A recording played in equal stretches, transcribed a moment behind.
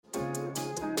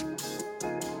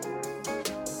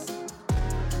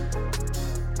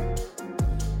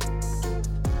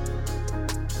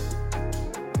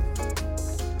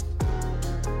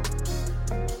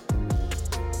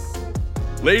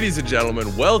Ladies and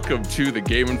gentlemen, welcome to the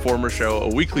Game Informer Show, a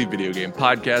weekly video game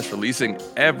podcast releasing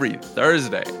every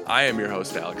Thursday. I am your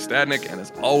host, Alex Stadnik, and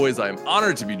as always, I am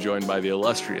honored to be joined by the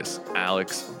illustrious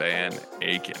Alex Van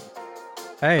Aken.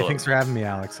 Hey, Hello. Thanks for having me,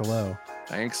 Alex. Hello.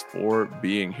 Thanks for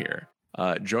being here.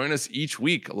 Join us each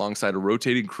week alongside a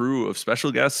rotating crew of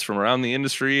special guests from around the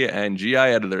industry and GI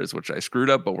editors, which I screwed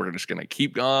up, but we're just going to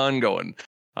keep on going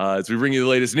as we bring you the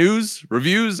latest news,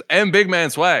 reviews, and big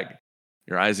man swag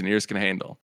your eyes and ears can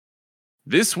handle.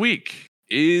 This week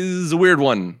is a weird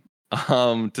one,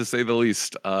 to say the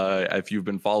least. If you've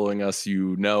been following us,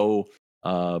 you know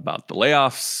about the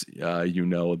layoffs. You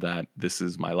know that this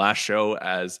is my last show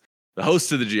as the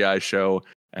host of the GI show,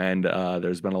 and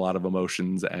there's been a lot of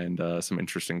emotions and some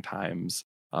interesting times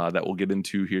that we'll get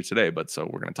into here today. But so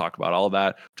we're going to talk about all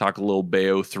that, talk a little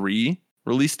Bayo 3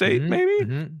 release date,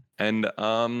 maybe, and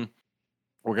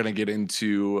we're going to get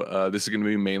into this is going to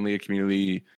be mainly a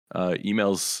community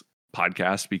emails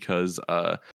podcast because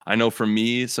I know for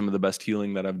me, some of the best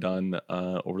healing that I've done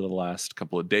over the last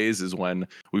couple of days is when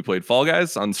we played Fall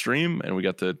Guys on stream and we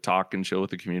got to talk and chill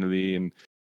with the community, and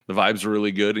the vibes were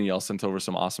really good, and y'all sent over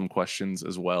some awesome questions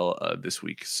as well this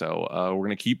week. So we're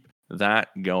going to keep that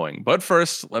going. But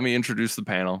first, let me introduce the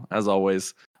panel. As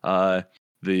always, I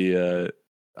still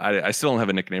don't have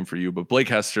a nickname for you, but Blake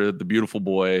Hester, the beautiful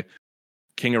boy,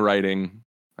 king of writing.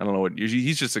 I don't know what,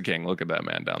 he's just a king. Look at that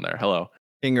man down there. Hello.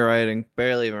 King of writing.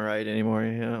 Barely even write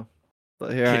anymore,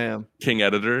 But here I am. King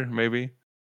editor, maybe.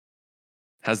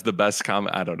 Has the best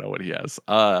comment. I don't know what he has.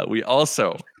 We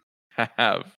also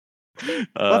have...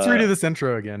 Let's redo this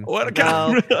intro again. What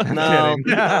a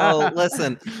no.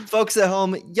 Listen, folks at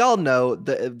home, y'all know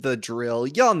the drill.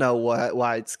 Y'all know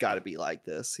why it's got to be like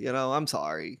this. I'm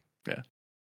sorry. Yeah.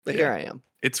 But here I am.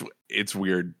 It's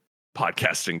weird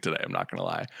podcasting today. I'm not gonna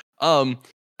lie.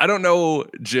 I don't know,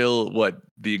 Jill, what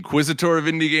the Inquisitor of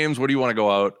indie games. What do you want to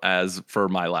go out as for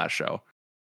my last show?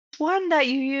 One that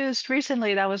you used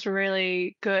recently that was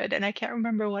really good, and I can't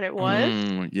remember what it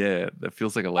was. Yeah, that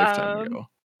feels like a lifetime ago.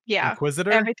 Yeah,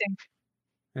 Inquisitor, everything.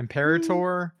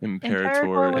 Imperator. Imperator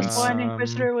was one.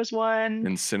 Inquisitor was one.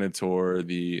 Incinerator,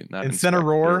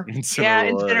 Incineroar. Yeah,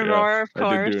 Incineroar, of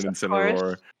course. I did do an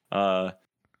Incineroar.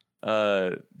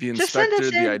 The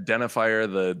inspector, the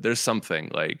identifier, there's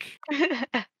something like.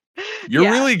 You're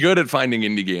really good at finding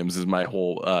indie games. Is my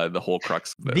whole the whole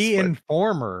crux of this. The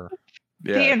Informer.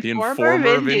 Yeah, the Informer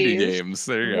of indie games.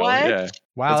 There you go. What? Yeah.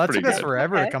 Wow, that took us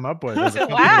forever to come up with.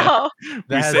 Wow.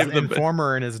 That has an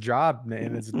Informer in his job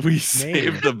name. We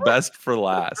saved the best for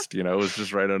last. It was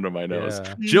just right under my nose.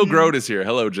 Yeah. Jill Grote is here.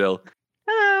 Hello, Jill.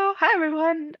 Hello. Hi,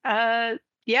 everyone.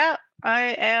 Yeah,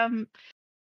 I am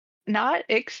not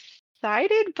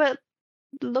excited, but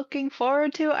looking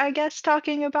forward to, I guess,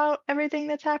 talking about everything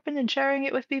that's happened and sharing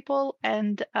it with people.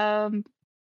 And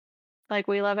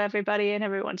we love everybody, and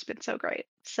everyone's been so great.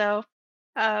 So,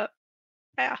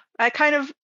 yeah, I kind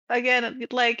of, again, I'm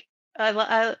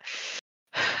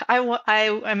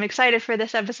excited for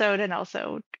this episode and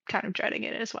also kind of dreading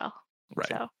it as well. Right.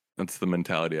 So. That's the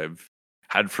mentality I've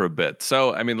had for a bit.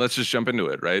 So, I mean, let's just jump into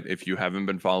it, right? If you haven't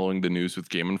been following the news with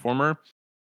Game Informer,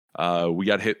 we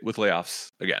got hit with layoffs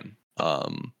again.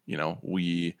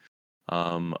 We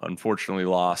unfortunately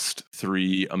lost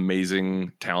 3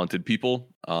 amazing, talented people.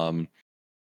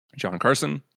 John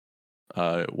Carson,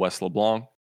 Wes LeBlanc,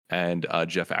 and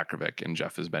Jeff Akravic. And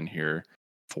Jeff has been here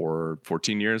for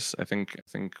 14 years, I think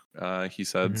he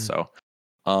said. So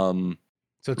two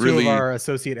really, of our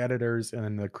associate editors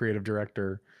and the creative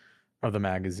director of the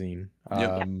magazine.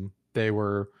 They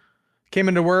came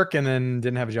into work and then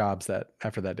didn't have jobs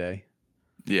after that day.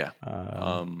 Yeah.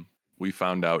 We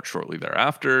found out shortly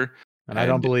thereafter. And I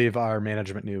don't believe our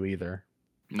management knew either.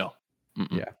 No.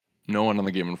 Yeah. No one on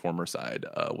the Game Informer side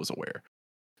was aware.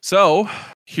 So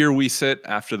here we sit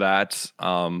after that,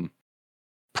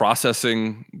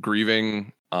 processing,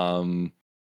 grieving. It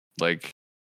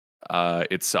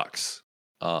sucks.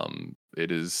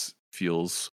 It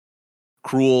feels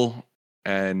cruel,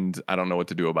 and I don't know what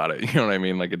to do about it. You know what I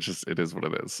mean? It is what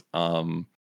it is.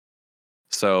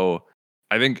 So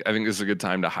I think this is a good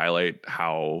time to highlight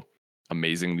how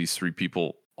amazing these 3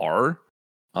 people are.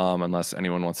 Unless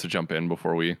anyone wants to jump in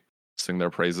before we sing their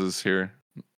praises here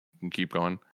and keep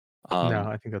going. No,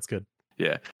 I think that's good.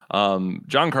 Yeah.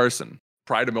 John Carson,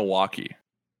 Pride of Milwaukee.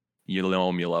 You know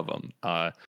him, you love him.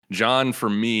 John, for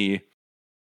me,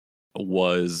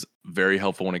 was very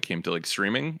helpful when it came to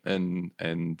streaming and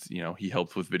he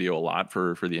helped with video a lot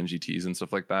for the NGTs and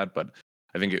stuff like that. But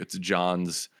I think it's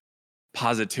John's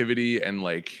positivity and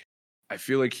I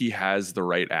feel like he has the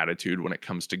right attitude when it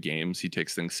comes to games. He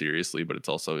takes things seriously, but it's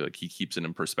also like he keeps it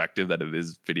in perspective that it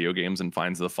is video games and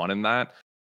finds the fun in that.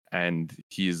 And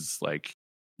he's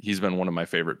been one of my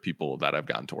favorite people that I've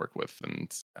gotten to work with,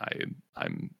 and I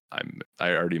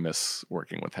already miss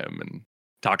working with him and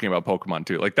talking about Pokemon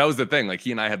too. Like that was the thing. Like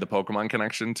he and I had the Pokemon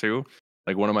connection too.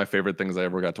 Like one of my favorite things I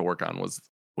ever got to work on was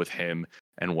with him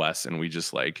and Wes, and we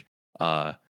just like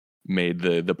made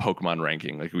the Pokemon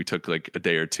ranking. Like we took like a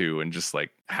day or two and just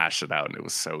like hashed it out, and it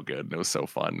was so good and it was so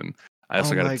fun. And I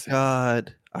also oh my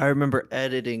god, I remember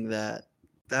editing that.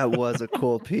 That was a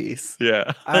cool piece.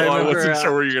 Yeah, I wasn't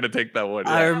sure where you're gonna take that one.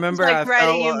 Yeah. I remember like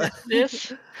writing felt in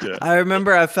this. Yeah. I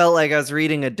remember I felt like I was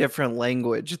reading a different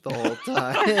language the whole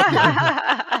time.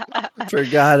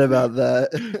 Forgot about that.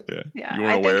 Yeah. You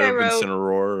weren't aware of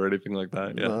Incineroar or anything like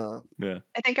that? Yeah. Yeah.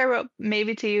 I think I wrote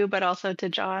maybe to you, but also to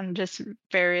John, just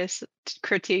various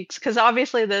critiques, because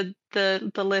obviously the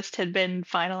list had been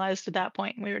finalized at that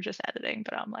point and we were just editing.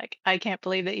 But I'm like, I can't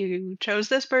believe that you chose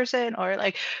this person, or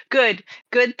like, good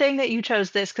thing that you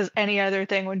chose this, because any other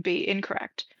thing would be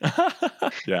incorrect.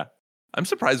 Yeah. I'm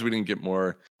surprised we didn't get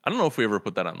more. I don't know if we ever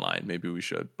put that online. Maybe we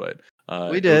should, but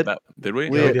we did. Did we?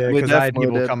 We did, because I had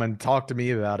people come and talk to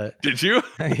me about it. Did you?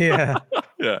 Yeah.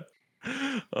 Yeah.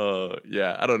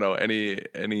 Yeah. I don't know.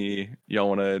 Any y'all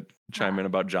want to chime in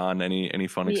about John? Any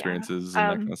fun experiences and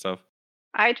that kind of stuff?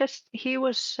 He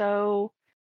was so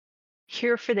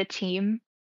here for the team.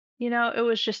 You know, it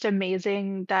was just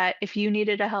amazing that if you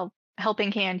needed a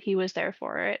helping hand, he was there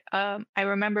for it. I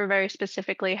remember very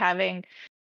specifically having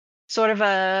sort of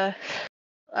a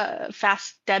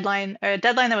fast deadline, or a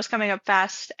deadline that was coming up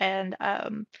fast, and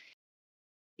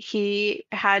he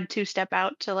had to step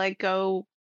out to like go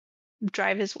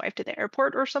drive his wife to the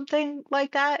airport or something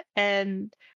like that,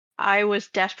 and I was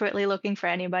desperately looking for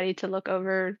anybody to look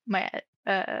over my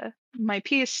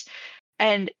piece,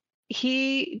 and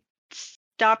he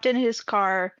stopped in his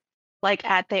car like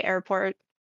at the airport.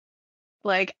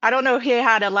 Like, I don't know if he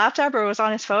had a laptop or was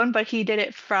on his phone, but he did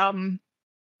it from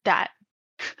that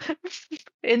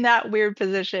in that weird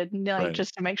position, like Right.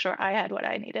 just to make sure I had what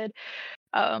I needed.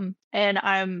 And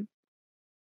I'm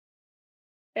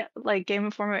like, Game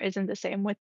Informer isn't the same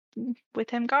with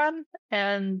him gone,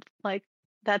 and like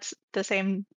that's the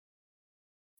same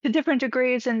to different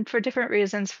degrees and for different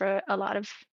reasons for a lot of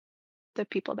the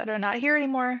people that are not here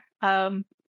anymore.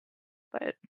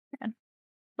 But man,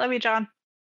 love you, John.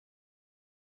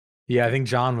 Yeah, I think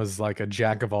John was like a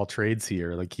jack of all trades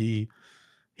here. Like he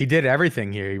did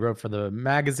everything here. He wrote for the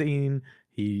magazine.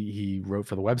 He wrote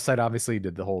for the website. Obviously, he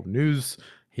did the whole news.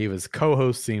 He was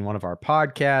co-hosting one of our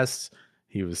podcasts.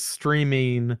 He was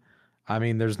streaming. I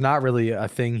mean, there's not really a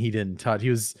thing he didn't touch.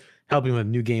 He was helping with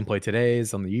New Gameplay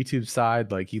Today's on the YouTube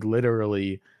side. Like he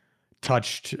literally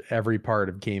touched every part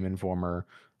of Game Informer,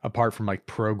 apart from like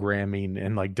programming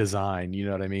and like design. You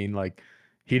know what I mean? Like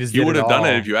he just would have done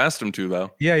it if you asked him to, though.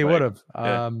 Yeah, he would have.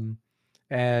 Yeah.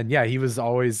 And yeah, he was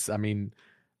always. I mean,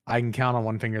 I can count on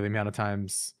one finger the amount of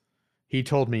times he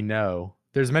told me no.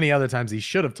 There's many other times he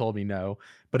should have told me no,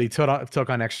 but he took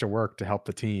on extra work to help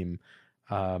the team.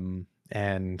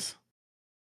 It's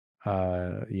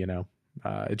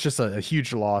just a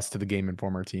huge loss to the Game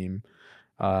Informer team.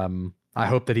 I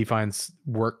hope that he finds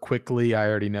work quickly. I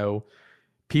already know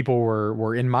people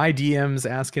were in my DMs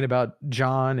asking about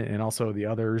John and also the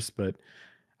others, but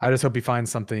I just hope he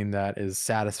finds something that is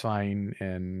satisfying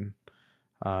and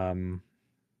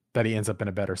that he ends up in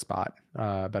a better spot,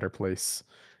 better place.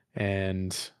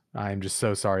 And I'm just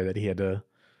so sorry that he had to,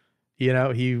 he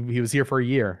was here for a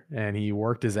year and he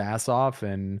worked his ass off,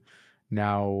 and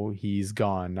now he's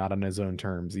gone, not on his own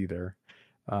terms either,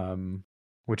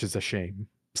 which is a shame.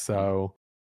 So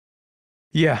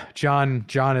yeah, John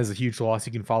is a huge loss.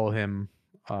 You can follow him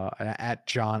at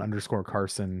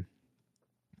John_Carson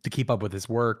to keep up with his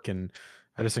work. And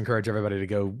I just encourage everybody to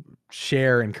go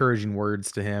share encouraging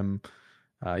words to him.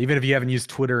 Even if you haven't used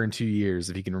Twitter in 2 years,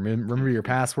 if you can remember your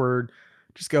password,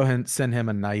 just go ahead and send him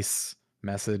a nice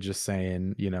message just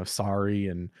saying, sorry,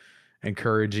 and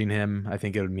encouraging him. I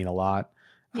think it would mean a lot.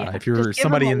 Yeah, if you're just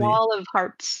somebody give him in a the wall of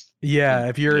hearts. Yeah,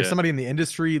 if you're somebody in the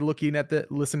industry looking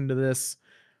at listening to this,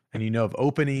 and you know of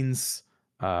openings,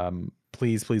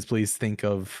 please think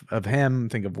of him,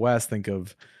 think of Wes, think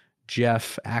of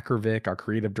Jeff Akervik, our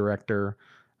creative director.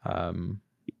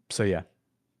 So yeah.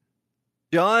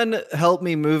 John helped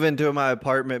me move into my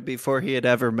apartment before he had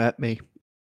ever met me.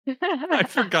 I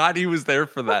forgot he was there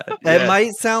for that. It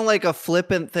might sound like a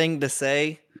flippant thing to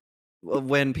say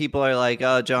when people are like,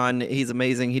 "Oh, John, he's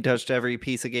amazing. He touched every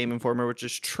piece of Game Informer," which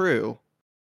is true.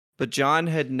 But John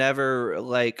had never,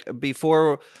 like,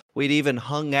 before we'd even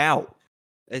hung out,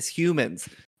 as humans,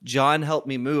 John helped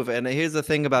me move. And here's the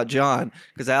thing about John,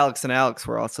 because Alex and Alex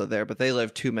were also there, but they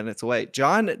live 2 minutes away.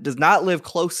 John does not live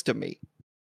close to me.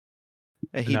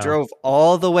 And he drove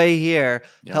all the way here,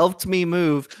 helped me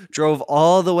move, drove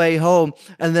all the way home,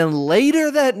 and then later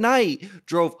that night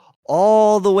drove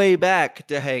all the way back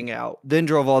to hang out, then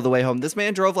drove all the way home. This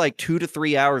man drove like 2 to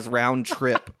 3 hours round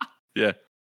trip. Yeah.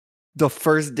 The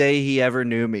first day he ever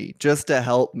knew me, just to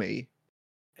help me.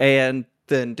 And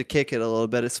then to kick it a little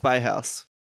bit at Spy House.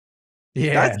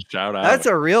 Yeah. Shout out. That's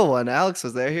a real one. Alex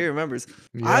was there. He remembers.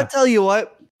 Yeah. I tell you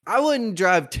what, I wouldn't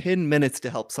drive 10 minutes to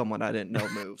help someone I didn't know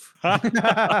move. I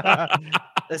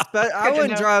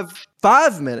wouldn't drive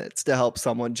 5 minutes to help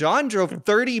someone. John drove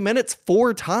 30 minutes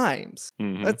 4 times.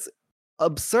 Mhm. That's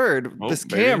absurd. Oh, this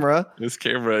maybe. camera. This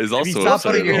camera is Maybe also stop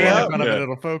absurd. putting your Yeah. hand on it,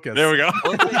 it'll focus. There we go.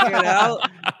 We'll figure it out.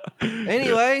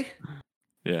 Anyway.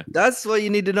 Yeah. That's what you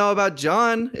need to know about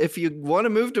John. If you want to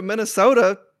move to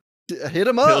Minnesota, hit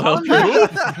him up. He'll help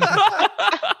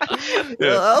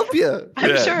He'll help you.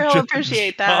 I'm sure he'll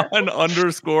appreciate that.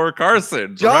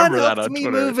 John_Carson. John Remember that helped on me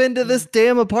Twitter. move into this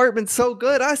damn apartment so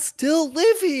good. I still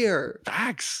live here.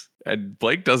 Facts. And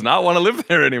Blake does not want to live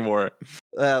there anymore.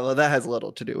 Well, that has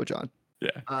little to do with John.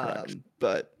 Yeah. correct.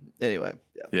 But anyway,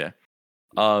 yeah.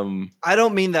 I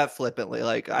don't mean that flippantly.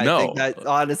 Like, I No. think that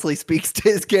honestly speaks to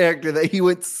his character that he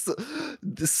went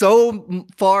so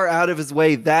far out of his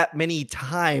way that many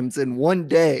times in one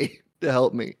day to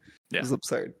help me. Yeah. It was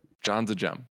absurd. John's a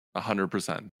gem,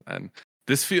 100%. And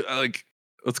this feel like,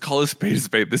 let's call this spade a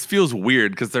spade. This feels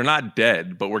weird because they're not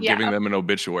dead, but we're giving them an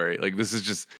obituary. Like,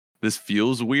 this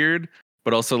feels weird,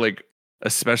 but also like,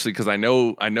 especially because I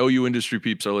know you industry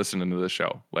peeps are listening to this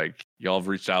show. Like, y'all have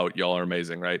reached out, y'all are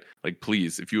amazing, right? Like,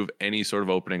 please, if you have any sort of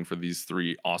opening for these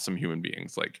 3 awesome human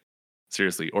beings, like,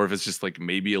 seriously, or if it's just like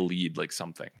maybe a lead, like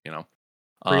something,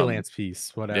 Freelance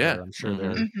piece, whatever. yeah. I'm sure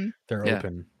Mhm. they're Yeah.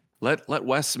 open. Let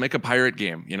Wes make a pirate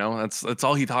game. That's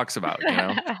all he talks about.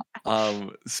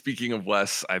 Speaking of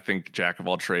Wes, I think Jack of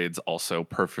all trades also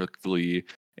perfectly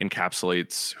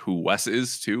encapsulates who Wes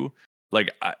is too.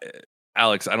 Like,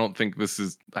 Alex, I don't think this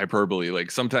is hyperbole. Like,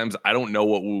 sometimes I don't know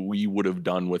what we would have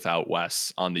done without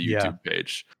Wes on the YouTube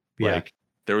page. Like,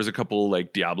 there was a couple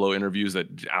like Diablo interviews that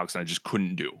Alex and I just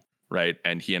couldn't do. Right.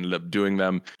 And he ended up doing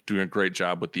them, doing a great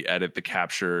job with the edit, the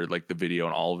capture, like the video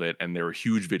and all of it. And they were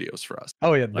huge videos for us.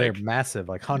 Oh, yeah. They're massive,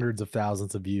 like hundreds of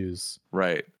thousands of views.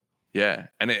 Right. Yeah.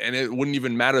 And it wouldn't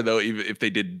even matter, though, even if they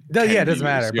did. No, yeah, it doesn't views,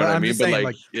 matter. You know But what I'm I mean? just saying,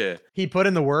 like, yeah. He put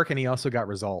in the work and he also got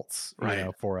results, Right.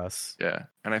 for us. Yeah.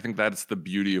 And I think that's the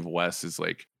beauty of Wes is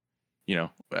like,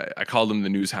 I called him the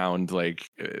news hound. Like,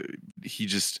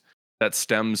 that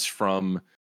stems from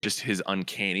just his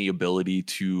uncanny ability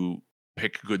to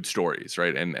pick good stories,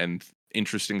 right? And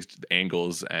interesting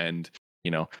angles. And,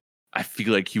 I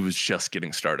feel like he was just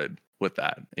getting started with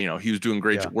that. He was doing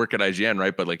great work at IGN,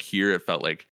 right? But like here, it felt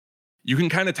like you can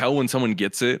kind of tell when someone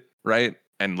gets it, right?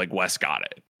 And like Wes got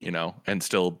it, and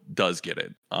still does get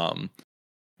it.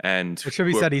 And it should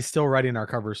be said, he's still writing our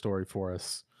cover story for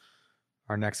us.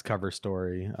 Our next cover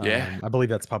story. I believe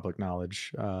that's public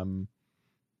knowledge.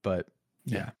 But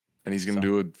yeah. And he's going to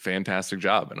do a fantastic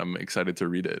job, and I'm excited to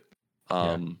read it.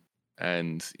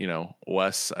 And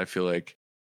Wes, I feel like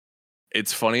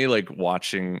it's funny, like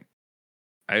watching,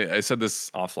 I said this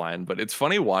offline, but it's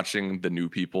funny watching the new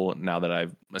people now that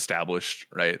I've established,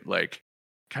 right? Like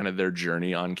kind of their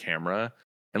journey on camera.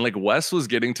 And like Wes was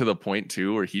getting to the point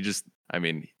too, where he'd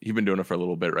been doing it for a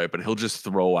little bit, right? But he'll just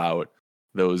throw out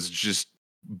those just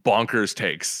bonkers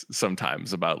takes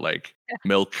sometimes about like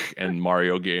milk and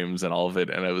Mario games and all of it.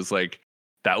 And it was like,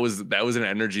 that was an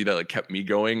energy that like kept me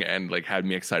going and like had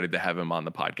me excited to have him on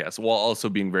the podcast, while also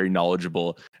being very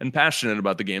knowledgeable and passionate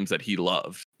about the games that he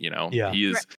loved.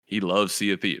 He loves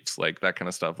Sea of Thieves, like that kind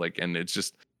of stuff. Like, and it's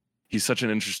just, he's such an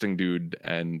interesting dude.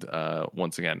 And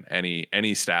once again,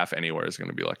 any staff anywhere is going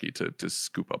to be lucky to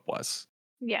scoop up Wes.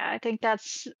 Yeah, I think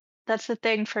that's the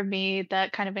thing for me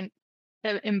that kind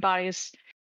of embodies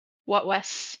what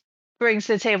Wes brings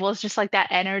to the table, is just like that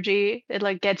energy. It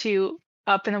like gets you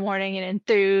up in the morning and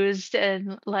enthused,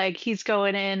 and like he's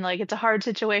going in like it's a hard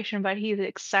situation, but he's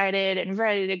excited and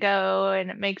ready to go,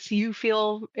 and it makes you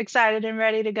feel excited and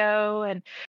ready to go. And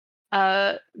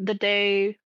the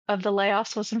day of the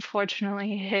layoffs was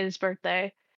unfortunately his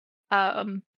birthday,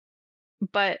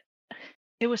 but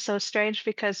it was so strange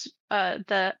because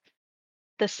the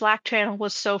Slack channel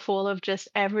was so full of just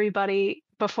everybody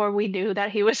before we knew that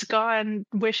he was gone,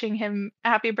 wishing him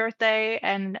happy birthday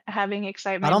and having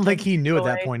excitement. I don't think he knew at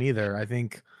that point either. I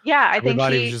think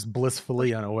everybody was just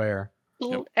blissfully unaware.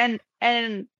 And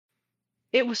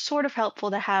it was sort of helpful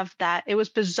to have that. It was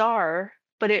bizarre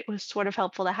but it was sort of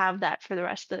helpful to have that for the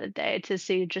rest of the day, to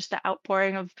see just the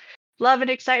outpouring of love and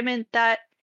excitement that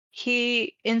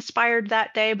he inspired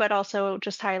that day, but also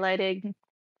just highlighting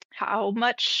how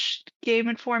much Game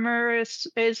Informer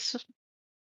is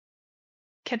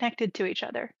connected to each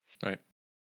other. Right.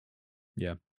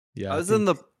 Yeah. I was in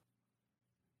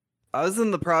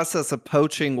the process of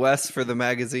poaching Wes for the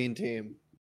magazine team.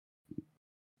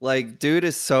 Like, dude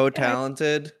is so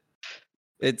talented.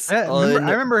 It's I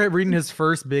remember reading his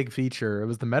first big feature. It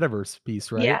was the metaverse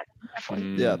piece, right? Yeah,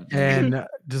 definitely. Yeah. And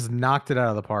just knocked it out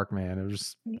of the park, man. It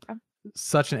was Yeah.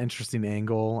 such an interesting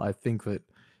angle. I think that,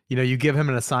 you give him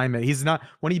an assignment. He's not,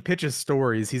 when he pitches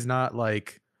stories, he's not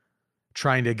like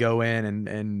trying to go in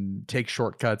and take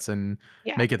shortcuts and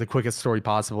Yeah. make it the quickest story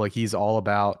possible. Like, he's all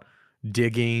about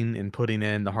digging and putting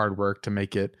in the hard work to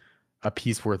make it a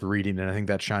piece worth reading. And I think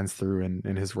that shines through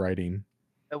in his writing.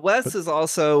 Wes is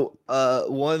also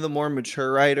one of the more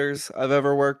mature writers I've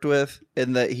ever worked with,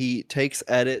 in that he takes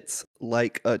edits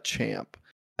like a champ.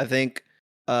 I think,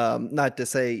 not to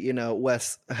say,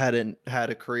 Wes hadn't had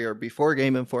a career before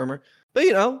Game Informer, but,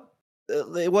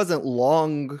 it wasn't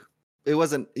long. It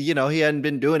wasn't, he hadn't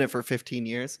been doing it for 15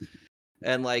 years.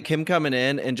 And like him coming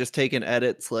in and just taking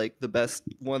edits, like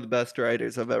one of the best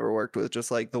writers I've ever worked with,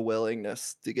 just like the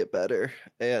willingness to get better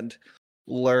and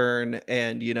learn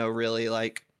and, really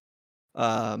like,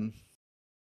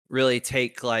 really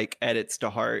take like edits to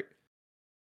heart,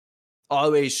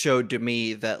 always showed to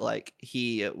me that like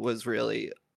he was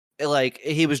really like,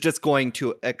 he was just going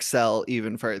to excel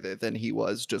even further than he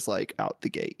was just like out the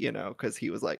gate, because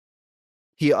he was like,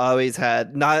 he always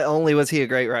had, not only was he a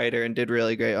great writer and did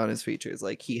really great on his features,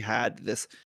 like he had this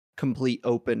complete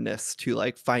openness to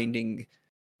like finding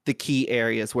the key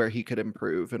areas where he could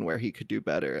improve and where he could do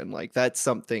better. And like, that's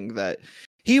something that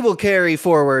he will carry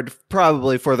forward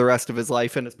probably for the rest of his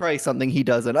life. And it's probably something he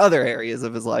does in other areas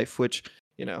of his life, which,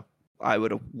 I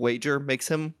would wager makes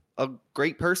him a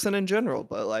great person in general.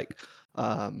 But like,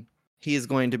 he is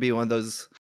going to be one of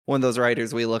those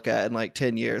writers we look at in like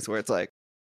 10 years where it's like,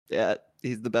 yeah,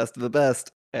 he's the best of the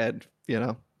best. And,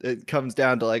 it comes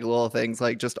down to like little things,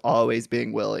 like just always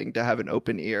being willing to have an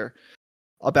open ear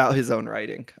about his own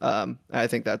writing. I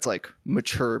think that's like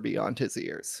mature beyond his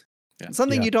years. Yeah.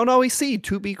 Something you don't always see,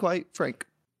 to be quite frank.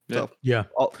 So Yeah.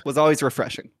 Was always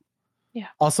refreshing. Yeah.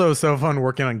 Also, so fun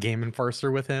working on Game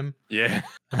Enforcer with him. Yeah.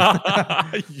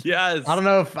 Yes. I don't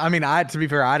know if, to be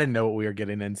fair, I didn't know what we were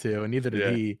getting into, and neither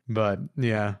did he. But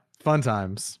yeah, fun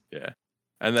times. Yeah.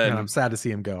 And then I'm sad to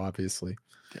see him go, obviously.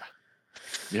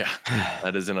 Yeah.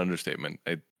 That is an understatement.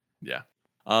 Yeah.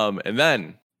 And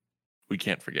then we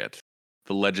can't forget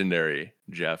the legendary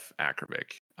Jeff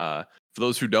Akravic. For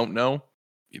those who don't know,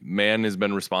 man has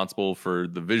been responsible for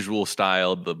the visual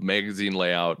style, the magazine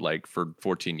layout, like for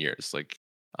 14 years. Like,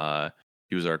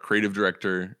 he was our creative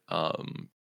director,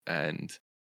 and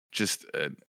just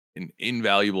an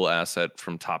invaluable asset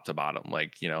from top to bottom.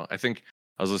 Like, I think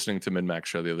I was listening to Min-Max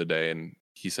show the other day, and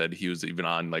he said he was even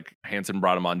on, like, Hanson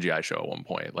brought him on GI show at one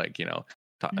point. Like,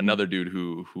 another dude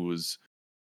whose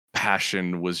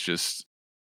passion was just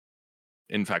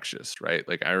infectious, right?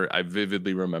 Like, I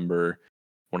vividly remember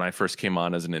when I first came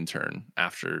on as an intern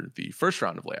after the first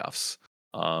round of layoffs.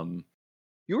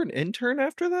 You were an intern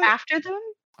after that? After them?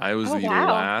 I was Wow.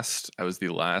 the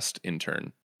last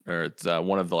intern, or it's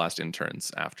one of the last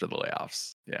interns after the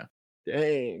layoffs. Yeah.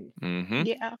 Dang. Mm-hmm.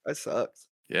 Yeah. That sucks.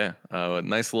 Yeah.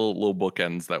 Nice little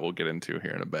bookends that we'll get into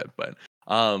here in a bit, but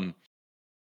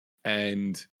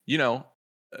and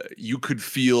you could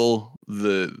feel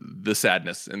the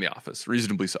sadness in the office,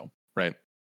 reasonably so, right?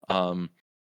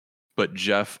 But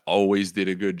Jeff always did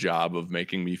a good job of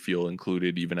making me feel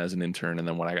included, even as an intern. And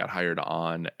then when I got hired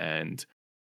on, and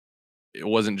it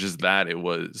wasn't just that, it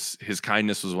was his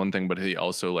kindness was one thing, but he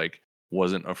also like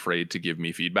wasn't afraid to give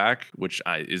me feedback, which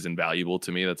is invaluable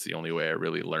to me. That's the only way I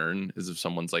really learn, is if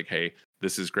someone's like, hey,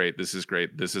 this is great, this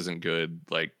isn't good,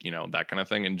 like, that kind of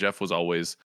thing. And Jeff was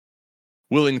always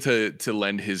willing to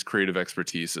lend his creative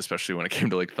expertise, especially when it came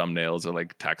to like thumbnails or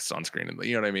like text on screen, and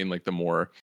what I mean, like the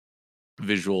more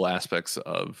visual aspects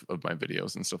of my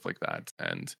videos and stuff like that.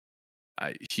 And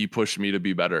he pushed me to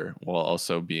be better while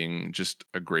also being just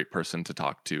a great person to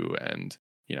talk to. And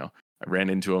I ran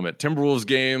into him at Timberwolves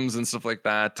games and stuff like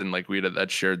that, and like we had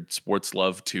that shared sports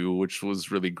love too, which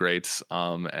was really great.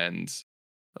 And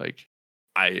like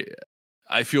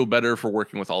I feel better for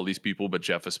working with all these people, but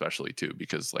Jeff especially too,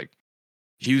 because like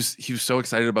he was so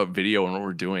excited about video and what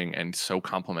we're doing, and so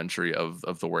complimentary of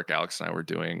the work Alex and I were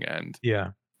doing. And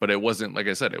yeah. But it wasn't, like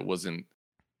I said, it wasn't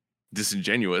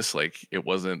disingenuous. Like it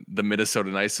wasn't the Minnesota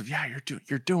nice of, yeah,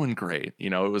 you're doing great. You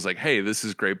know, it was like, hey, this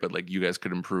is great, but like you guys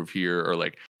could improve here, or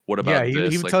like what Yeah, about he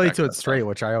this? would Like tell you that to kind it of straight, stuff.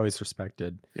 which I always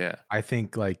respected. Yeah. I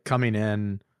think like coming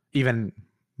in even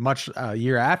much a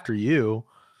year after you,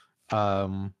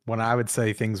 when I would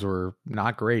say things were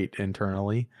not great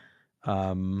internally,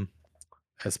 um,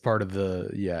 as part of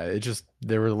it just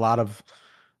there were a lot of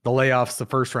the layoffs. The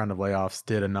first round of layoffs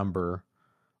did a number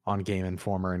on Game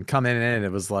Informer, and coming in,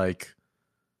 it was like,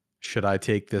 should I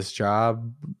take this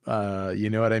job? You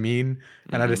know what I mean?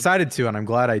 And I Mhm. decided to, and I'm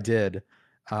glad I did.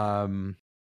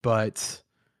 But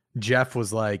Jeff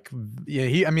was like, yeah,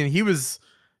 he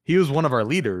was one of our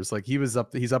leaders. Like he's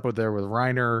up there with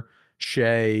Reiner,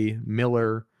 Shay,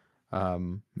 Miller,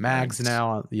 Mags Nice.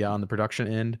 now, on the production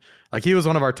end. Like he was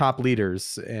one of our top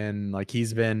leaders, and like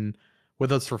he's been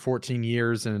with us for 14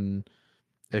 years. And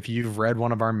if you've read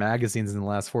one of our magazines in the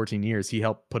last 14 years, he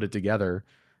helped put it together.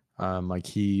 Like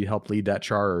he helped lead that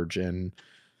charge, and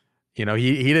he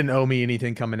didn't owe me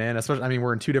anything coming in. Especially, I mean,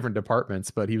 we're in two different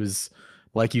departments, but he was,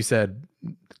 like you said,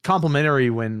 complimentary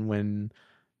when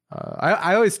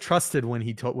I always trusted when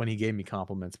he gave me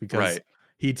compliments, because Right.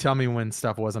 he'd tell me when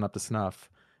stuff wasn't up to snuff,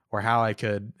 or how I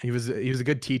could. He was a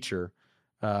good teacher,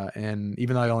 and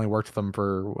even though I only worked with him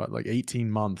for like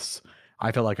 18 months,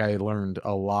 I felt like I learned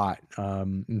a lot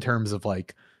in terms of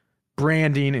like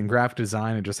branding and graphic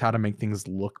design and just how to make things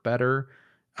look better.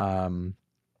 And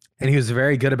he was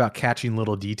very good about catching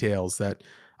little details that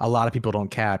a lot of people don't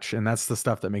catch, and that's the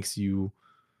stuff that makes you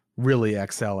really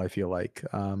excel. I feel like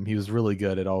he was really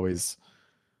good at always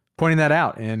pointing that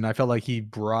out, and I felt like he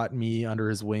brought me under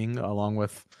his wing along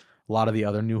with a lot of the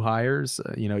other new hires.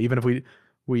 Even if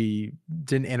we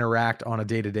didn't interact on a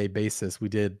day-to-day basis, we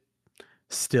did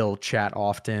still chat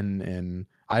often, and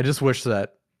I just wish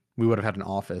that we would have had an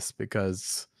office,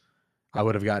 because I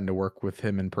would have gotten to work with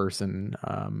him in person,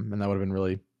 and that would have been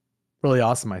really, really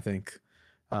awesome, I think.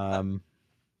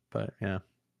 But yeah.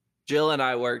 Jill and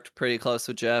I worked pretty close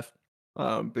with Jeff,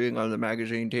 being on the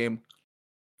magazine team,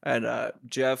 and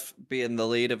Jeff being the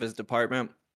lead of his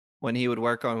department when he would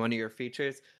work on one of your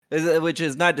features. Which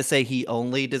is not to say he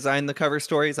only designed the cover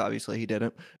stories. Obviously, he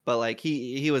didn't, but like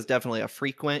he was definitely a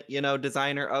frequent,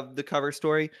 designer of the cover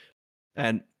story.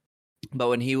 But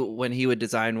when he would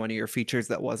design one of your features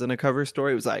that wasn't a cover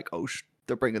story, it was like, oh,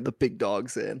 they're bringing the big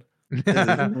dogs in. This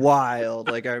is wild.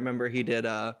 Like I remember he did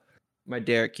my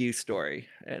Derek Hughes story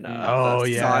and Oh,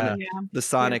 yeah. the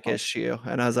Sonic Beautiful. issue,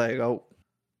 and I was like, oh,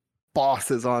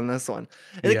 boss is on this one,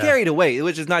 and it Yeah. carried away,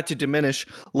 which is not to diminish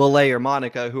Lele or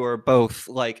Monica, who are both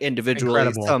like individually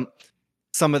Incredible.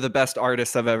 some of the best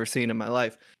artists I've ever seen in my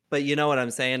life. But you know what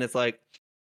I'm saying? It's like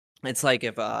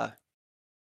if I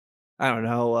don't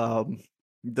know,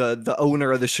 the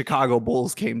owner of the Chicago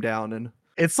Bulls came down and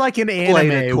It's like an played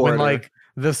a anime when quarter. like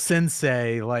the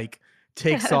sensei like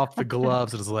takes off the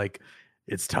gloves and is like,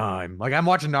 it's time. Like I'm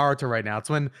watching Naruto right now. It's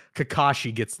when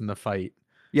Kakashi gets in the fight.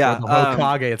 Or Yeah, the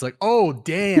Hokage. It's like, oh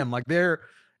damn, like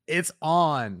it's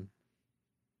on.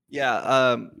 yeah.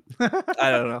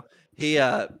 I don't know.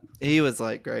 He was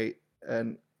like great,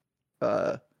 and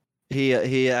he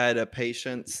had a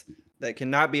patience that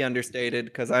cannot be understated,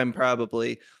 because I'm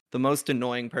probably the most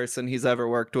annoying person he's ever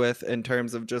worked with, in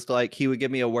terms of just like, he would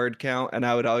give me a word count and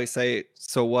I would always say,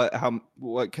 so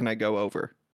what can I go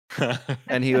over?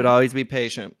 And he would always be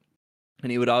patient,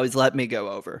 and he would always let me go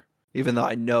over, even though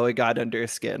I know it got under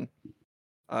his skin,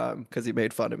 because he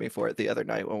made fun of me for it the other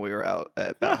night when we were out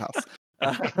at Bauhaus.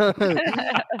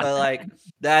 But like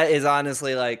that is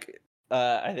honestly like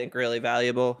I think really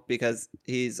valuable, because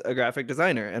he's a graphic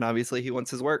designer and obviously he wants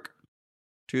his work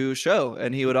to show,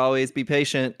 and he would always be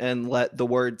patient and let the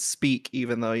words speak,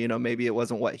 even though maybe it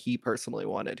wasn't what he personally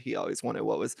wanted. He always wanted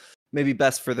what was maybe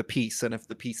best for the piece, and if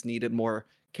the piece needed more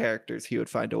characters, he would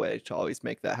find a way to always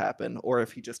make that happen. Or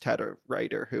if he just had a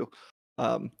writer who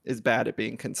is bad at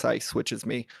being concise, which is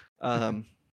me,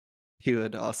 he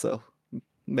would also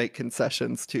make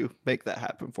concessions to make that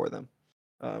happen for them.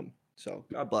 So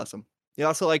God bless him. He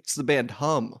also likes the band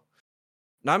Hum.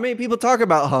 Not many people talk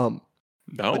about Hum,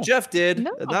 No. but Jeff did,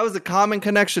 No. and that was a common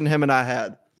connection him and I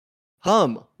had.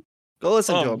 Hum, go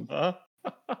listen to them.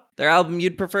 Their album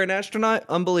 "You'd Prefer an Astronaut,"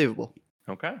 unbelievable.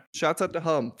 Okay. Shouts out to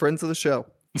Hum, friends of the show.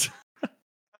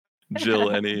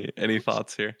 Jill, any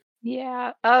thoughts here?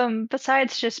 Yeah.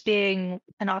 Besides just being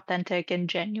an authentic and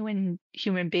genuine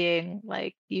human being,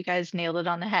 like you guys nailed it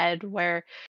on the head, where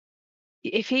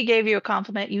if he gave you a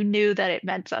compliment, you knew that it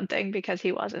meant something, because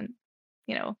he wasn't,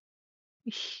 you know,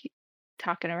 he-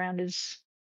 talking out his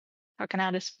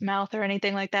mouth or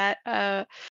anything like that.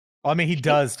 Well, I mean, he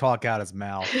does talk out his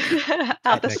mouth.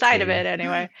 Out the side of technically. it,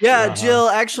 anyway. Yeah, Uh-huh. Jill,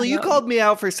 actually, you Um, called me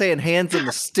out for saying hands in the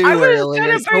I stew was earlier.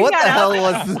 gonna So bring what that the up. hell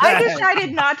was I that?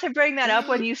 decided not to bring that up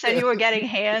when you said you were getting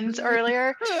hands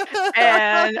earlier,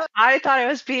 and I thought I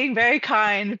was being very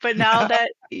kind. But now that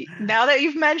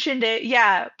you've mentioned it,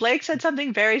 yeah, Blake said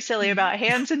something very silly about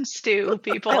hands and stew, At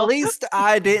people. least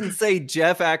I didn't say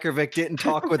Jeff Akervik didn't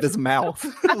talk with his mouth.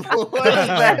 What does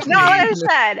that That's not what I mean?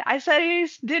 said. I said he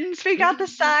didn't speak out the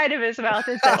side of his mouth.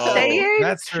 It said Oh, saying.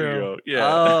 That's Here you true. go. Yeah.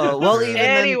 Oh, well, True. even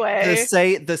then, Anyway,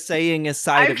 the saying is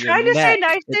side I'm of your trying to say neck.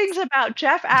 nice things about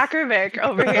Jeff Akervik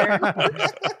over here.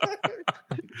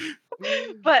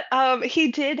 But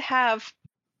he did have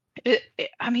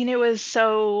I mean, it was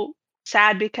so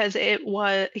sad because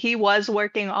he was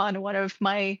working on one of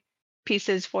my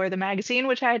pieces for the magazine,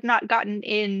 which I had not gotten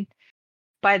in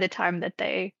by the time that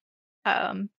they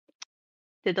um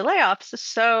did the layoffs.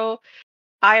 So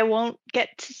I won't get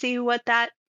to see what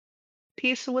that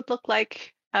piece would look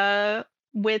like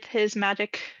with his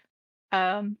magic.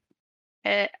 Um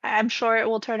I'm sure it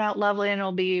will turn out lovely and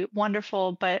it'll be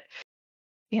wonderful, but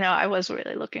I was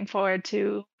really looking forward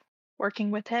to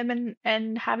working with him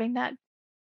and having that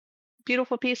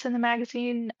beautiful piece in the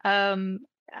magazine.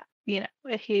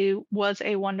 He was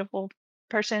a wonderful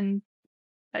person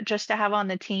just to have on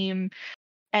the team,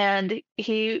 and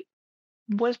he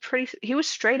was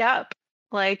straight up.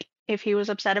 Like if he was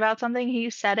upset about something, he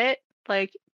said it.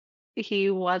 Like he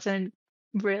wasn't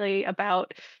really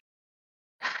about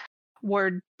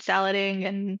word salading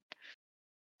and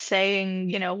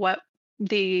saying, what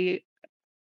the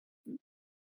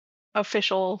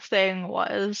official thing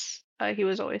was. He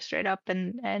was always straight up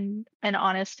and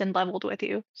honest and leveled with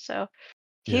you. So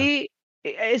Yeah. he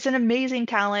is an amazing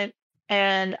talent,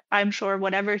 and I'm sure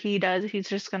whatever he does, he's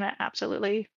just gonna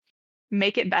absolutely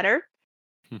make it better.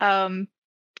 Hmm. Um,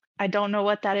 I don't know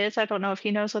what that is. I don't know if he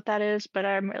knows what that is, but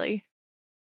I'm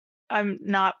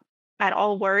not at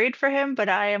all worried for him, but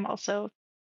I am also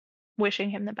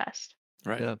wishing him the best.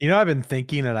 Right. Yeah. I've been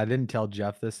thinking, and I didn't tell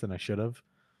Jeff this, and I should have.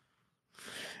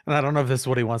 And I don't know if this is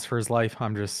what he wants for his life.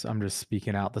 I'm just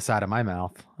speaking out the side of my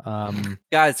mouth.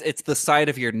 Guys, it's the side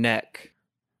of your neck.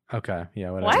 Okay, yeah,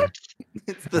 whatever. What?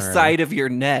 It's the All right. side of your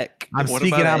neck. I'm What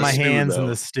speaking about out the my stew, hands in though?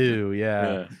 the stew.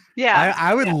 Yeah. Yeah.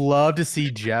 I would love to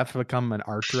see Jeff become an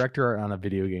art director on a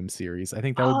video game series. I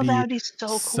think that would Oh, be that would be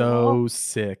so so cool.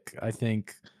 sick. I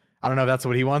don't know if that's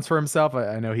what he wants for himself.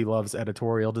 I know he loves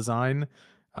editorial design.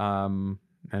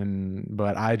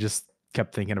 But I just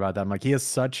kept thinking about that. I'm like, he has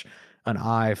such an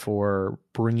eye for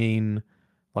bringing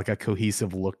like a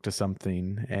cohesive look to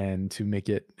something and to make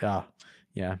it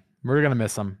yeah, we're gonna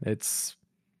miss him. It's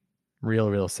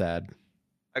real sad.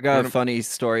 I got a funny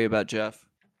story about Jeff.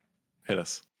 Hit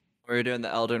us. We were doing the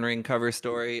Elden Ring cover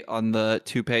story on the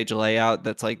 2-page layout.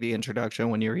 That's like the introduction.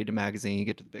 When you read a magazine, you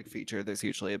get to the big feature. There's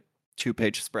usually a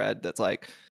 2-page spread that's like,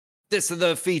 this is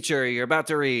the feature you're about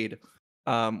to read.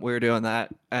 We were doing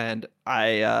that, and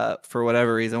I, for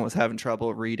whatever reason, was having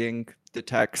trouble reading the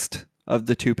text of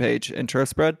the 2-page intro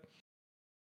spread.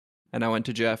 And I went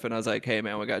to Jeff and I was like, hey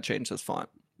man, we gotta change this font.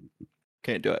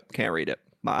 Can't do it. Can't read it.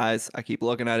 My eyes, I keep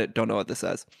looking at it, don't know what this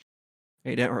says.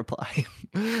 He didn't reply.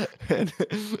 And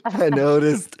I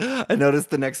noticed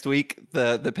the next week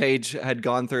the page had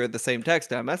gone through the same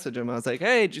text. I messaged him. I was like,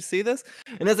 hey, did you see this?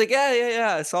 And I was like,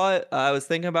 yeah, I saw it. I was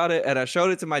thinking about it, and I showed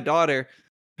it to my daughter,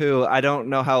 who I don't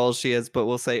know how old she is, but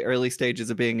we'll say early stages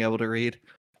of being able to read.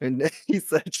 And he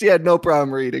said she had no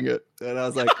problem reading it. And I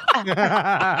was like,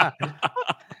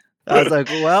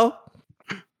 well,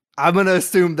 I'm going to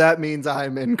assume that means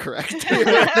I'm incorrect.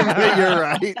 You're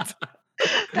right.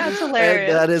 That's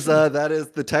hilarious. And that is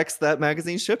the text that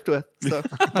magazine shipped with. So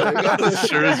As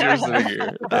sure as you're sitting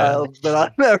here. but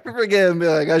I'll never forget him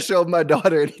being like, I showed my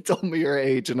daughter and he told me your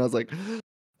age. And I was like,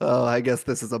 oh, I guess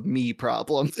this is a me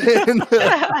problem.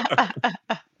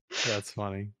 That's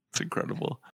funny. It's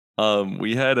incredible.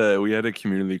 We had a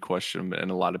community question, and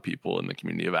a lot of people in the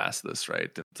community have asked this, right?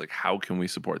 It's like, how can we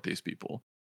support these people?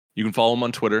 You can follow them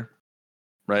on Twitter,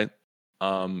 right?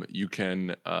 You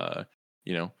can,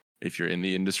 if you're in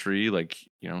the industry, like,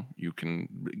 you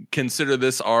can consider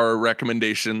this our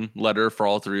recommendation letter for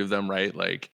all three of them, right?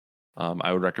 Like,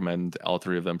 I would recommend all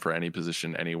three of them for any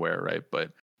position anywhere, right?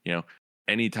 But,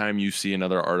 anytime you see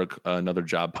another article, another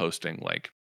job posting, like,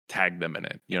 tag them in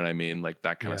it. You know what I mean? Like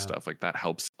that kind of stuff. Like that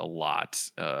helps a lot.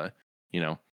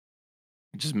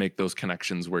 Just make those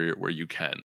connections where you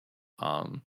can.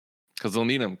 Because they'll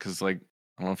need them. Because like,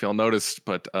 I don't know if y'all noticed,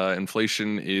 but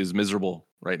inflation is miserable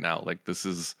right now. Like this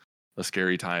is a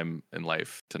scary time in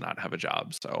life to not have a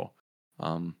job. So,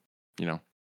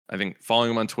 I think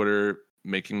following them on Twitter,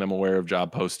 making them aware of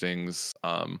job postings.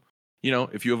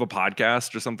 If you have a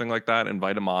podcast or something like that,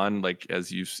 invite them on. Like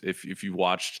if you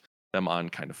watched them on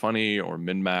Kind of Funny or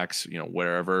MinMax,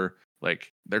 wherever,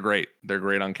 like they're great. They're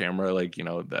great on camera. Like,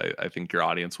 I think your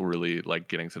audience will really like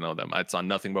getting to know them. It's on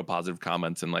nothing but positive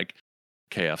comments and like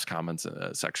KF's comments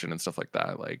section and stuff like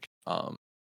that. Like,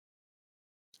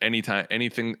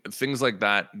 things like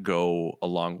that go a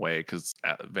long way, because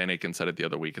Van Aken said it the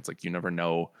other week. It's like you never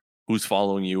know who's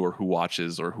following you or who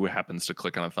watches or who happens to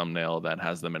click on a thumbnail that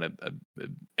has them in at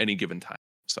any given time.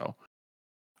 So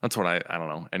that's what I don't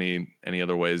know. Any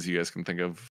other ways you guys can think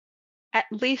of? At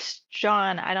least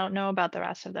John, I don't know about the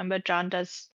rest of them, but John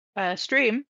does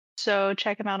stream. So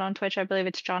check him out on Twitch. I believe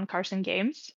it's John Carson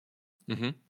Games. Mm-hmm.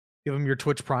 Give him your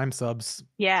Twitch Prime subs.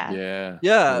 Yeah.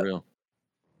 Yeah. For real.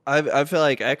 I feel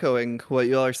like echoing what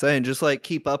you all are saying, just like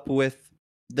keep up with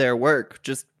their work.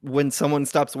 Just when someone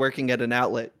stops working at an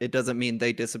outlet, it doesn't mean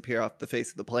they disappear off the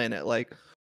face of the planet. Like,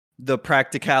 the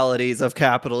practicalities of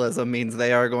capitalism means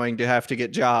they are going to have to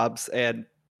get jobs, and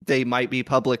they might be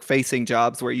public facing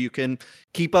jobs where you can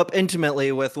keep up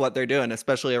intimately with what they're doing,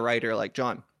 especially a writer like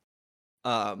John.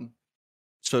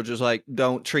 So just like,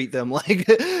 don't treat them like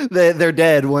they're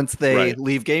dead once they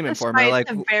leave Game Informer. Despite Like,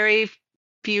 the very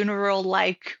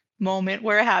funeral-like moment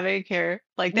we're having here,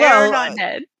 like they're not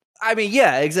dead. I mean,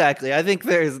 yeah, exactly. I think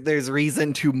there's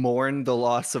reason to mourn the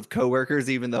loss of coworkers,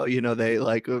 even though they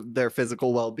like their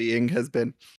physical well-being has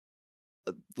been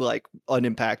like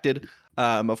unimpacted.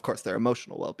 Of course, their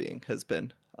emotional well-being has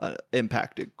been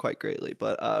impacted quite greatly.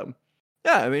 But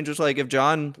yeah, I mean, just like if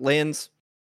John lands,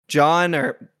 John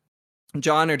or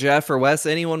Jeff or Wes,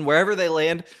 anyone wherever they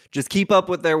land, just keep up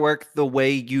with their work the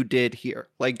way you did here.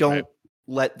 Like, don't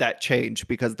let that change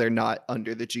because they're not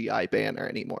under the GI banner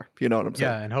anymore. You know what I'm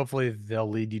saying? Yeah, and hopefully they'll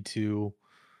lead you to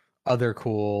other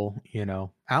cool,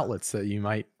 outlets that you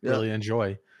might really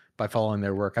enjoy by following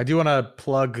their work. I do want to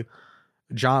plug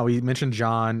John. We mentioned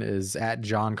John is at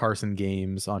John Carson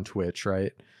Games on Twitch,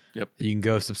 right? Yep. You can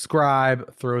go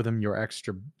subscribe, throw him your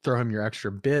extra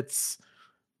bits,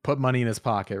 put money in his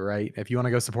pocket, right? If you want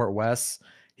to go support Wes,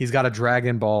 he's got a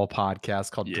Dragon Ball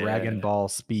podcast called Dragon Ball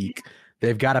Speak.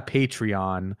 They've got a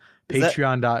Patreon,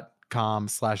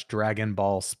 patreon.com/Dragon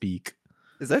Ball Speak.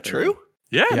 Is that true?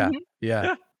 Yeah.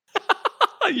 Yeah.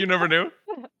 You never knew.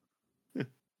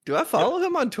 Do I follow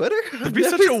him on Twitter? It'd be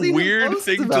such a weird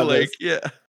thing to like. This. Yeah,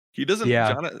 he doesn't.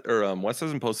 Yeah. John or Wes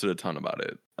hasn't posted a ton about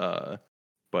it. But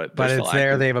it's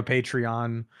there. They have a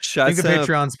Patreon. I think the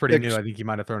Patreon's pretty new. I think he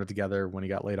might have thrown it together when he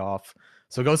got laid off.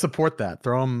 So go support that.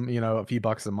 Throw him, a few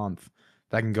bucks a month.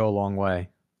 That can go a long way.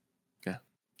 Yeah.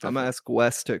 I'm gonna ask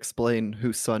Wes to explain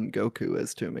who Son Goku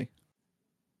is to me.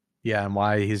 Yeah, and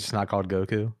why he's just not called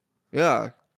Goku. Yeah.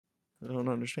 I don't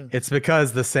understand. It's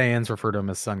because the Saiyans refer to him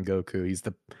as Son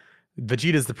Goku.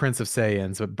 Vegeta's the Prince of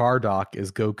Saiyans, but Bardock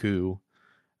is Goku.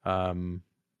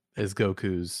 Is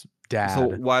Goku's dad. So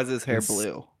why is his hair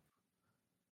blue?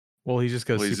 Well, he just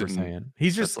goes Super Saiyan.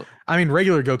 He's just,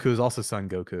 regular Goku is also Son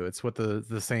Goku. It's what the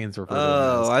Saiyans refer to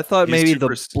him as. I thought maybe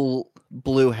the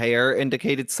blue hair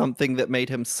indicated something that made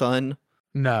him Son.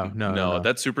 No.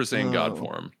 That's Super Saiyan God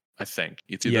form. I think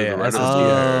it's either the red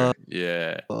SSGS.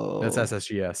 That's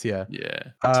SSGS. Yeah.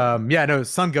 Yeah.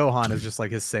 Son Gohan is just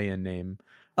like his Saiyan name.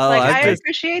 I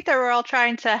appreciate that we're all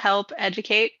trying to help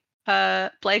educate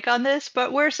Blake on this,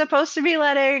 but we're supposed to be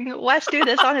letting Wes do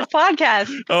this on his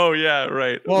podcast. Oh yeah,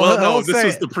 right. Well no, this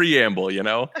was the preamble.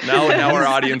 Now our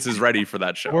audience is ready for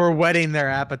that show. We're whetting their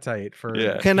appetite for.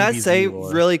 Yeah. Can I say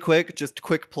really quick, just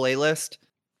quick playlist?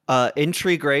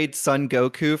 Entry grade Son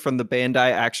Goku from the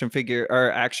Bandai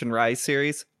Action Rise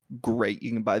series. Great.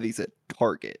 You can buy these at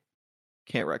Target.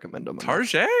 Can't recommend them.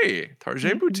 Target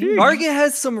Boutique. Target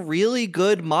has some really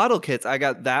good model kits. I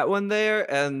got that one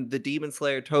there and the Demon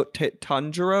Slayer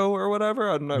Tanjiro or whatever.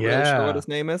 I'm not really sure what his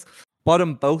name is. Bought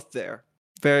them both there.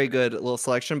 Very good little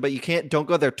selection, but don't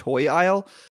go to their toy aisle.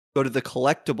 Go to the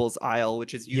collectibles aisle,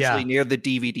 which is usually near the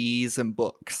DVDs and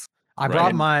books. I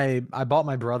bought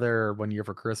my brother one year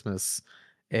for Christmas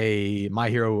a My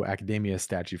Hero Academia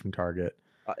statue from Target.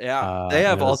 They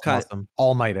have all kinds. Awesome.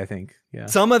 All Might, I think. Yeah.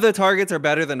 Some of the Targets are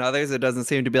better than others. It doesn't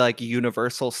seem to be like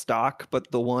universal stock, but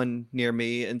the one near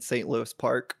me in St. Louis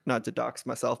Park, not to dox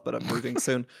myself, but I'm moving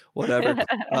soon. Whatever.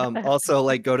 Also,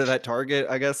 like go to that Target.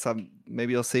 I guess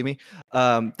maybe you'll see me.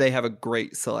 They have a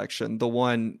great selection. The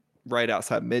one right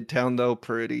outside Midtown, though,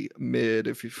 pretty mid.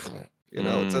 You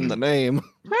know, it's in the name.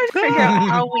 Trying to figure out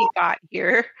how we got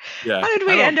here. Yeah. How did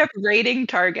we end up raiding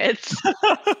Targets?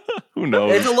 Who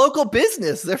knows? It's a local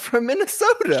business. They're from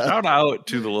Minnesota. Shout out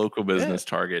to the local business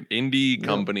Target. Indie Yeah.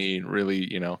 company,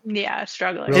 really, you know. Yeah,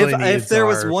 struggling. Really If needs there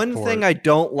was our one support. thing I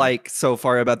don't like so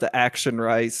far about the Action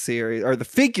Rise series or the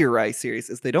Figure Rise series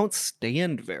is they don't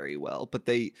stand very well, but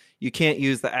you can't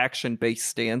use the action based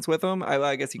stands with them.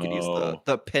 I guess you could use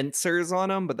the pincers on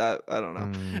them, but that I don't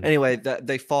know. Anyway, that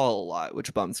they fall a lot,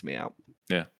 which bums me out.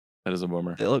 Yeah, that is a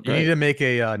bummer. They look You great. need to make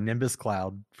a Nimbus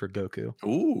cloud for Goku.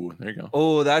 Ooh, there you go.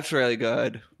 Oh, that's really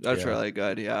good. That's Yeah. really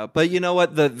good. Yeah, but you know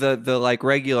what? The like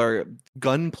regular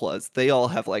Gunplas, they all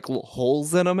have like little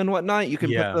holes in them and whatnot. You can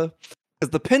put because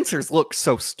the pincers look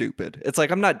so stupid. It's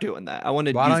like I'm not doing that. I want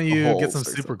to. Why use don't the you holes get some or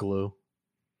super something. glue?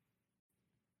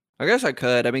 I guess I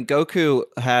could. I mean, Goku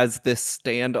has this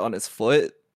stand on his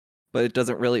foot, but it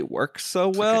doesn't really work so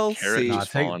It's like a well. carrot See, just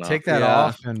falling Take off. that Yeah.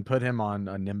 off and put him on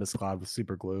a Nimbus cloud with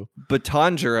super glue. but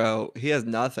Tanjiro, he has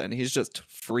nothing. He's just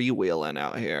freewheeling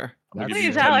out here. I'm gonna That's- give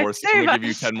you Please, 10 more. Alex, I'm gonna save give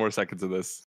you us. 10 more seconds of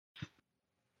this.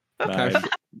 Can 9,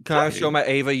 I show my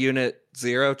Ava Unit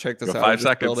 0? Check this Go out. I 5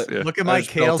 just built seconds. it. Yeah. Look at I my just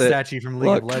Kale built it. statue from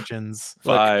League of Look. Legends.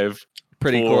 Look, 5,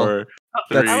 pretty 4,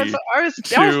 cool. 3, I was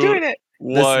 2, doing it.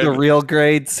 This is the 1. real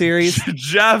grade series.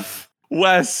 Jeff,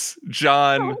 Wes,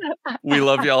 John, we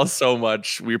love y'all so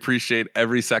much. We appreciate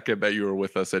every second that you were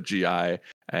with us at GI,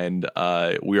 and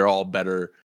we are all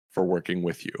better for working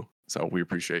with you. So we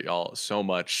appreciate y'all so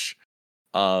much.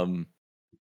 But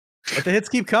the hits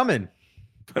keep coming.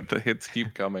 But the hits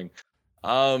keep coming.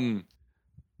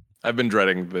 I've been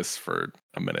dreading this for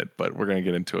a minute, but we're gonna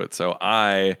get into it. So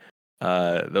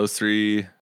those three.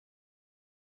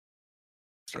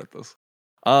 Start this.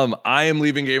 I am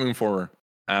leaving Game Informer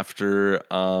after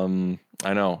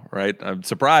I know, right? I'm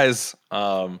surprised.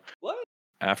 What?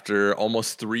 After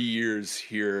almost 3 years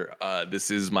here,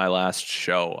 this is my last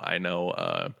show. I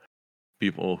know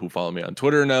people who follow me on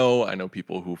Twitter know. I know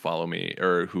people who follow me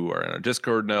or who are in our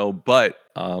Discord know. But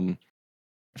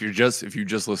if you just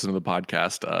listen to the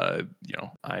podcast, you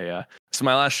know, so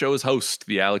my last show as host.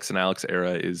 The Alex and Alex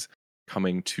era is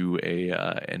coming to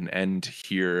an end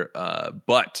here.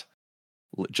 But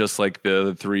just like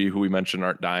the three who we mentioned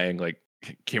aren't dying, like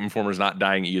Game Informer's not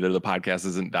dying either. The podcast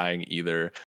isn't dying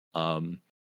either.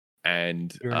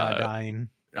 And You're not dying.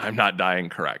 I'm not dying.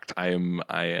 Correct. I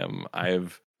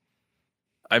have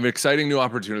an exciting new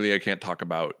opportunity I can't talk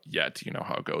about yet. You know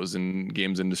how it goes in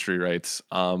games industry, right?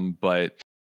 But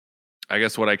I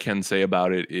guess what I can say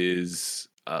about it is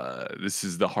this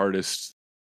is the hardest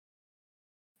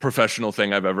professional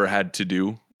thing I've ever had to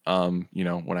do. You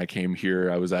know, when I came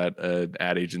here, I was at an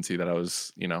ad agency that I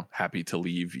was, you know, happy to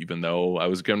leave, even though I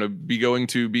was going to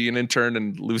be an intern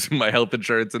and losing my health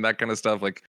insurance and that kind of stuff.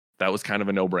 Like that was kind of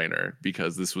a no-brainer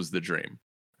because this was the dream,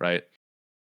 right?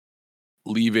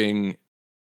 Leaving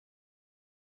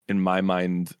in my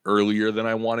mind earlier than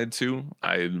I wanted to.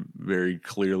 I very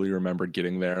clearly remember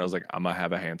getting there. I was like, I'm gonna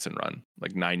have a Hanson run,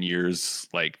 like 9 years,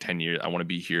 like 10 years. I want to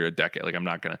be here a decade. Like I'm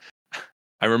not gonna.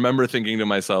 I remember thinking to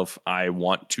myself, I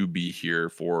want to be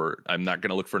here I'm not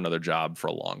gonna look for another job for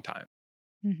a long time.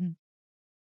 Mm-hmm.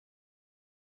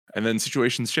 And then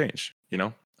situations change, you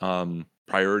know,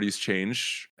 priorities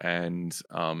change, and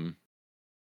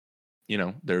you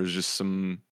know, there's just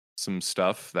some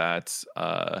stuff that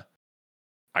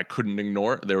I couldn't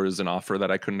ignore. There was an offer that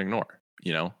I couldn't ignore,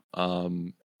 you know,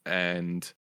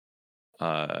 and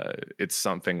it's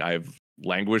something I've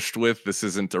languished with. This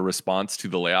isn't a response to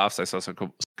the layoffs. I saw a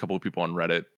couple of people on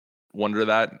Reddit wonder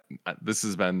that.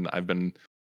 I've been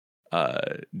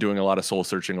doing a lot of soul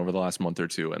searching over the last month or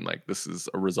two, and like this is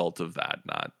a result of that,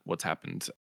 not what's happened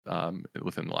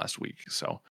within the last week.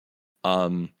 So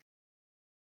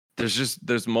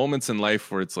there's moments in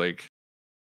life where it's like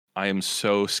I am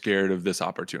so scared of this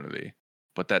opportunity,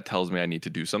 but that tells me I need to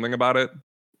do something about it,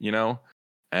 you know?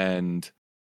 And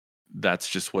that's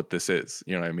just what this is.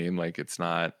 You know what I mean? Like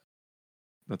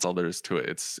that's all there is to it.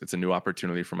 It's a new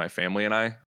opportunity for my family and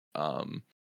I,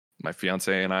 my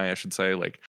fiance and I should say.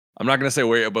 Like, I'm not going to say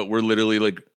where, but we're literally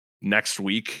like next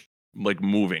week, like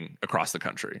moving across the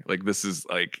country. Like this is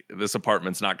like, this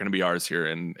apartment's not going to be ours here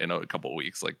in a couple of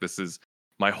weeks. Like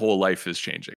my whole life is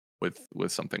changing with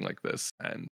something like this.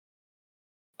 And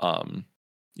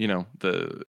you know,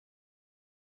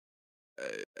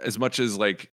 as much as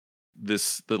like the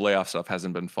layoff stuff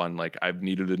hasn't been fun, like I've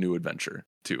needed a new adventure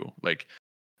too. Like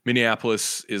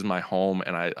Minneapolis is my home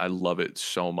and I love it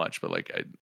so much, but like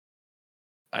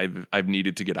I've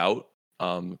needed to get out.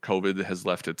 COVID has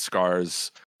left its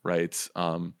scars, right?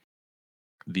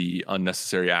 The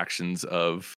unnecessary actions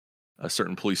of a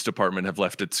certain police department have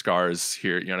left its scars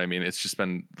here. You know what I mean? It's just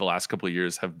been, the last couple of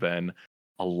years have been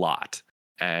a lot.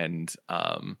 And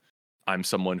I'm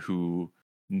someone who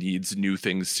needs new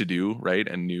things to do, right?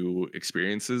 And new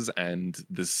experiences. And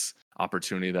this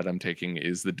opportunity that I'm taking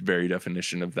is the very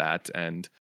definition of that, and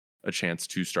a chance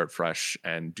to start fresh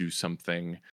and do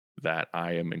something that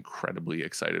I am incredibly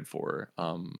excited for.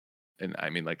 And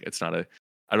I mean, like, it's not I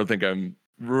don't think I'm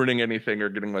ruining anything or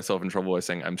getting myself in trouble by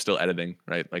saying I'm still editing,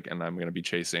 right? Like, and I'm going to be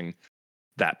chasing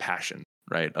that passion,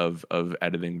 right? Of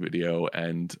editing video.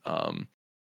 And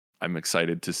I'm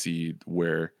excited to see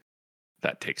where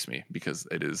that takes me, because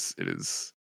it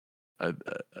is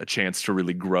a chance to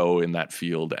really grow in that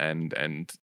field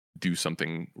and do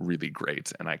something really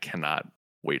great. And I cannot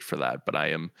wait for that. But I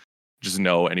am, just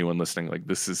know, anyone listening, like,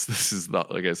 this is the,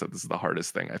 like I said, this is the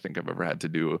hardest thing I think I've ever had to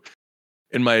do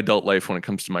in my adult life when it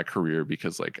comes to my career,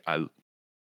 because like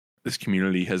this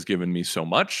community has given me so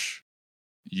much.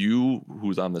 You,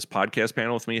 who's on this podcast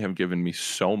panel with me, have given me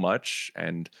so much,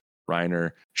 and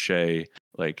Reiner, Shay,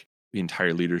 like the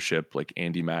entire leadership, like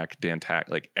Andy Mack, Dan Tack,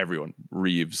 like everyone,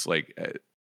 Reeves, like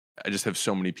I just have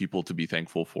so many people to be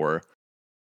thankful for.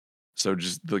 So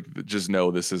just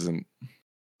know this is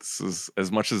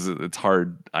as much as it's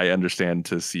hard. I understand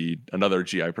to see another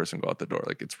GI person go out the door.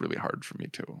 Like, it's really hard for me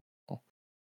too.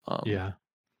 Yeah.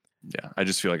 I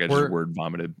just feel like I just word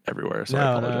vomited everywhere. So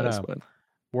I apologize. No. But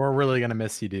We're really gonna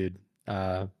miss you, dude.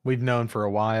 We've known for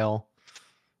a while.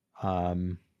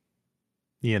 You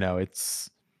know, it's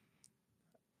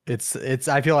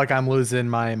I feel like I'm losing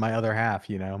my other half,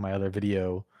 you know, my other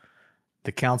video.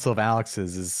 The Council of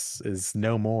Alex's is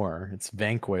no more. It's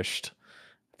vanquished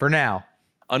for now.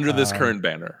 Under this current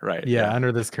banner, right? Yeah,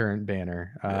 under this current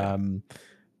banner.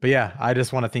 But yeah, I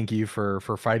just want to thank you for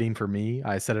fighting for me.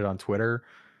 I said it on Twitter.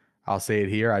 I'll say it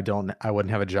here. I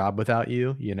wouldn't have a job without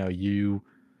you. You know, you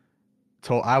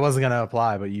told I wasn't gonna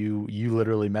apply, but you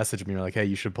literally messaged me. You're like, hey,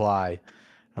 you should apply. I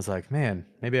was like, man,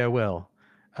 maybe I will.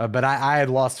 But I had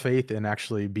lost faith in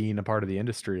actually being a part of the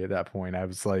industry at that point. I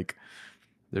was like,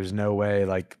 there's no way,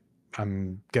 like,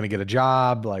 I'm gonna get a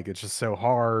job. Like, it's just so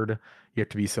hard. You have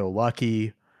to be so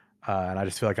lucky. And I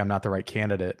just feel like I'm not the right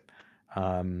candidate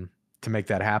to make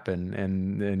that happen.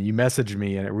 And you messaged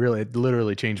me, and it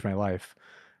literally changed my life.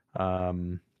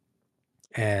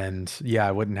 And yeah,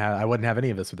 I wouldn't have any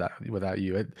of this without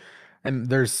you. And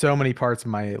there's so many parts of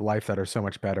my life that are so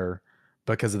much better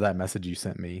because of that message you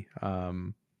sent me.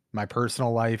 My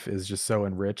personal life is just so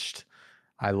enriched.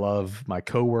 I love my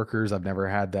coworkers. I've never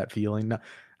had that feeling. No,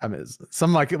 I mean,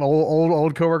 some like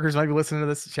old coworkers might be listening to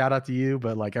this. Shout out to you,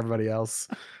 but like everybody else,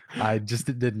 I just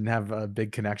didn't have a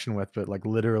big connection with. But like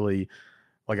literally,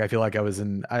 like I feel like I was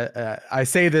in. I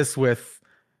say this with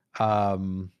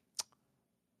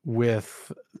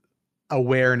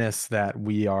awareness that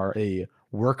we are a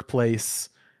workplace,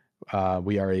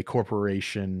 we are a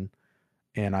corporation,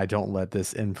 and I don't let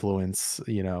this influence,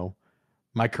 you know,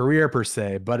 my career per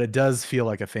se, but it does feel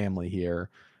like a family here.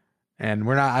 And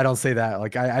I don't say that.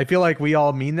 Like, I feel like we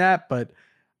all mean that, but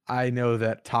I know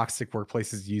that toxic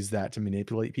workplaces use that to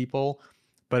manipulate people,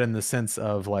 but in the sense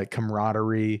of like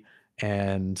camaraderie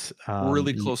and we're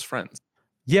really close friends.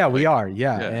 Yeah, we are.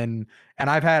 Yeah. And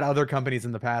I've had other companies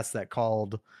in the past that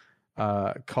called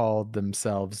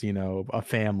themselves, you know, a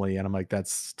family, and I'm like,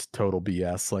 that's total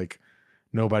BS. Like,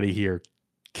 nobody here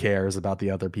cares about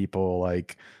the other people.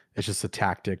 Like, it's just a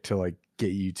tactic to like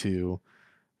get you to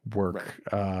work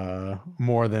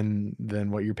more than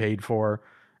what you're paid for.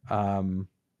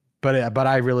 But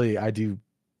I do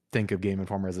think of Game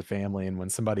Informer as a family, and when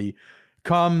somebody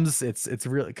comes, it's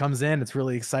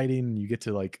really exciting. You get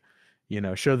to, like, you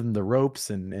know, show them the ropes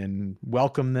and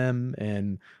welcome them,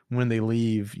 and when they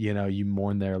leave, you know, you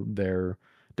mourn their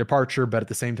departure, but at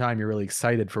the same time you're really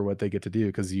excited for what they get to do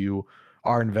because you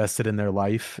are invested in their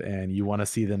life and you want to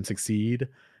see them succeed.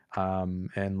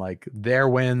 And like their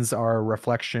wins are a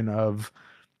reflection of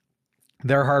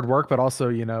their hard work, but also,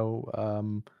 you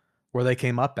know, where they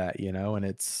came up at, you know, and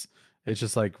it's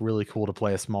just like really cool to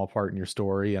play a small part in your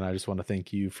story. And I just want to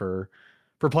thank you for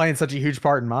playing such a huge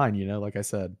part in mine. You know, like I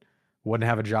said, wouldn't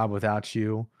have a job without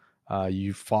you.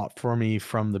 You fought for me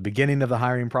from the beginning of the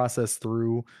hiring process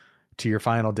through to your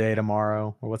final day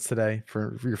tomorrow, or what's today,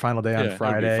 for your final day on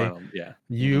Friday.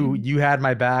 You had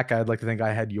my back. I'd like to think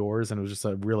I had yours, and it was just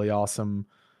a really awesome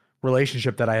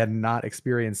relationship that I had not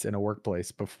experienced in a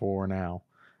workplace before now.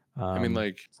 I mean,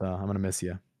 like, so I'm gonna miss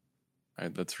you.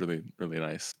 That's really, really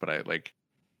nice. But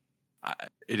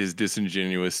it is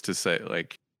disingenuous to say,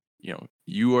 like, you know,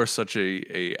 you are such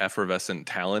a effervescent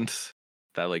talent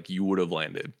that like you would have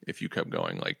landed if you kept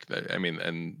going. Like, I mean,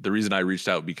 and the reason I reached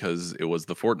out because it was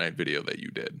the Fortnite video that you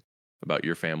did, about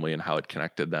your family and how it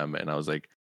connected them. And I was like,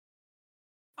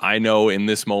 I know in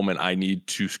this moment I need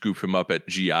to scoop him up at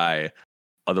GI.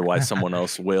 Otherwise someone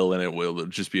else will, and it will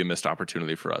just be a missed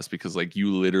opportunity for us, because like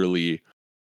you literally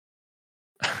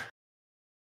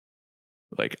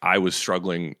like I was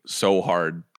struggling so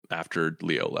hard after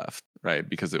Leo left, right?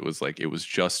 Because it was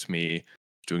just me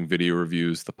doing video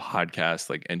reviews, the podcast,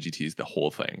 like NGTs, the whole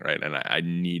thing, right? And I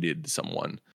needed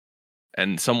someone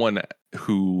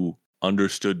who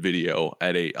understood video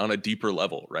on a deeper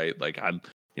level, right? Like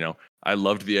I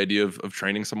loved the idea of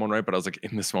training someone, right? But I was like,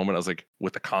 in this moment, I was like,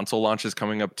 with the console launches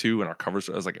coming up too, and our covers,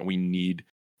 I was like, we need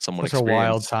someone Such a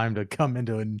wild time to come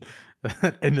into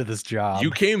into this job. You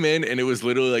came in and it was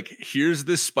literally like, here's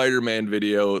this Spider-Man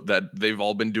video that they've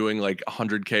all been doing like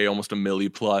 100K, almost a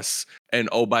milli plus. And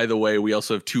oh, by the way, we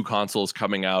also have 2 consoles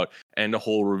coming out and a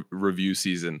whole review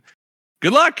season.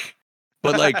 Good luck.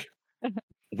 But like,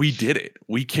 we did it.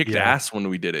 We kicked ass when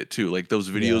we did it too. Like those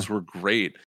videos were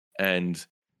great. And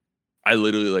I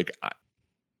literally like,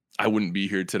 I wouldn't be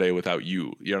here today without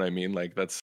you. You know what I mean? Like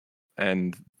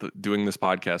doing this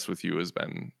podcast with you has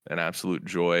been an absolute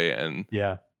joy, and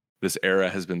this era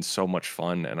has been so much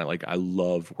fun. And I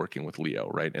love working with Leo,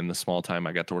 right? In the small time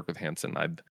I got to work with Hanson, I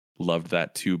loved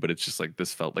that too, but it's just like,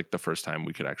 this felt like the first time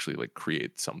we could actually like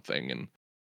create something, and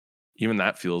even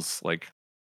that feels like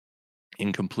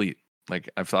incomplete. Like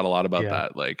I've thought a lot about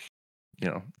that. Like,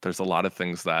 there's a lot of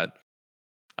things that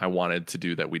I wanted to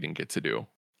do that we didn't get to do.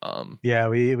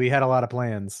 We had a lot of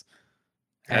plans.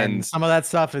 And some of that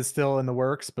stuff is still in the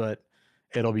works, but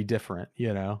it'll be different,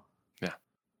 Yeah,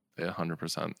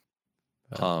 100%.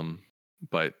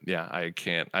 But yeah, I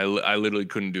can't. I literally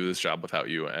couldn't do this job without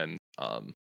you, and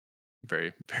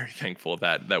very, very thankful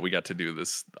that we got to do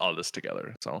all this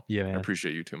together. So I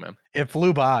appreciate you too, man. It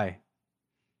flew by.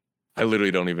 I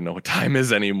literally don't even know what time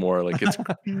is anymore. Like it's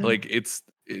like it's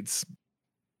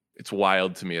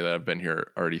wild to me that I've been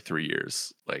here already 3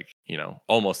 years. Like,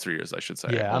 almost 3 years, I should say.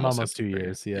 Yeah, I'm almost 2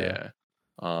 years. Yeah. Yeah.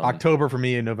 October for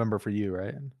me and November for you,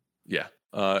 right? Yeah.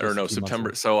 Or no,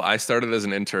 September. So I started as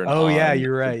an intern. Oh, yeah,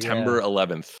 you're right. September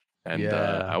 11th. And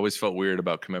I always felt weird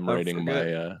about commemorating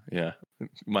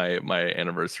my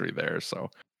anniversary there.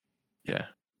 So yeah.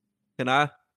 Can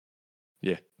I?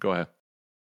 Yeah, go ahead.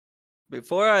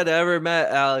 Before I'd ever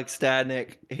met Alex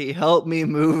Stadnik, he helped me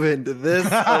move into this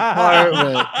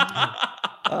apartment.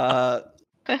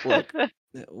 Look,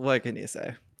 what can you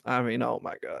say? I mean, oh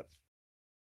my God.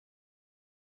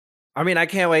 I mean, I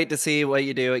can't wait to see what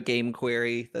you do at Game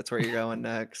Query. That's where you're going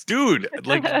next. Dude,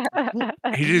 like,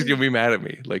 he's just gonna be mad at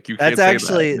me. Like, you can't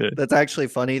say that. That's actually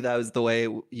funny. That was the way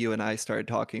you and I started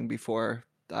talking before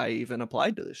I even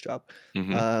applied to this job.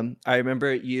 Mm-hmm. I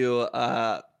remember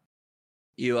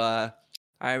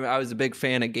I was a big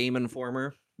fan of Game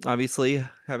Informer, obviously,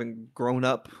 having grown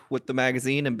up with the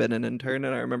magazine and been an intern.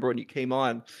 And I remember when you came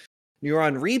on, you were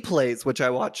on replays, which I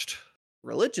watched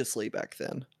religiously back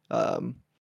then. I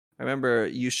remember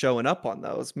you showing up on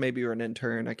those. Maybe you were an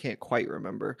intern. I can't quite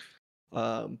remember.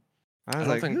 I was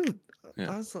like,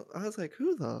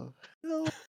 who the hell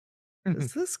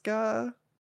is this guy?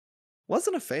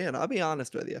 Wasn't a fan. I'll be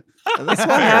honest with you. And that's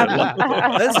what happened.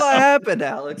 That's what happened,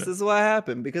 Alex. This is what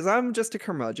happened, because I'm just a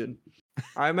curmudgeon.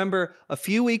 I remember a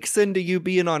few weeks into you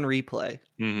being on replay,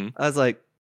 I was like,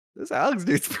 this Alex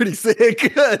dude's pretty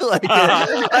sick. Like,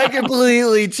 I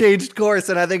completely changed course.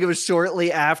 And I think it was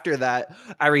shortly after that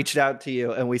I reached out to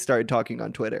you and we started talking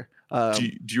on Twitter. Do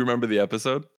you remember the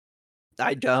episode?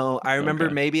 I don't. I remember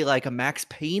maybe like a Max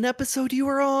Payne episode you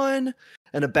were on,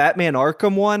 and a Batman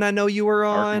Arkham one I know you were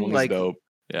on. Arkham like, dope.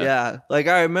 Yeah. Like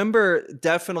I remember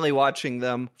definitely watching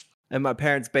them in my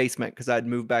parents' basement because I'd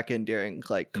moved back in during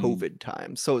like COVID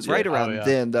time. So it was right around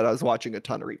then that I was watching a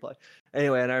ton of replay.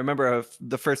 Anyway, and I remember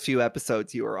the first few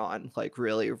episodes you were on, like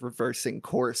really reversing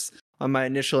course on my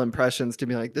initial impressions to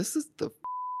be like, this is the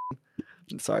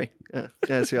sorry,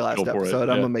 that's your last episode.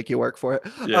 I'm gonna make you work for it.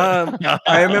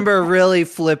 I remember really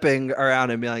flipping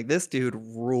around and being like, this dude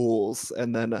rules.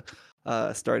 And then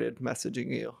started messaging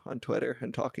you on Twitter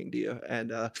and talking to you.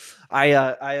 And I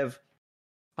have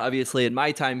obviously in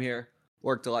my time here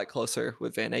worked a lot closer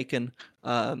with Van Aken,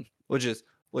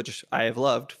 which I have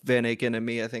loved. Van Aken and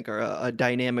me, I think, are a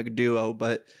dynamic duo,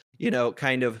 but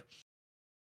kind of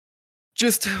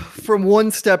just from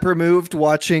one step removed,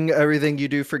 watching everything you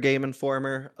do for Game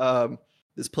Informer.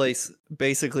 This place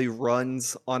basically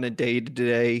runs on a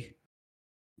day-to-day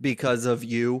because of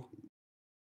you.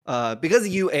 Because of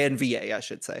you and VA, I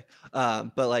should say.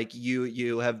 But like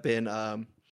you have been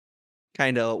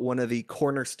kind of one of the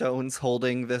cornerstones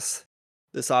holding this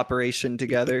operation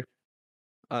together.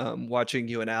 Watching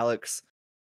you and Alex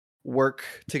work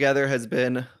together has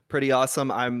been pretty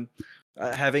awesome. I'm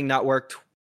having not worked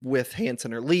with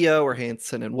Hanson or Leo or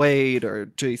Hanson and Wade or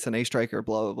Jason A. Striker,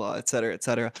 blah, blah, blah, et cetera, et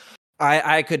cetera.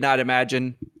 I could not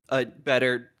imagine a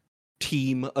better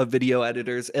team of video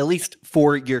editors, at least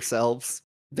for yourselves,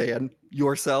 than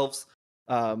yourselves.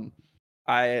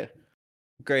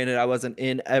 Granted, I wasn't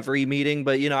in every meeting,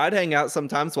 but I'd hang out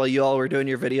sometimes while you all were doing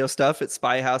your video stuff at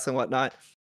Spy House and whatnot.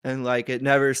 And like, it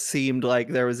never seemed like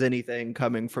there was anything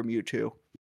coming from you two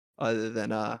other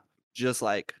than just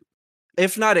like,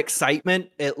 if not excitement,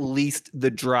 at least the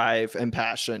drive and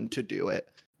passion to do it.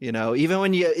 Even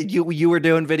when you were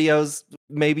doing videos,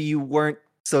 maybe you weren't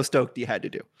so stoked you had to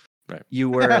do. Right. You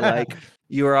were like,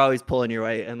 you were always pulling your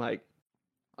weight. And like,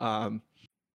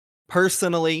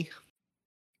 personally,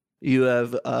 you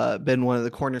have been one of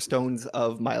the cornerstones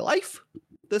of my life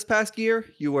this past year.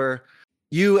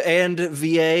 You and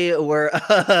VA were,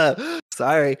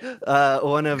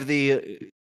 one of the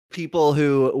people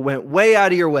who went way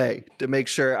out of your way to make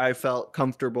sure I felt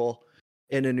comfortable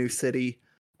in a new city.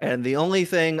 And the only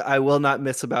thing I will not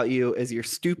miss about you is your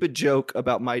stupid joke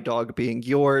about my dog being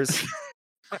yours.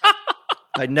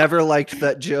 I never liked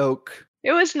that joke.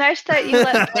 It was nice that you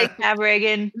let Blake have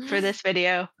Reagan for this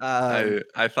video.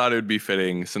 I thought it would be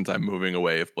fitting since I'm moving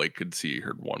away if Blake could see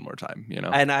her one more time,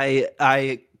 And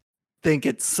I think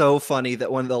it's so funny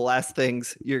that one of the last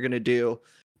things you're going to do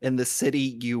in the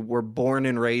city you were born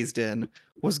and raised in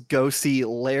was go see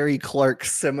Larry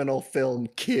Clark's seminal film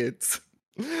Kids.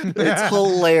 It's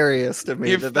hilarious to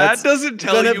me. If that doesn't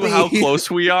tell you how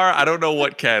close we are, I don't know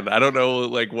what can. I don't know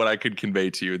like what I could convey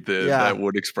to you that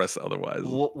would express otherwise.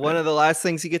 One of the last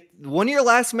things you get, one of your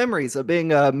last memories of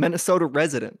being a Minnesota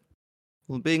resident,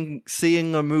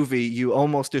 seeing a movie you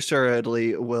almost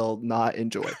assuredly will not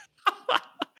enjoy.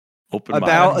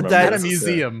 About that, at a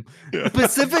museum. Yeah.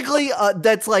 Specifically,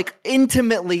 that's like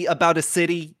intimately about a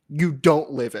city you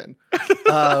don't live in.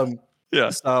 Yeah.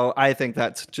 So I think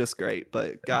that's just great.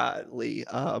 But godly,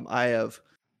 I have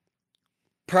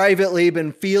privately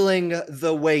been feeling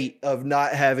the weight of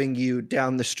not having you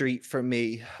down the street from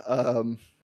me.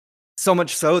 So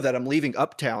much so that I'm leaving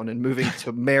Uptown and moving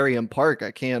to Merriam Park.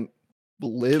 I can't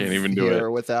live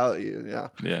here without you. Yeah.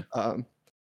 Yeah.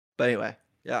 But anyway,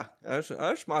 yeah,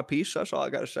 that's my piece. That's all I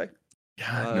got to say.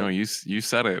 Yeah. No, you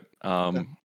said it.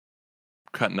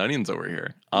 Cutting onions over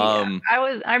here.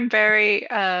 I'm very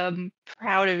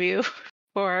proud of you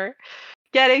for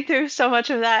getting through so much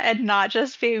of that and not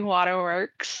just being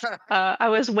waterworks. I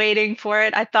was waiting for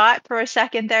it. I thought for a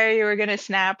second there you were gonna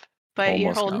snap, but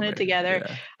you're holding it together.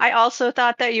 Yeah. I also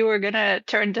thought that you were gonna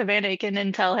turn to Van Aken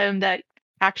and tell him that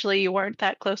actually you weren't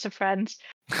that close of friends.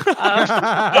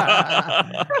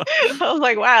 I was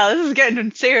like, wow, this is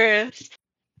getting serious.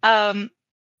 And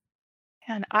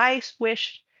I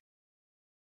wish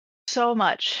so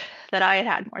much that I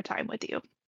had more time with you.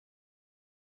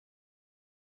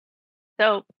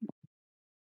 So,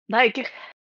 like,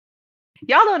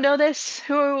 y'all don't know this,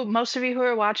 most of you who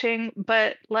are watching,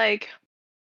 but like,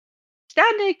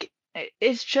 Stadnik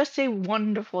is just a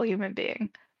wonderful human being.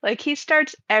 Like, he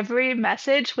starts every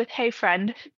message with, "Hey,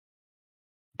 friend."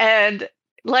 And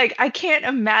like, I can't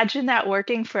imagine that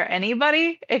working for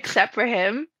anybody except for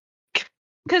him.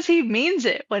 Because he means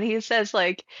it when he says,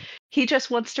 like, he just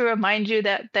wants to remind you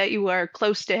that you are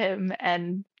close to him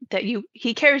and that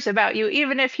he cares about you,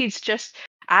 even if he's just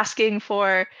asking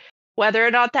for whether or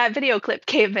not that video clip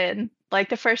came in. Like,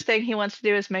 the first thing he wants to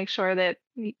do is make sure that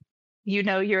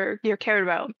you're cared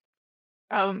about.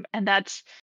 And that's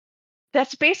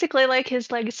basically like his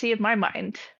legacy in my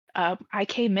mind. I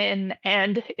came in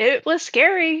and it was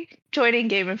scary joining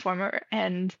Game Informer,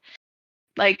 and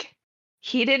like,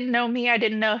 he didn't know me, I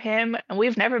didn't know him, and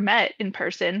we've never met in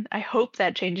person. I hope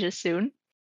that changes soon.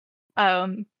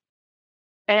 And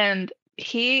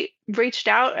he reached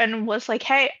out and was like,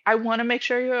 "Hey, I want to make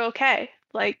sure you're okay."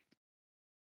 Like,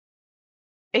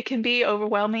 it can be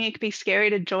overwhelming, it can be scary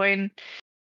to join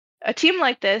a team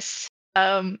like this.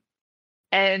 And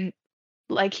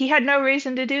like, he had no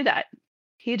reason to do that.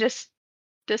 He just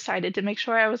decided to make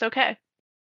sure I was okay.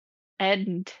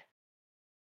 And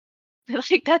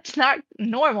like, that's not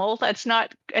normal. That's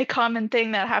not a common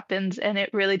thing that happens, and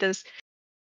it really does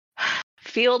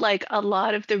feel like a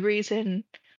lot of the reason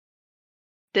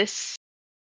this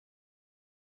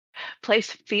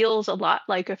place feels a lot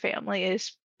like a family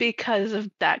is because of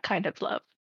that kind of love.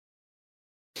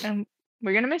 And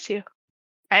we're gonna miss you.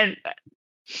 And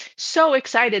so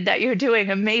excited that you're doing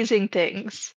amazing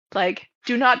things. Like,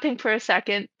 do not think for a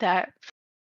second that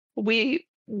we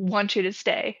want you to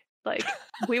stay. Like,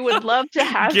 we would love to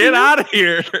have Get out of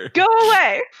here. Go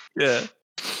away. Yeah.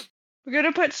 We're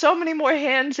gonna put so many more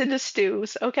hands into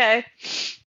stews, okay?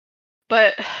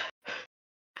 But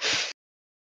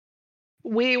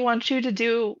we want you to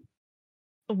do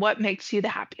what makes you the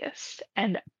happiest,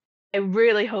 and I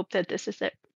really hope that this is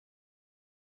it.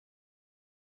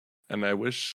 And I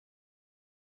wish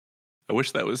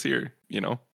that was here,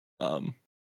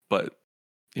 but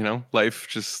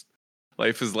life is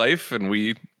life, and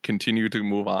we continue to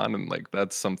move on, and like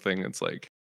that's something. It's like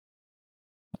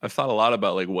I've thought a lot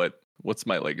about like what's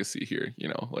my legacy here,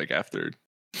 like after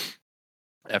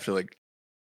like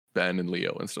Ben and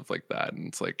Leo and stuff like that, and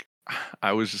it's like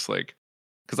I was just like,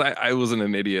 because I wasn't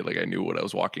an idiot, like I knew what I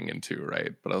was walking into,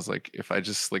 right? But I was like, if I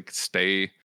just like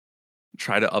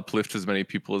try to uplift as many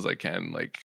people as I can,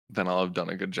 like then I'll have done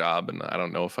a good job. And I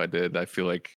don't know if I did. I feel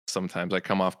like sometimes I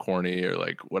come off corny or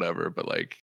like whatever, but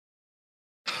like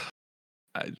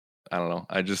I don't know.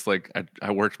 I just like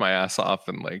I worked my ass off,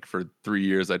 and like for 3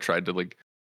 years I tried to like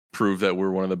prove that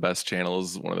we're one of the best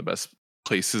channels, one of the best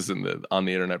places on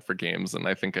the internet for games, and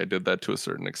I think I did that to a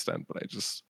certain extent, but I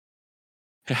just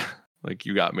like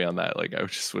you got me on that. Like I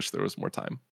just wish there was more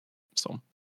time. So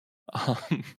I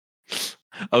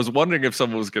was wondering if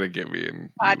someone was gonna get me, and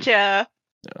Gotcha.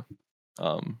 yeah.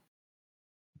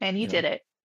 And you did it.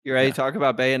 You ready to talk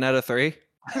about Bayonetta 3?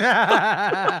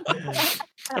 I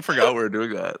forgot we were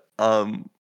doing that.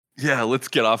 Yeah, let's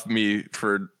get off me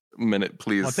for a minute,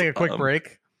 please. I'll take a quick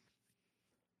break.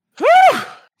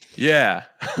 Yeah.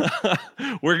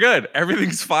 We're good.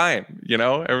 Everything's fine.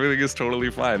 Everything is totally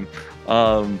fine.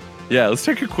 Yeah, let's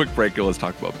take a quick break and let's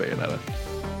talk about Bayonetta.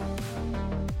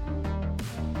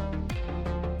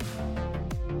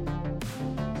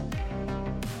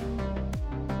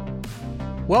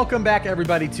 Welcome back,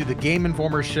 everybody, to the Game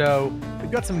Informer Show.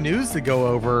 We've got some news to go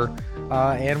over,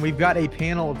 and we've got a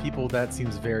panel of people that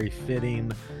seems very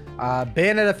fitting.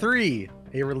 Bayonetta 3,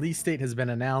 a release date has been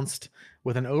announced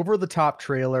with an over-the-top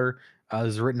trailer. It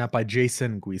was written up by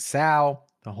Jason Guisao,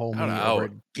 the whole me over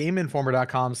at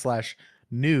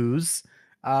GameInformer.com/news.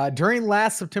 During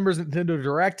last September's Nintendo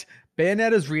Direct,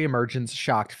 Bayonetta's reemergence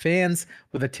shocked fans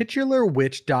with a titular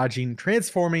witch dodging,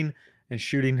 transforming, and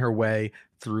shooting her way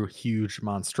through huge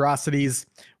monstrosities.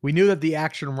 We knew that the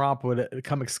action romp would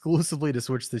come exclusively to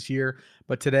Switch this year,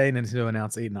 but today Nintendo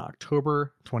announced an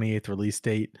October 28th release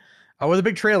date with a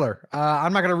big trailer.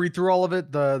 I'm not going to read through all of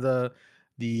it.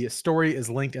 The story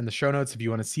is linked in the show notes if you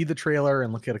want to see the trailer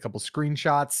and look at a couple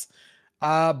screenshots.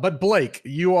 But Blake,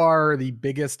 you are the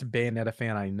biggest Bayonetta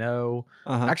fan I know.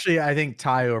 Actually, I think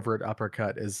Ty over at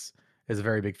Uppercut is a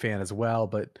very big fan as well.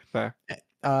 But fair.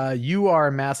 You are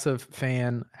a massive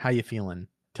fan. How you feeling?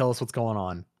 Tell us what's going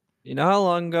on. You know how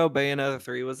long ago Bayonetta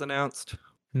 3 was announced?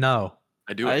 No.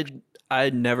 I do.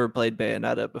 I'd never played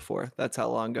Bayonetta before. That's how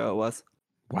long ago it was.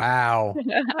 Wow.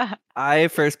 I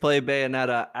first played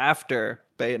Bayonetta after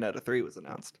Bayonetta 3 was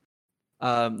announced.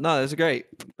 No, this is great.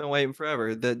 Been waiting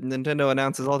forever. The Nintendo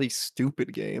announces all these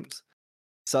stupid games.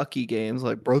 Sucky games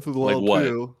like Breath of the Wild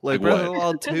 2. Like Breath of the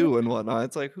Wild 2 and whatnot.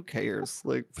 It's like, who cares?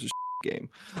 Like, game.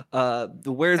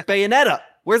 Where's Bayonetta?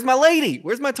 Where's my lady?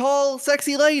 Where's my tall,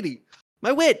 sexy lady?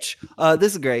 My witch.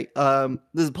 This is great. This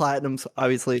is Platinum's,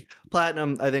 obviously.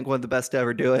 Platinum, I think, one of the best to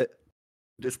ever do it,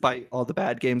 despite all the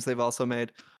bad games they've also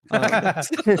made.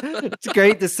 It's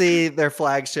great to see their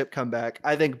flagship come back.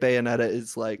 I think Bayonetta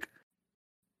is like,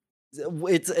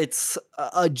 it's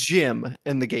a gem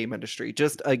in the game industry.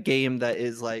 Just a game that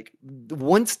is like,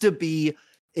 wants to be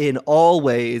in all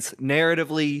ways,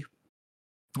 narratively,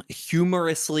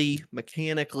 humorously,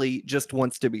 mechanically, just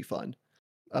wants to be fun.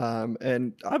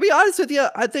 And I'll be honest with you,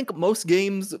 I think most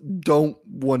games don't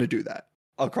want to do that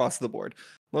across the board.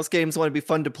 Most games want to be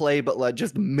fun to play, but like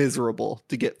just miserable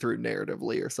to get through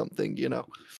narratively or something,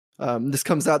 This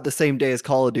comes out the same day as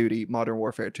Call of Duty Modern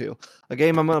Warfare 2, a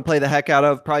game I'm going to play the heck out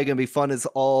of. Probably going to be fun as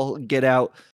all get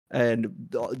out. And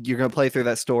you're going to play through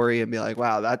that story and be like,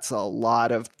 wow, that's a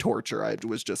lot of torture I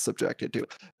was just subjected to.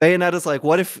 Bayonetta's like,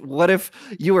 what if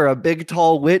you were a big,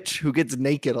 tall witch who gets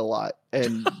naked a lot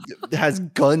and has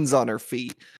guns on her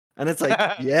feet? And it's like,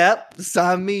 yep,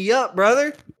 sign me up,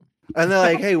 brother. And they're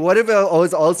like, hey, what if it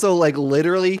was also like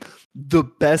literally the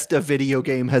best a video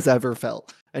game has ever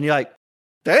felt? And you're like,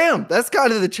 damn, that's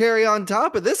kind of the cherry on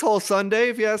top of this whole Sunday,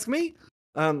 if you ask me.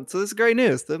 So this is great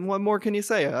news. Then what more can you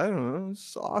say? I don't know.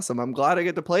 It's awesome. I'm glad I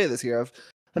get to play it this year.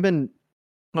 I've been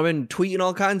tweeting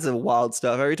all kinds of wild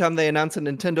stuff. Every time they announce a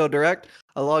Nintendo Direct,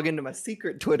 I log into my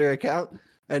secret Twitter account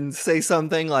and say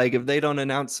something like, if they don't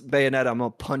announce Bayonetta, I'm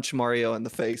gonna punch Mario in the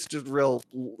face. Just real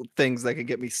things that could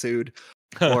get me sued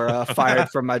or fired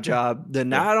from my job. Then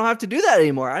now I don't have to do that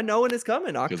anymore. I know when it's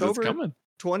coming. October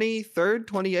 23rd,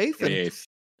 28th.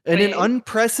 And in an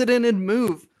unprecedented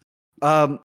move,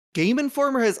 Game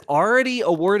Informer has already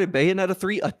awarded Bayonetta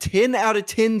 3 a 10 out of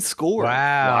 10 score.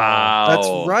 Wow.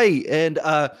 That's right. And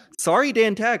sorry,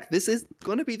 Dan Tack, this is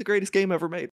going to be the greatest game ever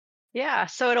made. Yeah,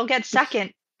 so it'll get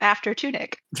second after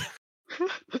Tunic.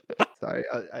 Sorry,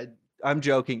 I'm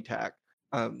joking, Tack.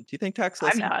 Do you think Tack's I'm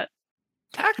listening? not.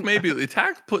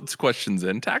 Tack puts questions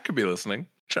in. Tack could be listening.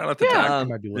 Shout out to Yeah. Tack. I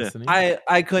might be listening.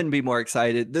 I couldn't be more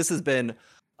excited. This has been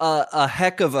a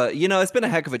heck of a, it's been a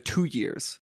heck of a 2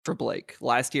 years for Blake.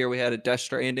 Last year we had a Death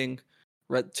Stranding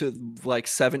to like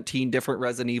 17 different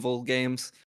Resident Evil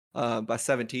games. By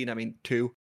 17, I mean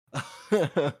 2.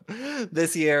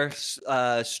 This year,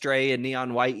 Stray and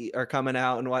Neon White are coming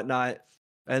out and whatnot.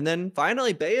 And then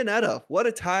finally, Bayonetta. What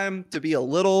a time to be a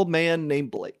little man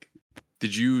named Blake.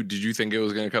 Did you think it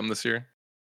was going to come this year?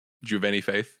 Did you have any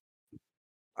faith?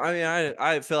 I mean,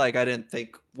 I feel like I didn't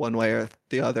think one way or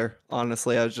the other.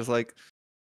 Honestly, I was just like,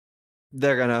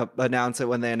 they're gonna announce it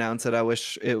when they announce it. I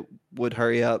wish it would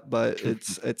hurry up, but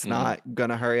it's not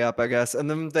gonna hurry up, I guess. And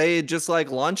then they just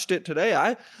like launched it today.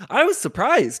 I was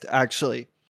surprised, actually.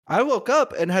 I woke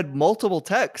up and had multiple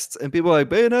texts and people were like,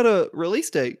 Bayonetta release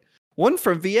date. One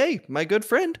from VA, my good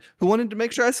friend, who wanted to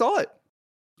make sure I saw it.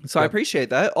 So I appreciate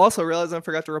that. Also realized I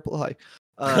forgot to reply.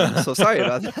 So sorry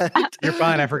about that. You're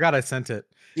fine. I forgot I sent it.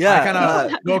 Yeah, I kind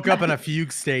of woke up in a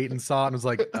fugue state and saw it and was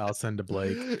like, I'll send to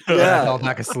Blake. Yeah. I fell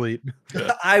back asleep.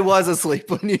 I was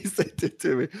asleep when you sent it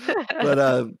to me.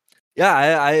 But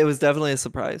yeah, it was definitely a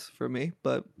surprise for me,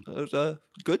 but it was a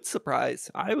good surprise,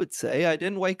 I would say. I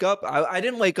didn't wake up. I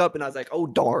didn't wake up and I was like, oh,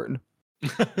 darn.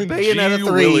 Bayonetta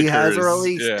 3 has a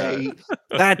release date.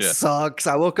 That sucks.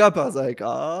 I woke up. I was like,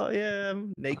 oh, yeah,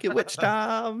 naked witch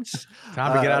time.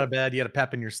 Time to get out of bed. You had a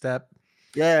pep in your step.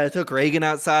 Yeah, I took Reagan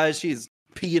outside. She's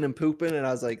peeing and pooping. And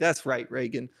I was like, that's right,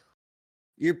 Reagan.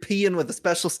 You're peeing with a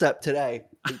special step today.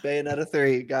 Bayonetta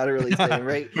 3 got a release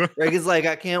date. Reagan's like,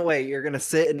 I can't wait. You're going to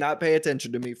sit and not pay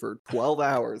attention to me for 12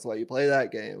 hours while you play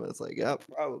that game. It's like, yeah,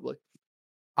 probably.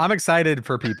 I'm excited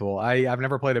for people. I've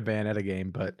never played a Bayonetta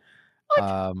game, but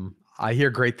I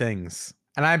hear great things.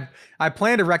 And I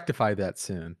plan to rectify that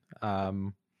soon. I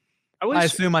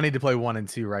assume I need to play 1 and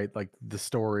 2, right? Like the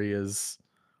story is...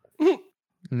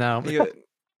 No.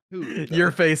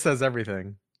 Your face says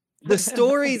everything. The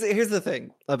stories, here's the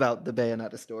thing about the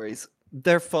Bayonetta stories.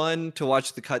 They're fun to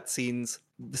watch the cutscenes.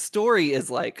 The story is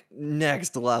like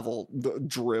next level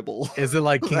dribble. Is it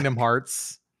like Kingdom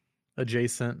Hearts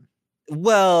adjacent?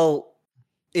 Well,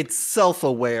 it's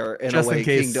self-aware in a way.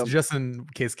 Just in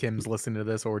case Kim's listening to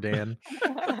this or Dan.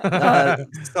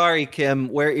 Sorry, Kim.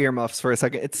 Wear earmuffs for a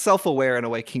second. It's self-aware in a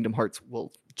way Kingdom Hearts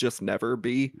will just never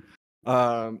be.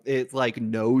 It like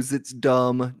knows it's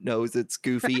dumb, knows it's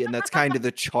goofy, and that's kind of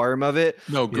the charm of it.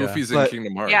 No, Goofy's in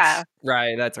Kingdom Hearts. Yeah,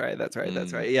 right. That's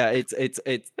right. Yeah,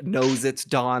 it knows it's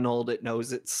Donald. It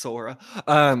knows it's Sora.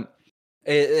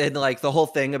 And like the whole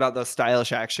thing about those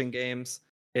stylish action games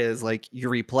is like you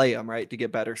replay them, right, to get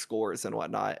better scores and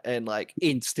whatnot, and like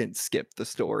instant skip the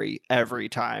story every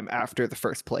time after the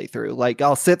first playthrough. Like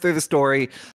I'll sit through the story,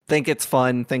 think it's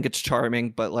fun, think it's charming,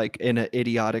 but like in an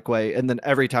idiotic way, and then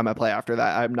every time I play after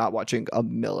that, I'm not watching a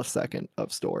millisecond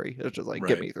of story. It's just like,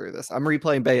 get me through this. I'm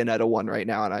replaying Bayonetta 1 right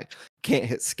now, and I can't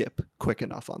hit skip quick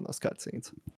enough on those cutscenes.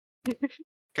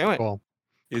 Can't wait. Cool.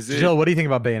 Jill, what do you think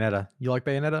about Bayonetta? You like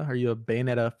Bayonetta? Are you a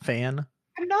Bayonetta fan?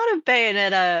 I'm not a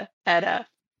Bayonetta etta.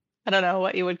 I don't know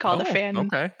what you would call the fandom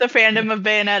of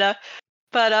Bayonetta,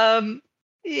 but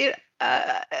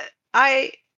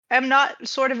I am not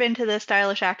sort of into the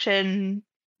stylish action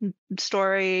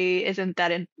story. Isn't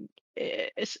that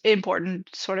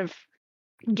important sort of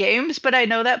games? But I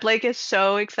know that Blake is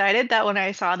so excited that when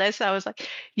I saw this, I was like,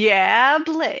 yeah,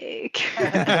 Blake.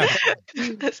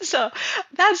 So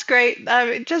that's great.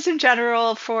 Just in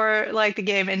general, for like the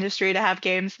game industry to have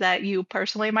games that you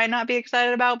personally might not be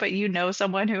excited about, but you know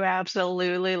someone who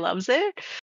absolutely loves it,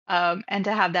 and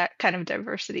to have that kind of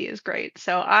diversity is great.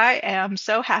 So I am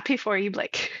so happy for you,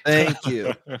 Blake. Thank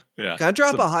you. Yeah. Can I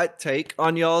drop a hot take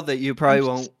on y'all that you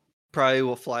probably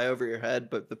will fly over your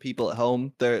head, but the people at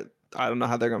home, I don't know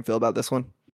how they're gonna feel about this one.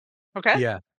 Okay.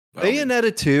 Yeah.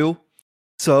 Bayonetta 2,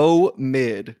 so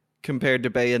mid compared to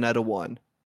Bayonetta 1.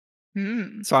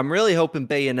 So I'm really hoping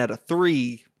Bayonetta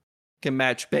 3 can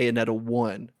match Bayonetta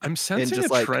 1. I'm sensing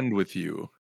a trend with you.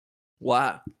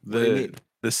 Wow. The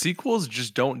sequels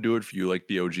just don't do it for you like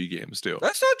the OG games do.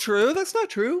 That's not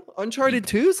true. Uncharted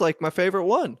 2 is like my favorite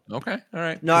one. Okay. All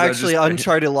right. No, actually,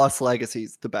 Uncharted Lost Legacy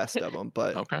is the best of them,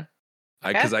 but okay.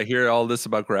 Because I hear all this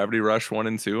about Gravity Rush 1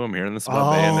 and 2. I'm hearing this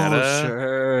about Bayonetta.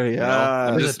 Sure,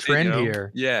 yeah. There's a trend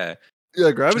here. Yeah,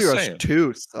 Gravity Rush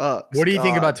 2 sucks. What do you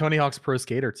think about Tony Hawk's Pro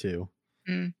Skater 2?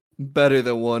 better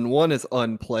than 1. 1 is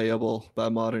unplayable by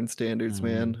modern standards,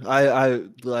 man. I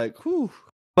like, whew.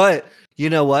 But you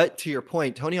know what? To your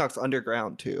point, Tony Hawk's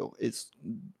Underground 2 is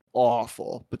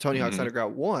awful. But Tony Hawk's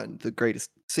Underground 1, the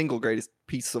single greatest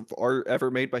piece of art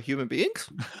ever made by human beings?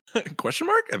 Question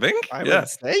mark? I think. I would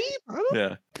say. I don't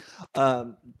know. Yeah.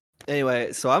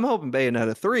 Anyway, so I'm hoping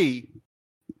Bayonetta 3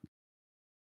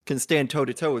 can stand toe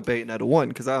to toe with Bayonetta 1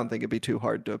 because I don't think it'd be too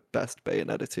hard to best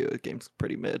Bayonetta 2. The game's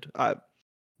pretty mid. I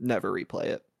never replay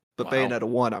it, but Wow. Bayonetta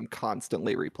 1 I'm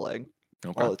constantly replaying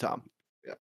all the time.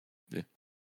 Yeah.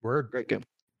 Word. Great game.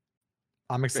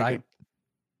 I'm excited.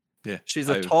 Yeah. She's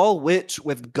a tall witch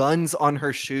with guns on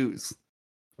her shoes.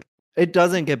 It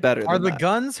doesn't get better. Are than the that.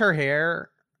 guns her hair?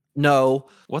 No.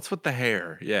 What's with the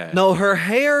hair? Yeah. No, her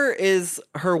hair is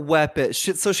her weapon.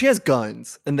 So she has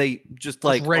guns, and they just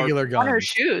like regular guns on her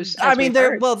shoes. I mean,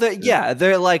 they're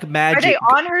like magic. Are they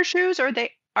on her shoes or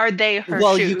are they her shoes?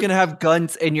 Well, you can have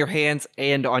guns in your hands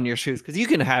and on your shoes because you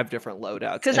can have different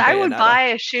loadouts. Because I would buy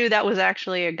a shoe that was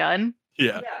actually a gun.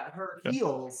 Yeah. Yeah, her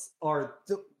heels are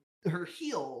her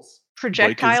heels.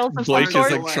 Projectiles of Blake some is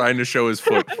sort. like trying to show his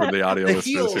foot for the audio The listeners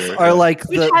heels here. are like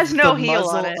Which the, has no the heel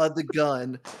muzzle on it. of the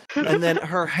gun, and then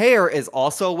her hair is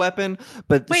also a weapon,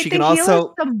 but Wait, she the can heel also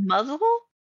is the muzzle?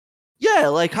 yeah,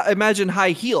 like imagine high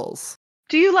heels.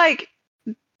 Do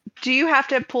you have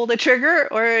to pull the trigger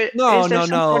or No, is there no, some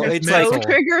no, sort of it's no metal.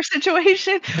 trigger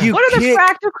situation? You What are the kick-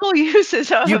 practical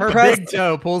uses of You Her press- big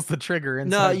toe pulls the trigger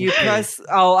inside. No, the you shoe. press.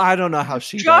 Oh, I don't know how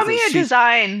she Draw does me it. a She-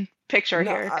 design picture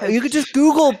No, here. 'cause- you could just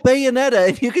Google Bayonetta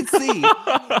and you can see.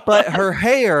 But her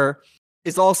hair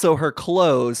is also her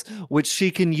clothes, which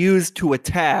she can use to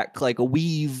attack, like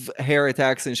weave hair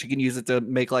attacks, and she can use it to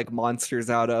make like monsters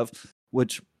out of,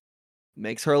 which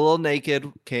makes her a little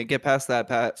naked. Can't get past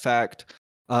that fact.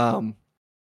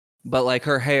 But like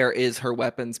her hair is her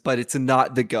weapons, but it's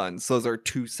not the guns. Those are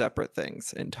two separate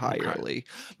things entirely.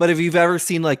 But if you've ever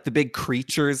seen like the big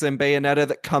creatures in Bayonetta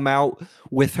that come out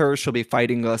with her, she'll be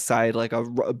fighting aside like a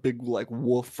big like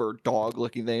wolf or dog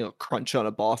looking thing, a crunch on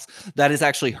a boss. That is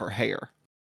actually her hair.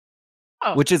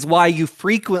 Oh. Which is why you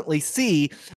frequently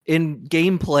see in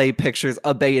gameplay pictures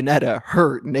of Bayonetta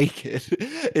her naked,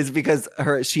 is because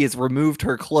she has removed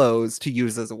her clothes to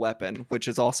use as a weapon, which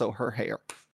is also her hair.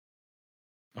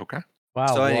 Okay. Wow.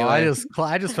 So well, anyway.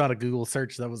 I just found a Google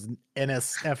search that was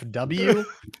NSFW.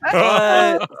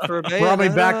 For Brought me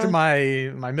back to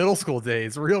Bayonetta- my middle school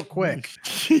days real quick.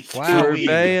 For Wow.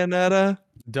 Bayonetta.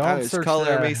 Don't It's search color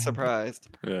that. me surprised.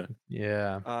 Yeah.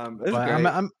 Yeah. It's But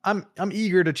great. I'm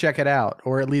eager to check it out,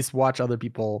 or at least watch other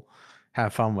people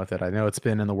have fun with it. I know it's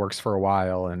been in the works for a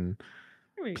while, and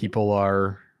people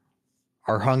are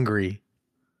hungry.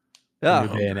 Yeah.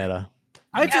 For new Bayonetta.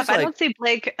 I Yeah, just if I like don't see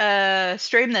Blake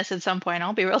stream this at some point,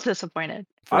 I'll be real disappointed.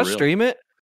 For I'll real. stream it.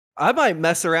 I might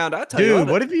mess around. I'll tell you Dude,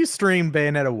 what if you stream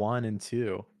Bayonetta 1 and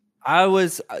 2? I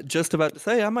was just about to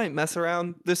say I might mess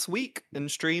around this week and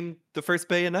stream the first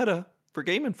Bayonetta for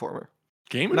Game Informer.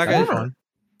 Game Not That'd gonna- be fun.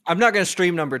 I'm not going to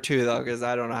stream number 2 though because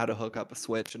I don't know how to hook up a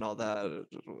Switch and all that.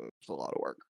 It's a lot of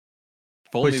work.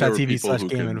 If only there were Twitch.tv people who /Game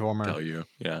could Informer. tell you.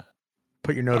 Yeah.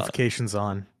 Put your notifications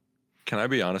on. Can I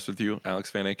be honest with you, Alex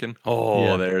Van Aken? Oh,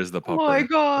 Yeah. there's the pupper. Oh my I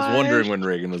god! was wondering when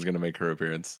Reagan was going to make her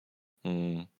appearance.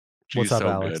 She's What's up, so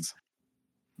Alex? good.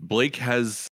 Blake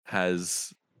has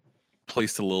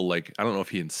placed a little, like, I don't know if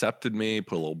he incepted me,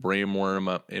 put a little brainworm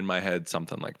up in my head,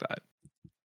 something like that.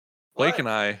 Blake What? and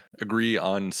I agree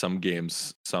on some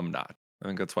games, some not. I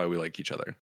think that's why we like each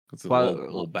other. It's a Well,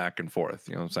 little back and forth.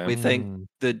 You know what I'm We saying?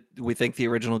 think we think the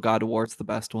original God of War's the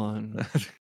best one.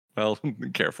 Well, be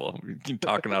careful. You keep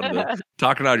talking out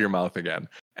of your mouth again.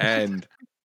 And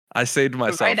I say to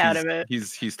myself, Right out of it.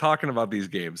 he's talking about these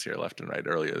games here left and right.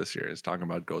 Earlier this year, he's talking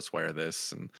about Ghostwire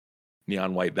this and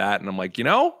Neon White that, and I'm like, I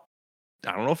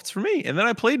don't know if it's for me. And then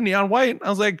I played Neon White. And I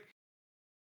was like,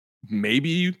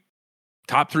 maybe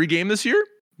top 3 game this year.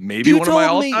 Maybe You one of my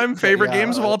told me- all-time favorite Yeah.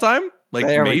 games of all time. Like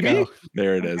There we maybe. go.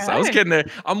 There it is. I was Okay. getting there.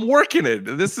 I'm working it.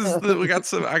 This is we got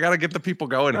some. I got to get the people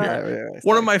going here.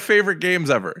 One of my favorite games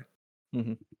ever.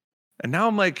 Mhm. And now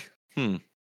I'm like, should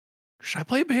I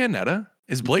play Bayonetta?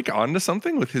 Is Blake on to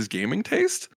something with his gaming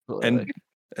taste? And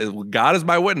God is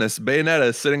my witness, Bayonetta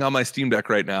is sitting on my Steam Deck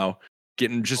right now,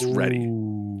 getting just ready.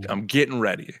 Ooh. I'm getting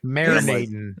ready.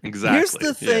 Marinating. Exactly. Here's the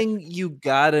Yeah. thing you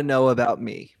gotta know about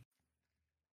me.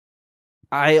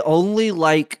 I only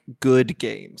like good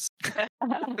games.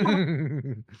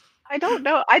 I don't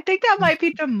know. I think that might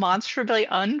be demonstrably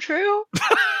untrue.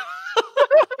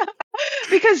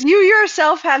 Because you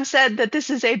yourself have said that this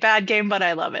is a bad game, but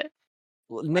I love it.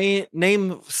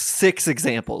 Name 6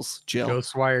 examples, Jill.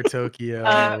 Ghostwire Tokyo.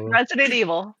 Resident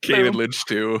Evil. Kane and Boom. Lynch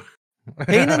too.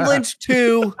 Kane and Lynch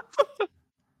 2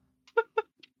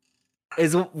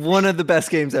 is one of the best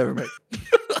games ever made.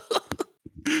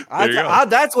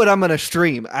 That's what I'm going to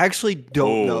stream. I actually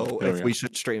don't know if we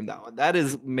should stream that one. That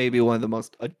is maybe one of the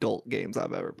most adult games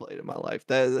I've ever played in my life.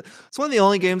 It's one of the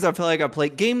only games I feel like I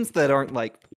played. Games that aren't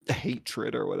like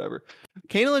hatred or whatever.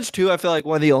 Kane and Lynch 2, I feel like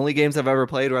one of the only games I've ever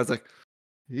played where I was like,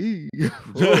 this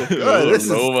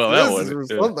is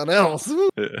something else.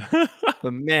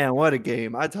 But man, what a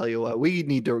game. I tell you what, we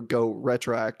need to go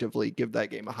retroactively give that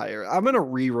game a higher. I'm going to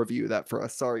re-review that for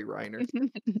us. Sorry, Reiner.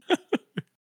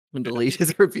 And delete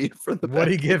his review from the What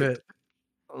do you give it?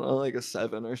 I don't know, like a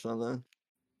 7 or something.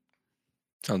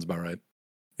 Sounds about right.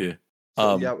 Yeah.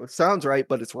 So, yeah, it sounds right,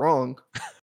 but it's wrong.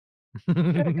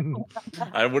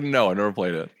 I wouldn't know. I never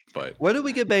played it. But what did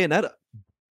we get Bayonetta?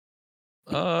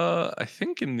 I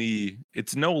think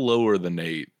it's no lower than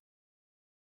 8.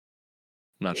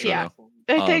 Not sure. Yeah.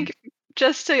 Though. I think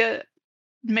just to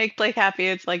make Blake happy,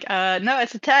 it's like, no,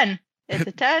 it's a 10. It's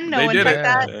a 10. No one checked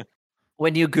that. Yeah.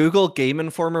 When you Google Game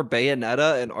Informer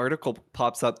Bayonetta, an article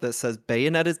pops up that says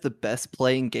Bayonetta is the best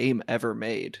playing game ever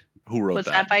made. Who wrote that? Was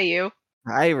that by you?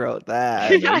 I wrote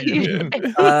that.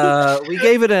 Yeah, we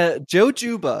gave it a Joe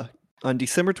Juba on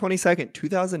December 22nd,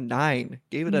 2009.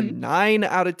 Gave it a 9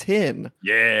 out of 10.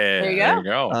 Yeah. There you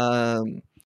go.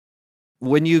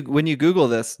 When you Google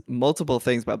this, multiple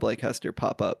things by Blake Hester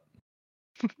pop up.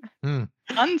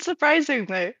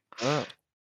 Unsurprisingly. Oh.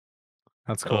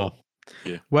 That's cool.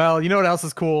 Yeah. Well, you know what else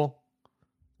is cool?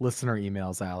 Listener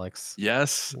emails, Alex.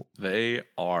 Yes, they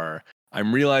are.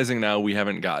 I'm realizing now we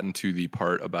haven't gotten to the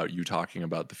part about you talking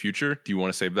about the future. Do you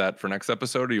want to save that for next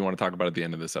episode, or do you want to talk about it at the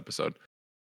end of this episode?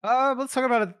 Let's talk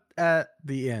about it at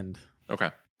the end.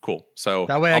 Okay, cool. So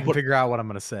that way I can figure out what I'm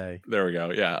going to say. There we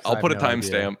go. Yeah, I'll put a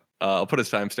timestamp. I'll put a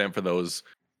timestamp for those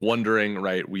wondering.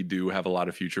 Right, we do have a lot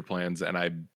of future plans,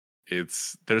 and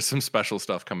there's some special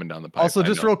stuff coming down the pipe. Also,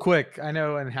 just real quick, I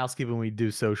know in housekeeping we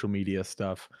do social media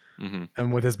stuff,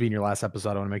 and with this being your last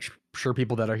episode, I want to make sure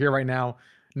people that are here right now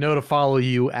know to follow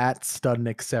you at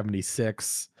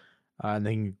Stadnik76, and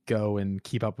they can go and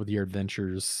keep up with your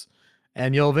adventures,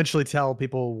 and you'll eventually tell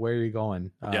people where you're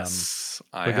going. Yes,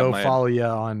 I go follow you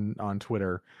on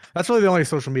Twitter. That's really the only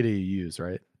social media you use,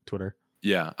 right? Twitter.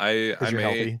 Yeah, I may.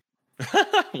 Healthy.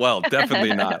 Well,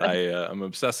 definitely not. I'm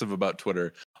obsessive about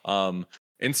Twitter.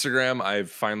 Instagram, I've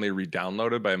finally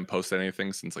re-downloaded, but I haven't posted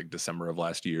anything since like December of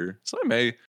last year. So I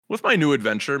may, with my new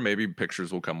adventure, maybe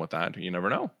pictures will come with that. You never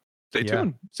know. Stay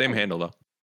tuned. Same handle though.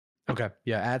 Okay.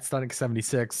 Yeah. At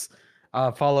Stadnik76.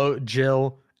 Follow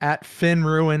Jill at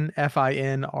Finruin,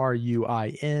 FINRUIN.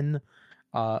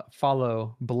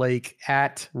 Follow Blake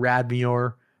at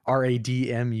Radmure,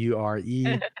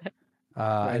 RADMURE.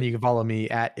 And you can follow me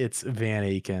at It's Van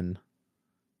Aken.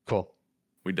 Cool.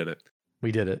 We did it.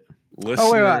 Listener.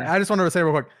 Oh, wait. I just wanted to say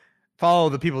real quick. Follow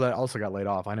the people that also got laid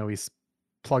off. I know we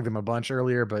plugged them a bunch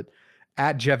earlier, but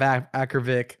at Jeff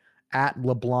Ackervick, at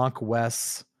LeBlanc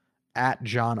Wes, at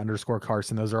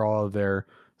John_Carson. Those are all of their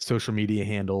social media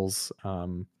handles.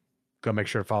 Go make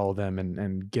sure to follow them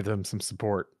and give them some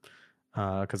support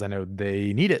because I know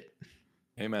they need it.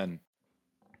 Amen.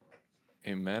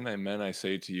 I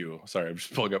say to you. Sorry, I'm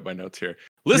just pulling up my notes here.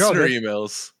 Listener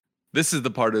emails. This is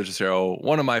the part of the show,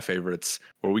 one of my favorites,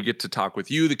 where we get to talk with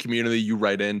you, the community. You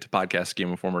write in to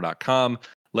podcast@GameInformer.com.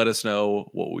 Let us know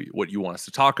what you want us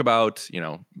to talk about. You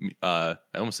know, I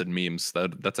almost said memes.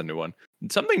 That's a new one.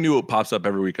 Something new pops up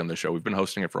every week on the show. We've been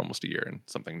hosting it for almost a year, and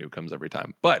something new comes every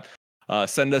time. But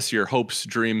send us your hopes,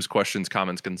 dreams, questions,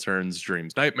 comments, concerns,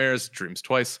 dreams, nightmares, dreams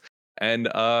twice, and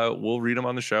we'll read them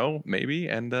on the show, maybe.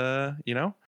 And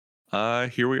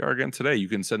here we are again today. You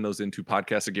can send those into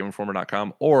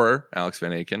podcast@GameInformer.com or Alex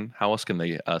Van Aken. How else can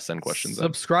they send questions?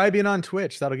 Subscribing on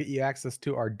Twitch. That'll get you access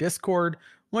to our Discord.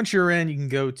 Once you're in, you can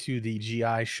go to the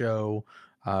GI Show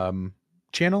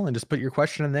channel and just put your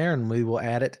question in there, and we will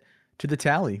add it to the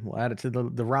tally. We'll add it to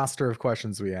the roster of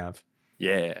questions we have.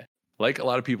 Yeah. Like a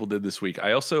lot of people did this week.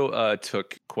 I also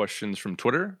took questions from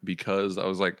Twitter because I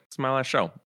was like, it's my last show.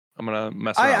 I'm going to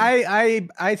mess around.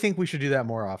 I think we should do that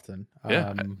more often.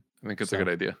 Yeah. I think it's a good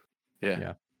idea.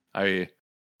 Yeah.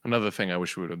 Another thing I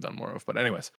wish we would have done more of. But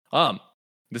anyways,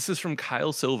 this is from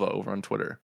Kyle Silva over on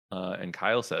Twitter. And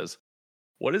Kyle says,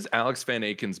 what is Alex Van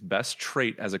Aken's best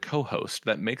trait as a co-host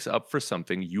that makes up for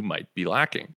something you might be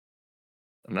lacking?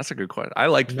 And that's a good question. I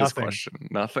liked this question.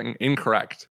 Nothing.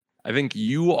 Incorrect. I think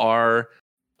you are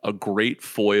a great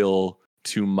foil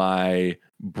to my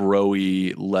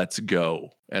broy let's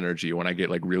go energy when I get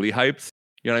like really hyped.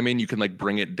 You know what I mean? You can like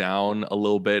bring it down a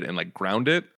little bit and like ground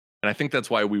it. And I think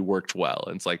that's why we worked well.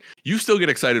 And it's like, you still get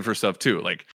excited for stuff too.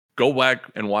 Like go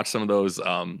back and watch some of those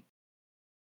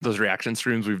those reaction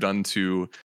streams we've done to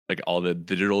like all the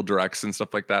digital directs and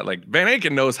stuff like that. Like Van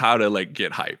Aken knows how to like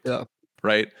get hyped. Yeah.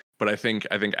 Right. But I think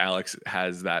Alex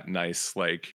has that nice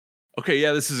like, okay,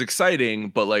 yeah, this is exciting,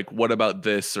 but like what about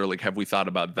this? Or like have we thought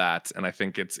about that? And I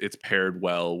think it's paired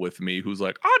well with me, who's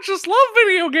like, I just love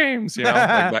video games, you know,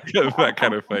 like that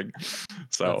kind of thing.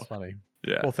 So That's funny.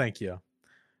 yeah. Well, thank you.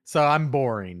 So I'm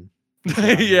boring.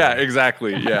 Yeah,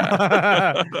 exactly.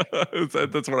 Yeah.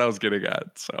 That's what I was getting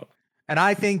at. So And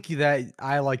I think that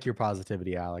I like your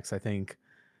positivity, Alex. I think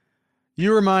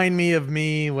you remind me of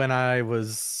me when I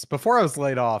was before I was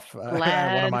laid off at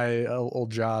one of my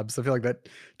old jobs. I feel like that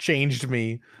changed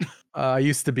me. I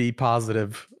used to be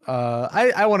positive.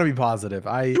 I want to be positive.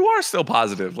 You are still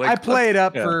positive. Like I play it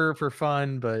up for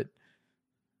fun, but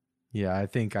yeah, I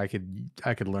think I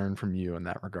could learn from you in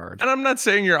that regard. And I'm not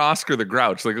saying you're Oscar the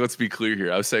Grouch. Like, let's be clear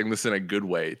here. I was saying this in a good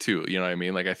way too. You know what I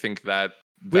mean? Like, I think that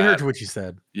we heard what you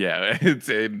said. Yeah,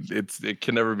 it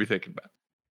can never be taken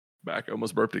back. I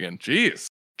almost burped again. Jeez,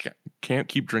 can't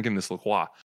keep drinking this LaCroix.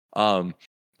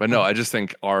 But no, I just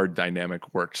think our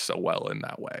dynamic worked so well in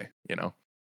that way. You know.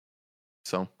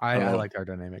 So I like our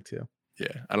dynamic too.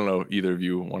 Yeah, I don't know either of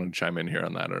you want to chime in here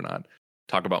on that or not.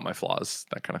 Talk about my flaws,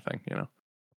 that kind of thing. You know.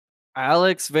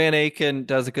 Alex Van Aken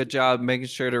does a good job making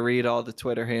sure to read all the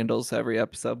Twitter handles every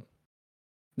episode.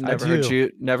 Never heard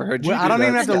you. I don't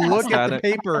even have to look at the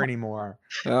paper anymore.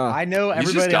 I know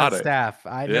everybody on staff.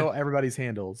 I know everybody's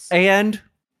handles. And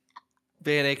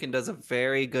Van Aken does a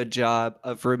very good job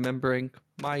of remembering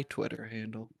my Twitter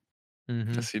handle.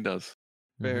 Mm-hmm. Yes, he does.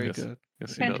 Very good.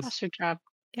 Yes, he Fantastic job.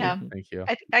 Yeah. Thank you.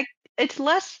 It's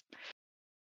less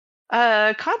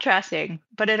contrasting,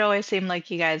 but it always seemed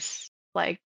like you guys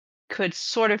like could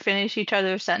sort of finish each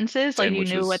other's sentences. Like you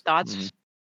knew what thoughts.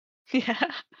 Yeah.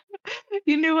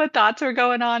 You knew what thoughts were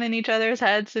going on in each other's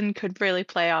heads and could really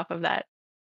play off of that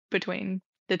between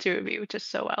the two of you just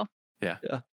so well.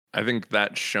 Yeah. I think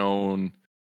that shone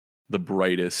the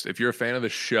brightest. If you're a fan of the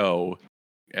show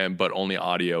but only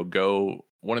audio, go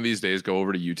one of these days, go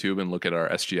over to YouTube and look at our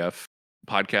SGF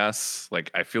podcasts. Like,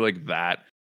 I feel like that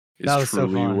is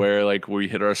truly where like we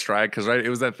hit our stride. Cause right, it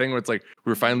was that thing where it's like,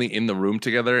 we were finally in the room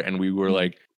together and we were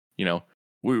like, you know,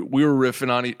 we were ripping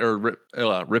on each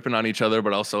other,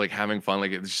 but also like having fun.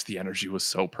 Like, it's just the energy was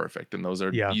so perfect. And those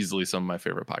are easily some of my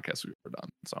favorite podcasts we've ever done.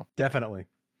 So definitely.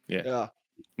 Yeah.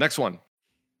 Next one,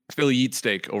 Philly Eat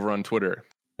Steak over on Twitter.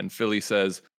 And Philly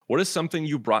says, what is something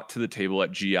you brought to the table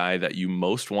at GI that you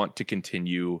most want to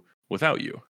continue without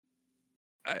you?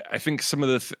 I think some of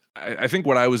the, I think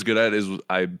what I was good at is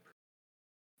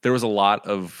there was a lot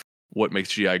of what makes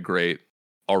GI great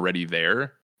already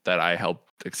there that I helped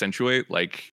accentuate,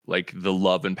 like the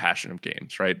love and passion of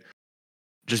games, right?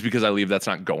 Just because I leave, that's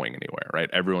not going anywhere,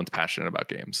 right? Everyone's passionate about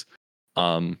games.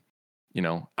 You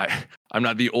know, I'm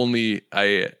not the only,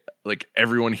 like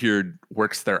everyone here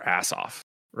works their ass off,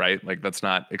 right? Like that's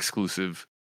not exclusive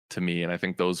to me. And I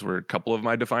think those were a couple of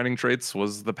my defining traits,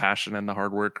 was the passion and the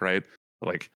hard work, right?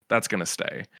 Like that's going to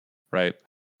stay, right?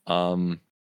 I don't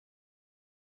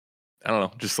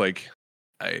know, just like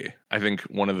I think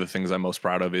one of the things I'm most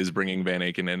proud of is bringing Van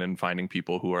Aken in and finding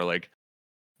people who are like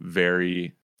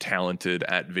very talented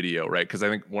at video, right? Because I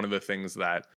think one of the things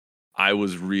that I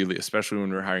was really, especially when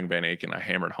we were hiring Van Aken, I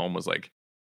hammered home was like,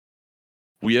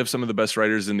 we have some of the best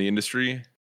writers in the industry.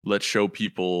 Let's show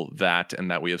people that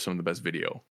and that we have some of the best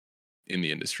video in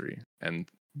the industry. And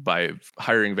by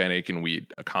hiring Van Aken, we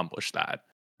accomplished that,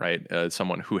 right?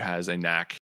 Someone who has a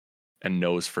knack and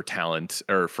knows for talent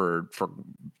or for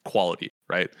quality,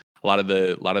 right? A lot of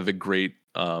the great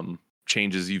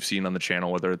changes you've seen on the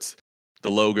channel, whether it's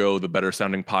the logo, the better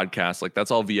sounding podcast, like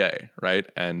that's all VA, right?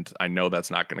 And I know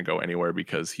that's not going to go anywhere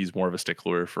because he's more of a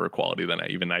stickler for quality than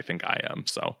even I think I am.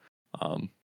 So,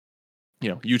 you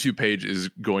know, YouTube page is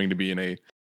going to be in a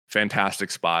fantastic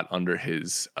spot under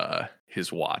his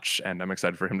watch, and I'm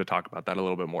excited for him to talk about that a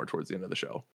little bit more towards the end of the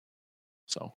show.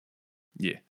 So,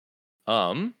 yeah.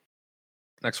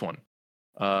 Next one.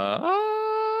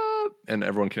 And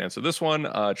everyone can answer this one.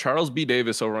 Charles B.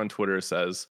 Davis over on Twitter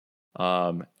says,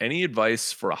 any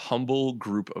advice for a humble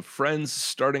group of friends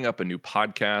starting up a new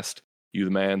podcast? You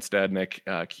the man,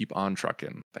 Stadnik. Keep on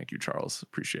trucking. Thank you, Charles.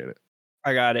 Appreciate it.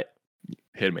 I got it.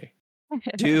 Hit me.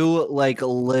 Do like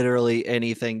literally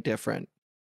anything different.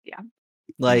 Yeah.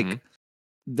 Like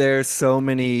there's so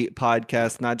many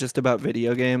podcasts, not just about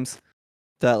video games,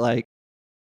 that like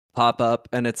pop up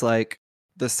and it's like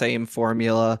the same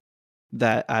formula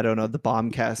that, I don't know, the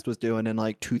Bombcast was doing in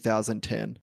like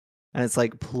 2010. And it's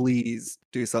like, please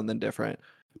do something different.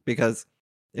 Because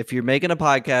if you're making a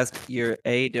podcast, you're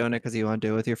doing it because you want to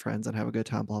do it with your friends and have a good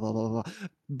time, blah, blah, blah, blah.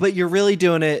 But you're really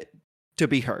doing it to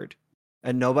be heard.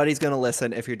 And nobody's going to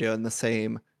listen if you're doing the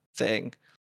same thing.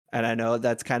 And I know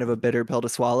that's kind of a bitter pill to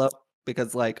swallow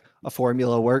because like a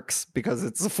formula works because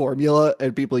it's a formula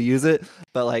and people use it,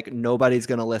 but like nobody's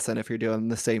going to listen if you're doing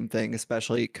the same thing,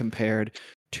 especially compared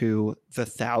to the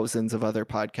thousands of other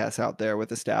podcasts out there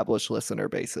with established listener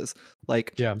bases.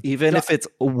 Like even if it's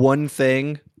one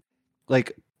thing,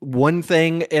 like one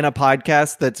thing in a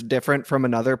podcast that's different from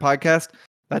another podcast,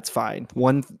 that's fine.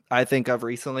 One I think of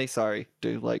recently, sorry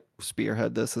to like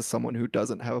spearhead this as someone who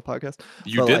doesn't have a podcast.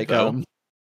 You did though.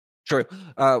 True.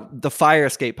 The Fire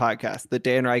Escape podcast that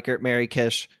Dan Reichert, Mary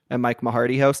Kish, and Mike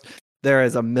Mahardy host. There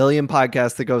is a million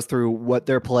podcasts that goes through what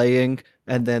they're playing,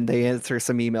 and then they answer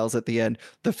some emails at the end.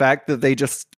 The fact that they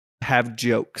just have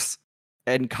jokes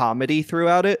and comedy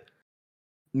throughout it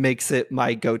makes it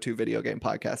my go-to video game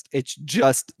podcast. It's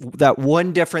just that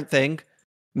one different thing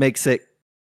makes a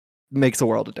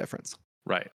world of difference.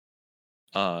 Right.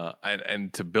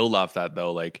 And to build off that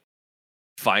though, like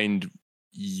find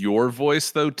your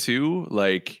voice though too.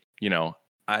 Like, you know,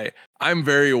 I'm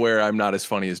very aware I'm not as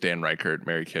funny as Dan Reichert,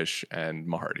 Mary Kish, and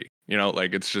Mahardy. You know,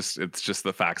 like it's just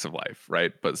the facts of life,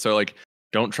 right? But so like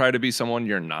don't try to be someone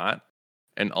you're not.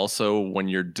 And also when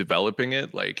you're developing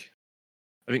it, like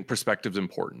I think perspective's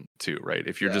important too, right?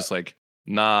 If you're just like,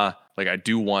 nah, like I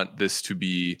do want this to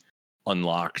be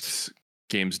unlocked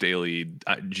Games Daily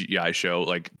GI show,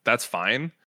 like that's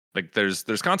fine. Like there's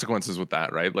consequences with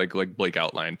that, right? Like Blake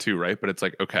outlined too, right? But it's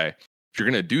like, okay, if you're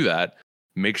gonna do that,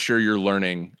 make sure you're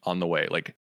learning on the way.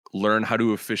 Like learn how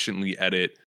to efficiently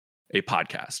edit a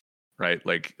podcast, right?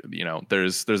 Like, you know,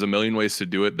 there's a million ways to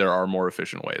do it. There are more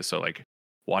efficient ways. So like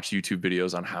watch YouTube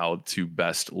videos on how to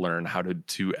best learn how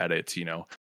to edit, you know,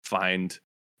 find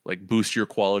like boost your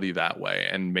quality that way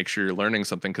and make sure you're learning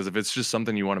something. Cause if it's just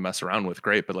something you want to mess around with,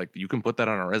 great. But like you can put that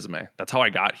on a resume. That's how I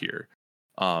got here.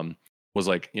 Was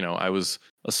like, you know, I was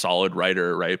a solid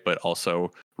writer, right? But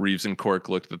also Reeves and Cork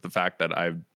looked at the fact that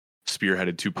I've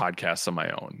spearheaded 2 podcasts on my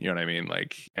own. You know what I mean?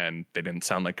 Like, and they didn't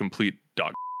sound like complete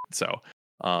dog. So,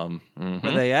 Where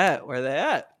they at?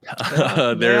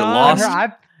 They're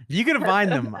lost. You can find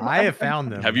them. I have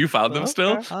found them. Have you found them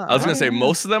still? I was gonna say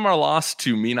most of them are lost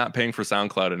to me not paying for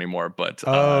SoundCloud anymore. But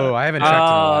I haven't checked in a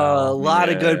while. A lot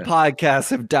of good podcasts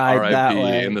have died that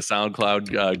way in the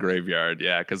SoundCloud graveyard.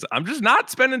 Yeah, because I'm just not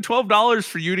spending $12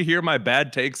 for you to hear my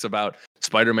bad takes about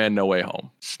Spider-Man: No Way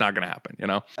Home. It's not gonna happen. You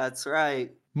know. That's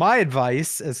right. My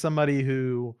advice as somebody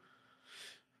who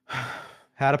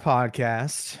had a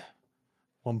podcast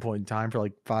one point in time for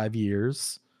like 5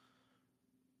 years.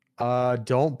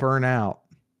 Don't burn out.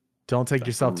 Don't take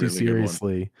yourself too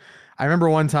seriously. I remember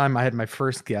one time I had my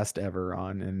first guest ever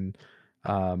on,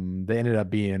 and they ended up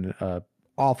being an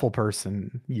awful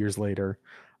person years later.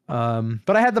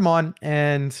 But I had them on,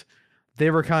 and they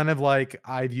were kind of like,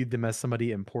 I viewed them as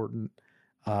somebody important,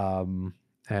 and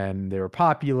they were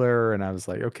popular, and I was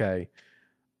like, okay,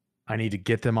 I need to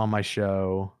get them on my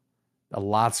show. A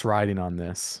lot's riding on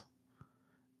this.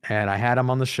 And I had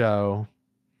them on the show.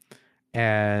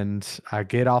 And I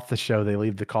get off the show, they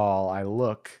leave the call, I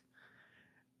look,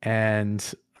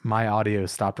 and my audio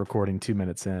stopped recording 2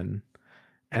 minutes in.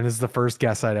 And this is the first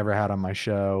guest I'd ever had on my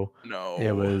show. No.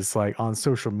 It was like on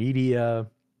social media.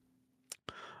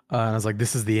 And I was like,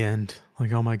 this is the end.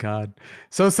 Like, oh my God.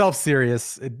 So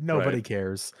self-serious. Nobody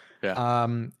cares. Yeah.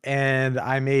 And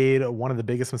I made one of the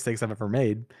biggest mistakes I've ever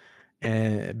made,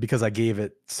 and because I gave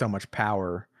it so much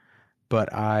power.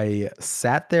 But I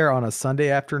sat there on a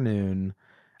Sunday afternoon.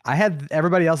 I had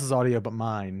everybody else's audio but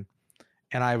mine.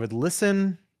 And I would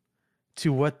listen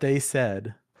to what they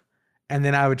said. And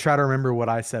then I would try to remember what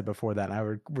I said before that. And I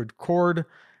would record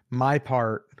my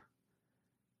part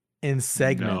in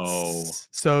segments. No.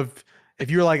 So if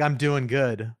you were like, I'm doing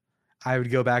good, I would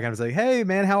go back and I was like, hey,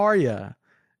 man, how are you?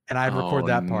 And I'd record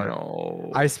that part. No.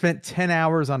 I spent 10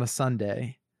 hours on a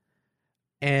Sunday.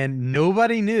 And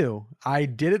nobody knew. I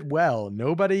did it well.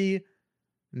 Nobody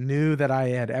knew that I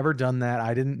had ever done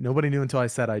that. Nobody knew until I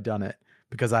said I'd done it,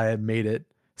 because I had made it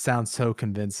sound so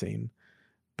convincing.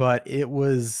 But it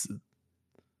was,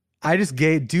 never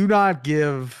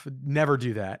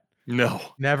do that. No.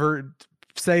 Never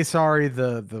say sorry,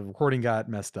 the recording got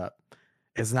messed up.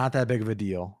 It's not that big of a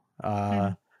deal.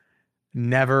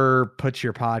 Never put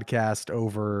your podcast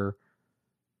over.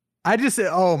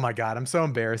 Oh my God, I'm so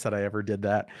embarrassed that I ever did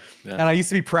that. Yeah. And I used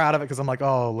to be proud of it because I'm like,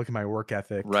 oh, look at my work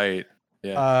ethic. Right.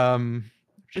 Yeah.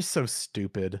 Just so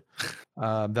stupid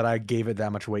that I gave it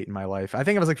that much weight in my life. I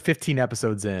think I was like 15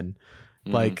 episodes in.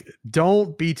 Like,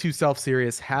 don't be too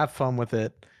self-serious. Have fun with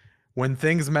it. When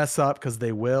things mess up, because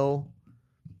they will,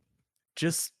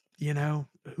 just,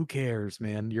 who cares,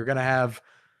 man? You're going to have,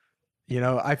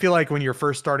 I feel like when you're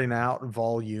first starting out,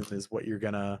 volume is what you're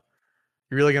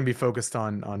really gonna be focused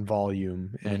on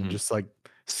volume and just like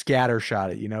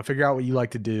scattershot it. Figure out what you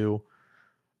like to do.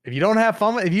 If you don't have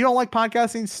fun, if you don't like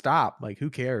podcasting, stop. Like, who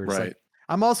cares? Right. Like,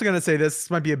 I'm also gonna say this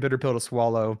might be a bitter pill to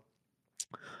swallow.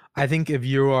 I think if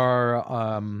you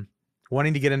are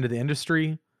wanting to get into the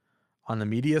industry on the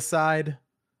media side,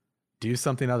 do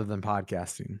something other than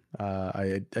podcasting.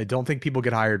 I don't think people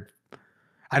get hired.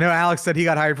 I know Alex said he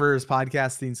got hired for his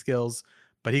podcasting skills,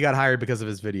 but he got hired because of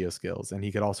his video skills, and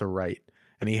he could also write,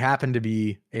 and he happened to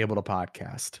be able to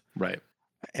podcast. Right.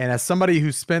 And as somebody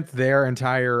who spent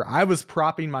I was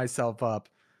propping myself up.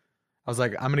 I was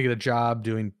like, I'm going to get a job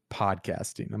doing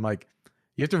podcasting. I'm like,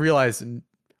 you have to realize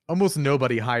almost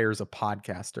nobody hires a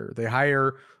podcaster. They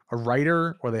hire a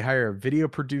writer, or they hire a video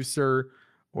producer,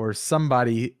 or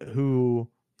somebody who,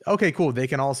 okay, cool, they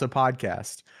can also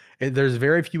podcast. There's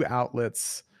very few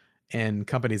outlets and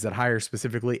companies that hire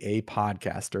specifically a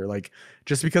podcaster. Like,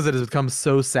 just because it has become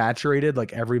so saturated,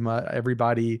 like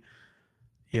everybody,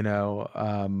 every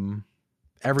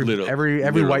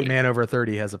white man over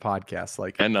 30 has a podcast,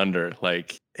 like, and under,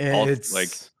 like, it's like,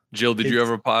 Jill, did you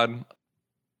ever pod?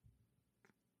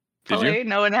 Did you?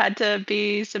 No one had to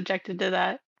be subjected to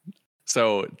that.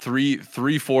 So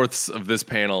three-fourths of this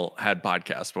panel had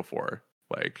podcasts before,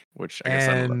 like, which I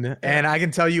guess and I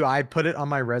can tell you, I put it on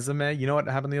my resume. You know what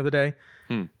happened the other day?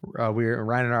 Hmm.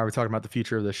 Ryan and I were talking about the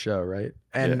future of this show, right?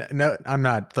 And no, I'm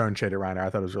not throwing shade at Ryan. I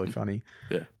thought it was really funny.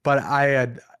 Yeah. But I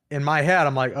had in my head,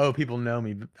 I'm like, oh, people know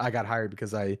me. I got hired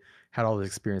because I had all this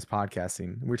experience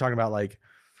podcasting. We were talking about like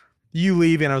you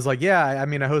leaving. I was like, yeah, I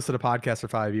mean, I hosted a podcast for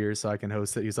 5 years, so I can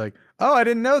host it. He's like, oh, I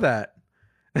didn't know that.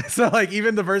 So like,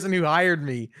 even the person who hired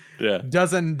me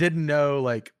didn't know,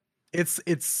 like, it's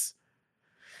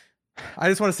I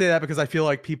just want to say that because I feel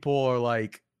like people are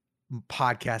like,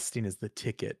 podcasting is the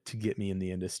ticket to get me in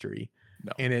the industry.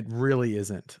 No. And it really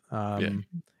isn't. And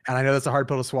I know that's a hard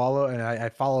pill to swallow. And I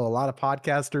follow a lot of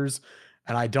podcasters,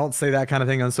 and I don't say that kind of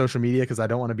thing on social media because I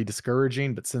don't want to be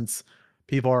discouraging. But since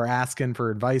people are asking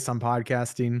for advice on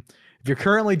podcasting, if you're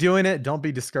currently doing it, don't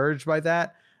be discouraged by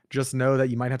that. Just know that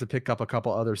you might have to pick up a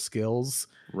couple other skills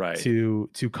to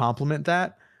complement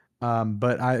that.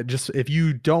 But if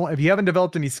you haven't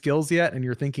developed any skills yet, and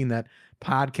you're thinking that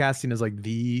podcasting is like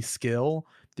the skill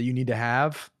that you need to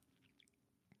have,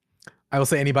 I will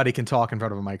say anybody can talk in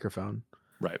front of a microphone.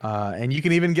 Right. And you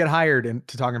can even get hired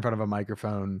to talk in front of a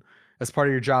microphone as part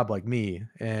of your job, like me.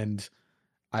 And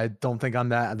I don't think I'm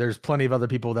that. There's plenty of other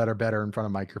people that are better in front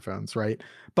of microphones, right?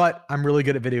 But I'm really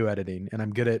good at video editing, and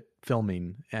I'm good at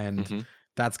filming, and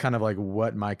that's kind of like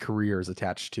what my career is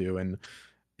attached to. And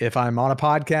if I'm on a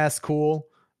podcast, cool.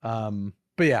 But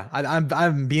yeah,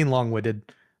 I'm being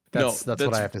long-witted. That's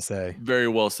what I have to say. Very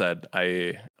well said.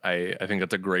 I think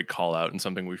that's a great call out, and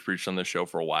something we've preached on the show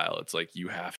for a while. It's like, you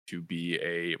have to be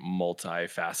a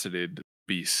multifaceted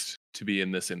beast to be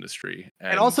in this industry.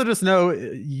 And also just know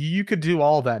you could do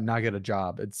all that and not get a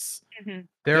job.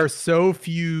 There are so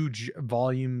few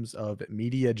volumes of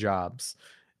media jobs.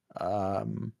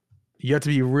 You have to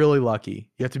be really lucky.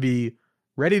 You have to be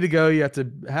ready to go. You have to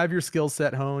have your skill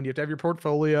set honed. You have to have your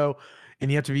portfolio,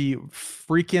 and you have to be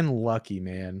freaking lucky,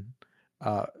 man.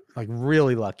 Like,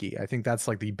 really lucky. I think that's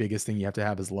like the biggest thing you have to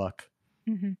have is luck.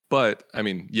 But I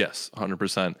mean, yes,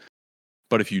 100%.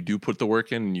 But if you do put the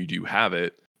work in and you do have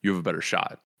it, you have a better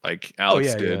shot. Like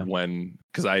Alex did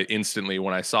because I instantly,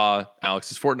 when I saw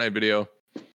Alex's Fortnite video,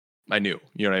 I knew,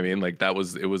 you know what I mean? Like, I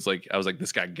was like,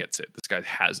 this guy gets it. This guy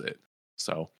has it.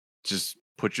 So just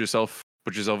put yourself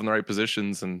in the right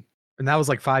positions. And that was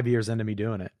like 5 years into me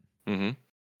doing it.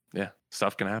 Yeah.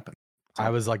 Stuff can happen. So, I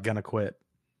was like going to quit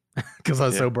because I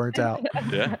was so burnt out.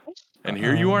 Yeah. And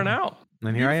here you are now.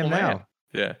 And here I am now.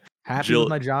 Yeah. Happy with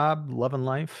my job, loving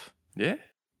life. Yeah.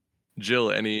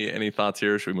 Jill, any thoughts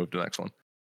here? Or should we move to the next one?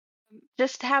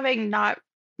 Just having not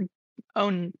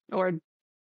owned or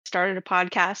started a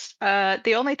podcast,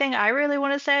 the only thing I really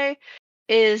want to say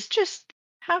is just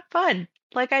have fun.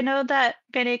 Like, I know that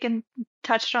Benny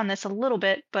touched on this a little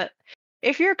bit, but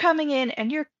if you're coming in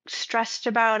and you're stressed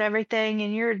about everything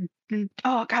and you're,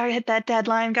 oh, gotta hit that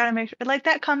deadline, gotta make sure, like,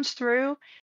 that comes through.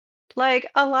 Like,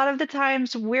 a lot of the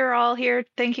times we're all here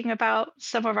thinking about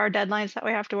some of our deadlines that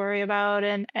we have to worry about,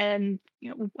 and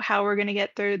how we're going to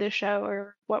get through this show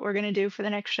or what we're going to do for the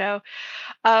next show.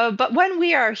 But when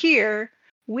we are here,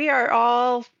 we are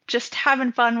all just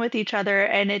having fun with each other,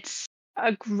 and it's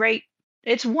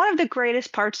one of the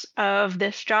greatest parts of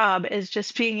this job is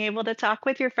just being able to talk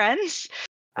with your friends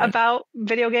about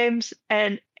video games,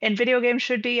 and video games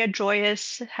should be a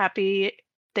joyous, happy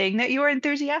thing that you are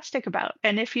enthusiastic about.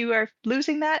 And if you are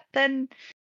losing that, then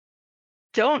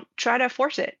don't try to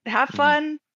force it. Have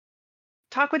fun.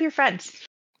 Talk with your friends.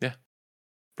 Yeah,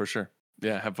 for sure.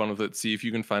 Yeah, have fun with it. See if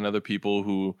you can find other people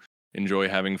who enjoy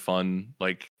having fun,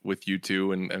 like with you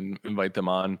two, and invite them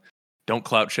on. Don't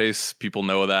clout chase. People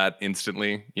know that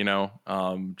instantly.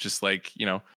 Just like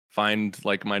find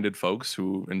like-minded folks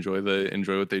who enjoy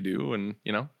what they do, and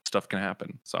stuff can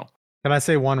happen. So Can I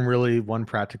say one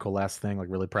practical last thing, like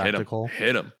really practical?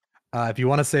 Hit them. If you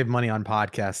want to save money on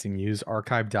podcasting, use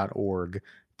archive.org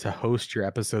to host your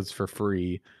episodes for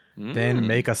free. Then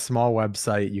make a small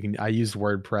website. I use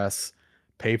WordPress.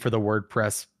 Pay for the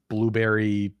WordPress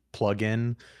Blueberry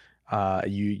plugin.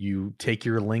 You take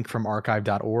your link from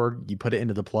archive.org, you put it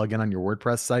into the plugin on your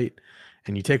WordPress site,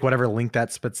 and you take whatever link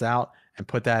that spits out and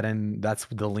put that in. That's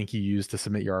the link you use to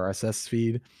submit your RSS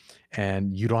feed,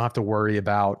 and you don't have to worry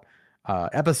about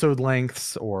episode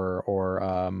lengths or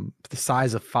the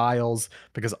size of files,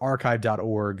 because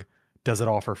archive.org does it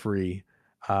all for free.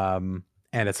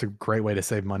 And it's a great way to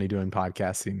save money doing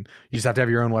podcasting. You just have to have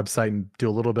your own website and do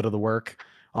a little bit of the work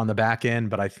on the back end,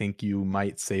 but I think you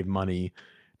might save money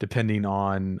depending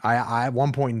on, I at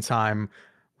one point in time,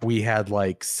 we had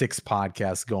like 6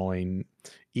 podcasts going,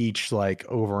 each like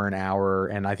over an hour.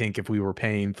 And I think if we were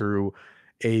paying through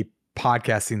a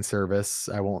podcasting service,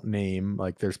 I won't name,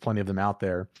 like there's plenty of them out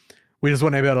there, we just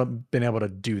wouldn't have been able to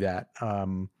do that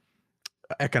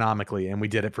economically. And we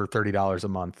did it for $30 a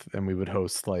month, and we would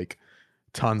host like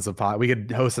tons of we could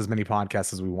host as many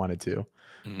podcasts as we wanted to.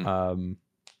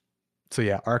 So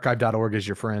yeah, archive.org is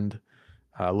your friend.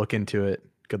 Look into it.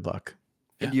 Good luck.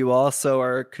 And you also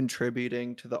are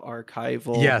contributing to the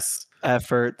archival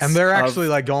efforts. And they're actually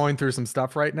like going through some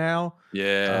stuff right now.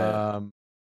 Yeah.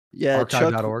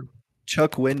 Archive.org.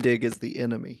 Chuck Wendig is the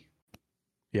enemy.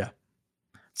 Yeah.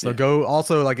 So go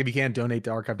also, like, if you can, donate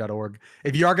to archive.org.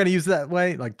 If you are going to use it that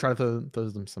way, like try to throw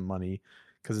them some money,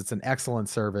 because it's an excellent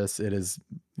service. It is,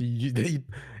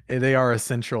 they are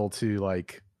essential to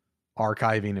like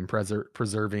archiving and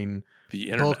preserving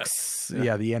the internet. Books.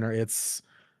 It's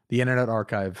the Internet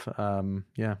Archive.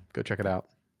 Go check it out.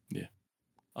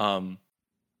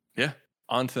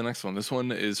 On to the next one. This one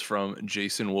is from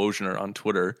Jason Wojner on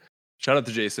Twitter. Shout out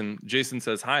to Jason. Jason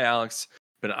says, "Hi Alex,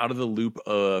 been out of the loop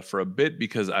for a bit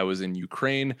because I was in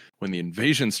Ukraine when the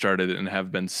invasion started, and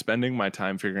have been spending my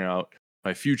time figuring out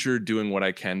my future, doing what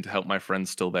I can to help my friends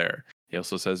still there." He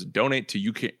also says, donate to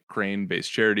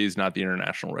Ukraine-based charities, not the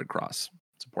International Red Cross.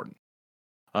 It's important.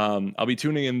 I'll be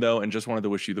tuning in though, and just wanted to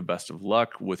wish you the best of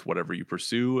luck with whatever you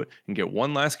pursue, and get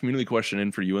one last community question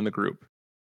in for you and the group.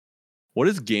 What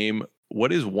is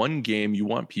one game you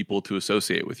want people to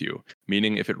associate with you?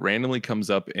 Meaning, if it randomly comes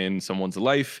up in someone's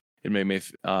life,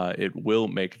 it will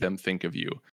make them think of you.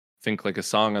 Think like a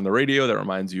song on the radio that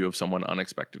reminds you of someone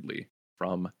unexpectedly.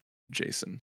 From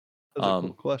Jason. That's a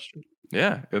cool question.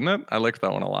 Yeah, isn't it? I like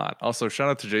that one a lot. Also, shout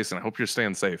out to Jason. I hope you're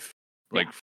staying safe. Like,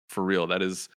 for real. That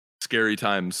is scary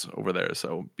times over there,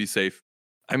 so be safe.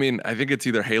 I mean, I think it's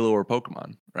either Halo or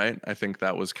Pokemon, right? I think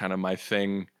that was kind of my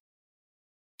thing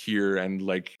here, and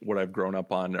like what I've grown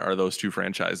up on are those two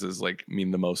franchises, like,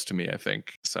 mean the most to me, I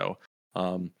think. So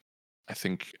I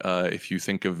think if you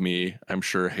think of me, I'm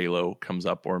sure Halo comes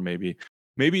up, or maybe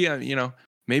I'm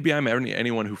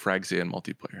anyone who frags you in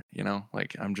multiplayer,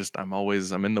 like I'm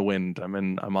in the wind.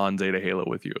 I'm on Zeta Halo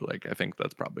with you. Like, I think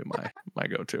that's probably my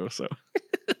go-to. So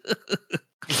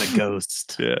the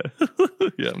ghost. Yeah.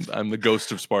 Yeah. I'm the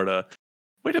ghost of Sparta.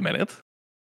 Wait a minute.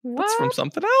 What? That's from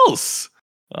something else.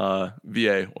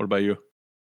 VA, what about you?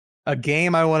 A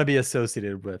game I want to be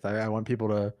associated with. I want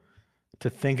people to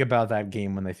think about that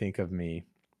game when they think of me.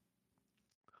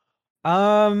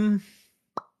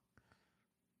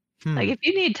 Like, if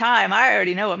you need time, I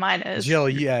already know what mine is. Jill,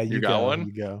 yeah, you got one?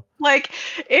 You go. Like,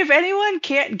 if anyone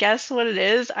can't guess what it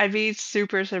is, I'd be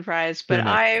super surprised. But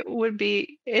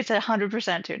Tunic. It's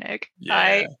 100% Tunic. Yeah.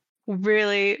 I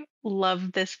really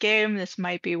love this game. This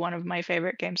might be one of my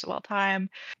favorite games of all time.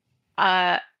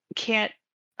 Can't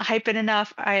hype it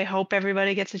enough. I hope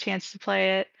everybody gets a chance to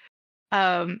play it.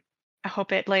 I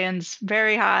hope it lands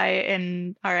very high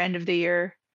in our end of the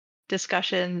year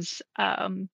discussions.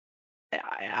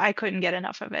 I couldn't get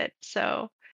enough of it.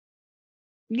 So,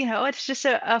 it's just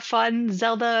a fun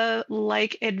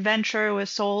Zelda-like adventure with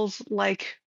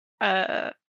Souls-like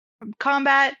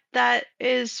combat that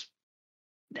is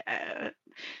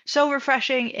so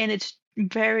refreshing in its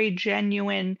very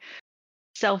genuine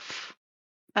self-led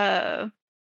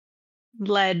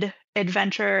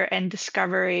adventure and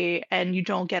discovery, and you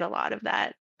don't get a lot of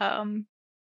that.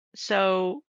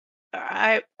 So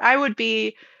I would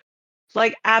be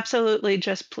like absolutely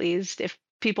just pleased if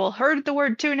people heard the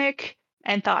word Tunic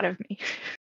and thought of me.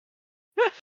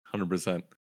 100%.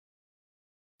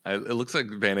 It looks like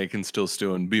Van Aken's still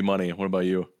stewing. B Money. What about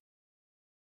you?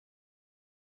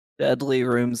 Deadly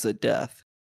Rooms of Death.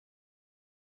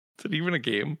 Is it even a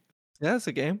game? Yeah, it's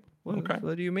a game. Okay.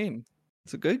 What do you mean?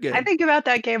 It's a good game. I think about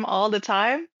that game all the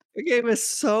time. The game is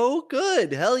so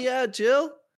good. Hell yeah,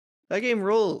 Jill. That game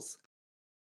rules.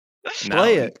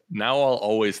 Play it. Now I'll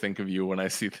always think of you when I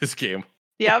see this game.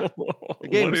 Yep. The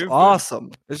game is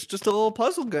awesome. It's just a little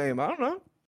puzzle game. I don't know.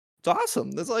 It's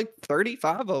awesome. There's like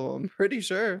 35 of them, pretty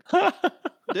sure.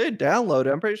 Dude, download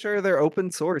it. I'm pretty sure they're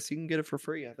open source. You can get it for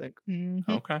free, I think.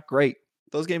 Okay. Great.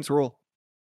 Those games rule.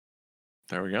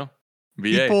 There we go.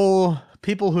 VA.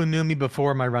 People who knew me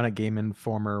before my run at Game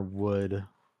Informer would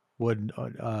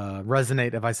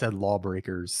resonate if I said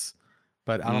Lawbreakers,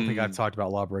 but I don't think I've talked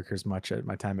about Lawbreakers much at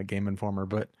my time at Game Informer.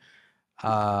 But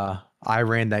I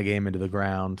ran that game into the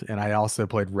ground, and I also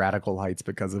played Radical Heights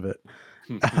because of it.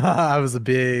 I was a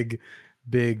big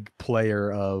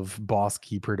player of Boss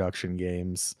Key production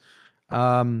games,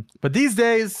 but these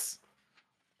days,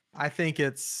 I think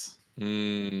it's.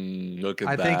 Look at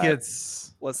that. I think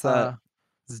it's what's that?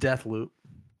 It's Deathloop.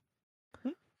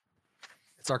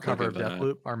 It's our cover of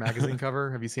Deathloop, our magazine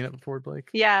cover. Have you seen it before, Blake?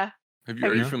 Yeah.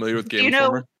 Are you familiar with Game you know,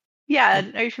 Informer? Yeah.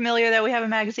 Are you familiar that we have a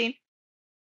magazine?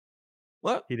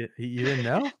 What? You didn't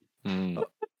know?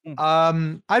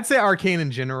 Mm. I'd say Arcane in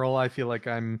general. I feel like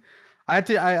I want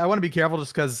to be careful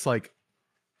just because like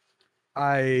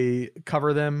I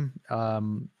cover them.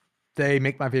 They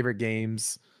make my favorite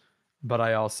games, but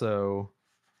I also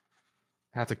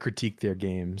have to critique their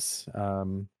games.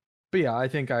 But yeah, I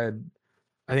think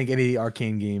any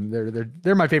Arcane game,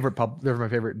 they're my favorite they're my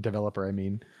favorite developer. I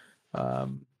mean,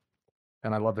 and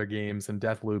I love their games. And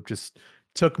Deathloop just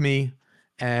took me,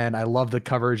 and I love the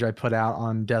coverage I put out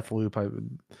on Deathloop. I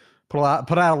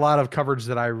put out a lot of coverage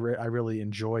that I really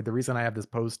enjoyed. The reason I have this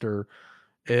poster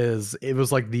is it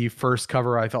was like the first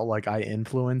cover I felt like I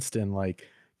influenced and like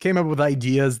came up with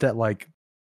ideas that like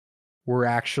were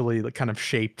actually like kind of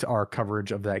shaped our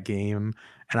coverage of that game.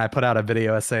 And I put out a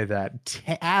video essay that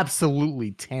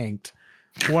absolutely tanked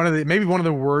maybe one of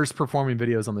the worst performing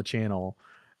videos on the channel.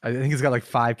 I think it's got like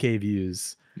 5K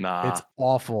views. It's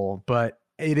awful, but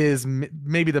it is it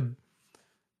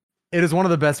is one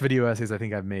of the best video essays I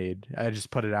think I've made. I just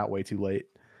put it out way too late.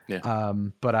 Yeah.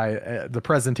 But the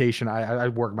presentation, I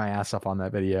worked my ass off on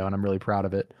that video, and I'm really proud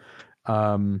of it.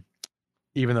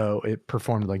 Even though it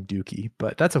performed like Dookie,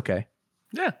 but that's okay.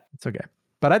 Yeah, it's okay.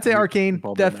 But I'd say Arcane,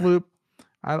 Deathloop.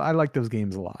 I like those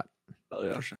games a lot. Oh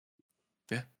yeah, sure.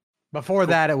 Yeah. Before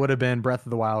that, it would have been Breath of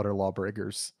the Wild or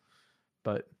Lawbreakers,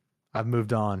 but I've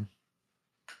moved on.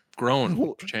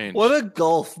 Grown, changed. What a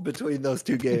gulf between those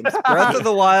two games: Breath of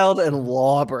the Wild and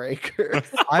Lawbreakers.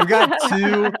 I've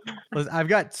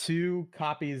got two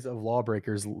copies of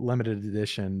Lawbreakers limited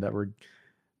edition that were.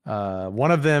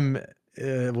 One of them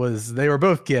they were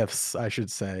both gifts, I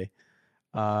should say.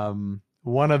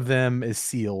 One of them is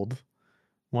sealed.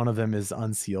 One of them is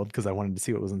unsealed because I wanted to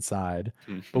see what was inside.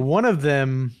 But one of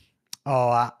them,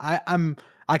 I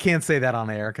can't say that on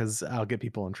air because I'll get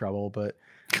people in trouble. But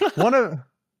one of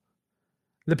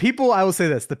the people, I will say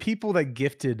this: the people that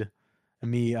gifted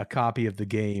me a copy of the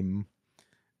game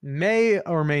may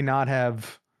or may not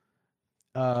have,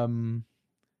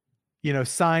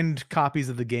 signed copies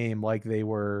of the game like they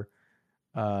were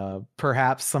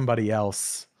perhaps somebody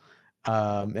else.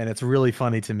 And it's really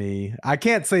funny to me. I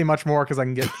can't say much more because I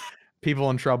can get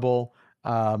people in trouble.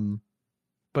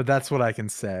 But that's what I can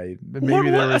say.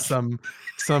 Maybe there was some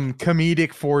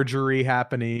comedic forgery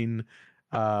happening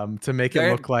to make it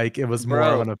look like it was more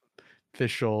of an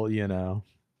official,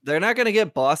 They're not going to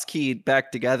get Boss Key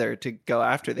back together to go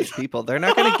after these people. They're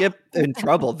not going to get in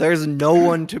trouble. There's no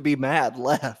one to be mad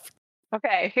left.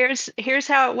 Okay, here's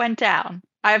how it went down.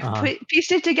 I've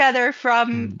pieced it together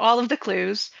from all of the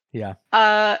clues. Yeah.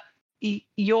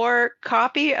 Your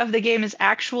copy of the game is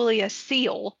actually a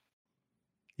seal.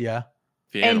 Yeah.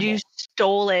 And you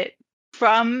stole it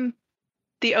from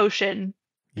the ocean.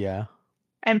 Yeah.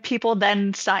 And people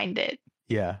then signed it.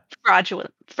 Yeah.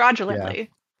 Fraudulently.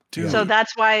 Yeah. So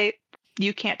that's why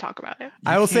you can't talk about it.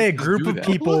 I will say a group of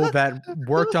people that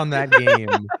worked on that game.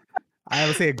 I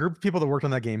would say a group of people that worked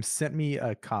on that game sent me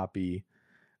a copy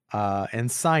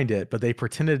and signed it, but they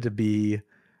pretended to be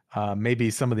maybe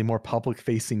some of the more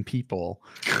public-facing people.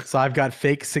 So I've got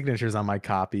fake signatures on my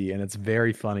copy, and it's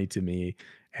very funny to me,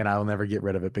 and I will never get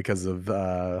rid of it because of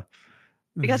that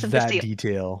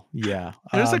detail. Yeah.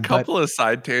 There's a couple of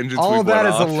side tangents. All of that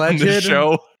is alleged.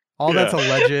 Show. All that's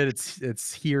alleged.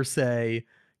 It's hearsay.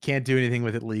 Can't do anything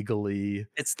with it legally.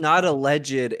 It's not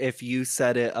alleged if you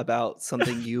said it about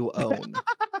something you own.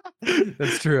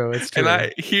 That's true. It's true.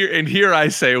 And here I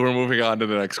say we're moving on to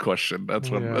the next question. That's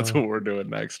what we're doing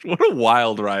next. What a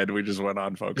wild ride we just went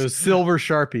on, folks. It was Silver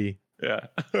Sharpie. Yeah.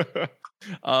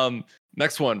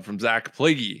 Next one from Zach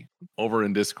Plaguey over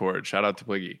in Discord. Shout out to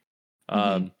Plaguey.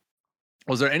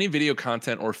 Was there any video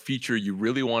content or feature you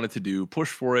really wanted to do, push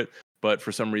for it, but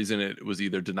for some reason it was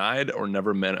either denied or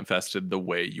never manifested the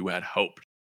way you had hoped?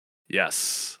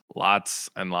 Yes, lots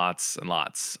and lots and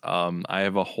lots. I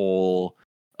have a whole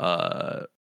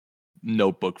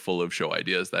notebook full of show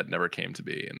ideas that never came to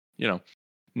be, and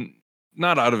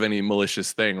not out of any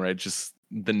malicious thing, right? Just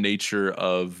the nature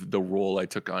of the role I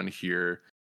took on here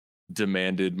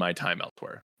demanded my time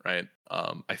elsewhere, right?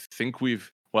 I think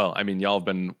y'all have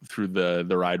been through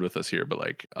the ride with us here, but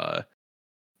like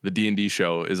the D&D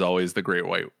show is always the great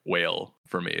white whale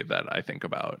for me that I think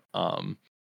about.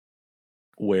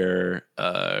 Where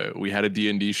we had a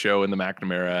D&D show in the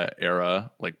McNamara era,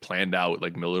 like planned out,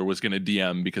 like Miller was going to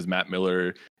DM because Matt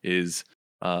Miller is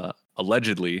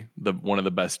allegedly one of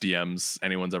the best DMs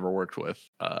anyone's ever worked with.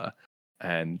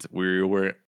 And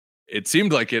it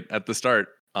seemed like it at the start.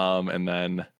 And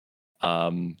then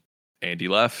Andy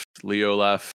left, Leo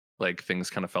left, like things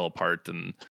kind of fell apart,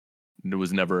 and it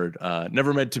was never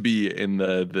meant to be in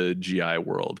the GI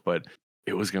world, but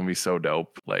it was going to be so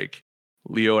dope. Like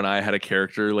Leo and I had a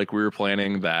character like we were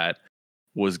planning that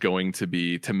was going to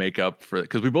be to make up for,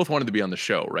 because we both wanted to be on the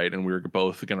show, right? And we were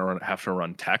both going to have to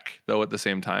run tech though at the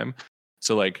same time.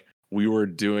 So like we were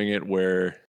doing it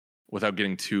where, without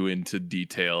getting too into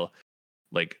detail,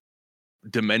 like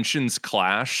dimensions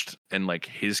clashed and like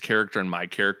his character and my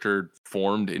character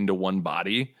formed into one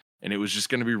body, and it was just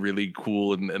going to be really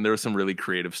cool. And there was some really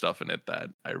creative stuff in it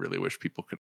that I really wish people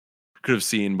could have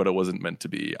seen, but it wasn't meant to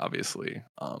be, obviously.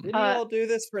 Did you all do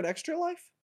this for an Extra Life?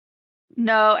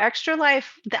 No, Extra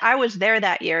Life. I was there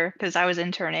that year because I was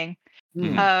interning.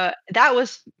 Mhm. That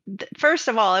was, first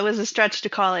of all, it was a stretch to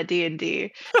call it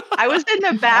D&D. I was in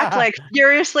the back, like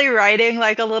furiously writing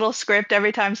like a little script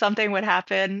every time something would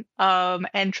happen,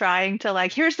 and trying to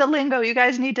like, here's the lingo you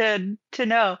guys need to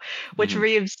know, which Mhm.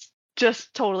 Reeves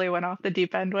just totally went off the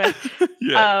deep end with.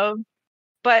 Yeah.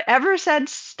 But ever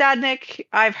since Stadnik,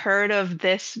 I've heard of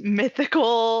this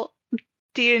mythical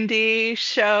D&D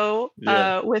show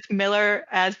with Miller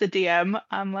as the DM.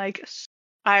 I'm like,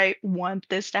 I want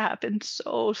this to happen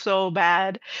so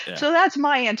bad. Yeah. So that's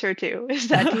my answer too, is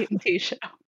that D&D show.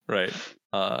 Right.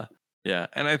 Yeah.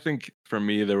 And I think for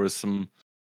me, there was some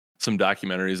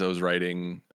documentaries I was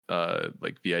writing,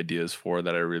 like the ideas for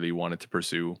that I really wanted to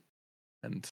pursue.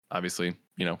 And obviously,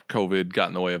 COVID got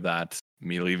in the way of that.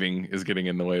 Me leaving is getting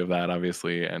in the way of that,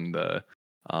 obviously. And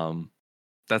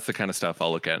that's the kind of stuff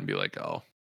I'll look at and be like, oh,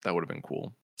 that would have been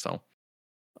cool. So,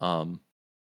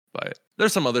 but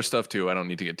there's some other stuff too. I don't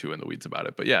need to get too in the weeds about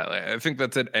it. But yeah, I think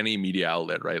that's at any media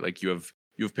outlet, right? Like you have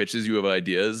pitches, you have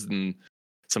ideas, and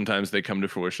sometimes they come to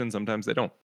fruition, sometimes they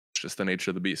don't. It's just the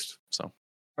nature of the beast. So.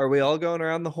 Are we all going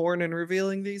around the horn and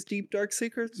revealing these deep dark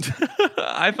secrets?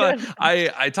 I thought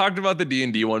I talked about the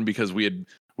D&D one because we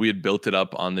had built it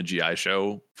up on the GI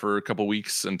show for a couple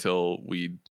weeks until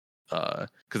we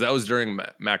because that was during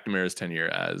McNamara's tenure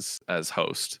as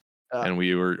host, and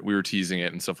we were teasing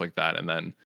it and stuff like that. And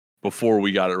then before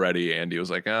we got it ready, Andy was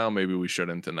like, "Oh, maybe we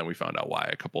shouldn't," and then we found out why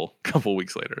a couple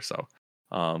weeks later. So,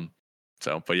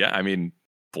 but yeah, I mean,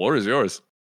 floor is yours.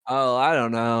 Oh, I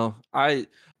don't know.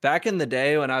 Back in the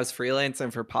day when I was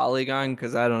freelancing for Polygon,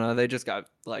 because I don't know, they just got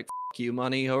like you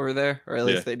money over there, or at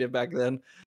least they did back then.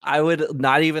 I would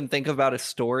not even think about a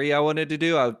story I wanted to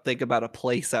do. I would think about a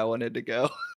place I wanted to go.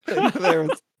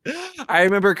 I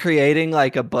remember creating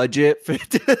like a budget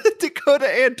to go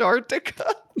to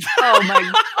Antarctica. Oh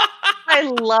my! I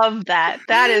love that.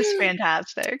 That is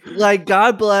fantastic. Like,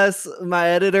 God bless my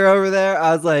editor over there.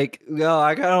 I was like, no,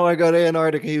 I kind of want to go to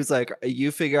Antarctica. He was like, you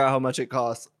figure out how much it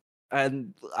costs.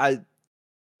 And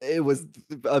it was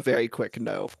a very quick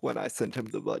no when I sent him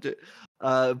the budget.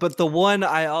 But the one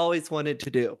I always wanted to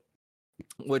do,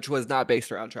 which was not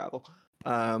based around travel,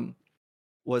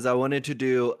 was I wanted to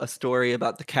do a story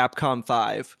about the Capcom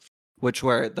 5, which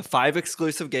were the 5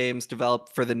 exclusive games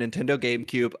developed for the Nintendo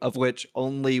GameCube, of which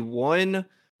only one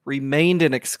remained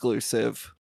an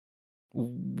exclusive.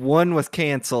 One was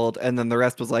canceled, and then the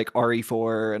rest was like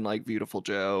RE4 and like Beautiful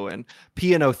Joe, and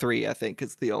PNO3, I think,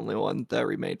 is the only one that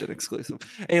remained an exclusive.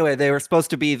 Anyway, they were supposed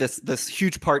to be this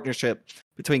huge partnership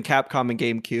between Capcom and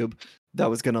GameCube that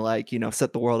was gonna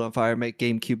set the world on fire, make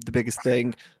GameCube the biggest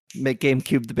thing,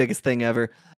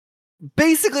 ever.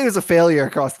 Basically, it was a failure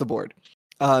across the board,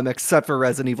 except for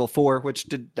Resident Evil 4, which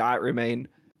did not remain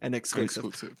an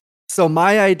exclusive. So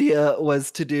my idea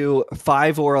was to do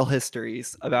 5 oral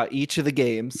histories about each of the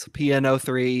games: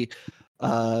 PNO3,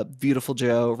 Beautiful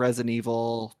Joe, Resident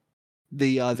Evil,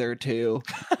 the other 2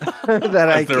 that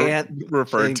I As they're can't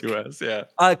referred think. to as,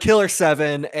 yeah. Killer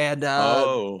 7, and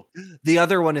Oh, the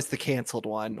other one is the canceled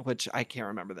one, which I can't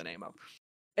remember the name of.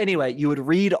 Anyway, you would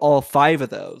read all 5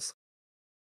 of those,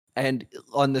 and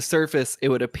on the surface, it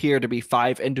would appear to be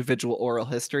 5 individual oral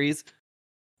histories.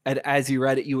 And as you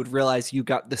read it, you would realize you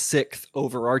got the 6th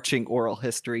overarching oral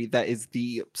history that is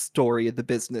the story of the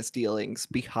business dealings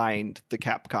behind the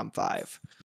Capcom 5.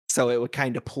 So it would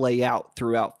kind of play out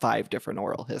throughout 5 different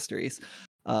oral histories.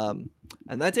 And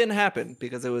that didn't happen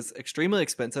because it was extremely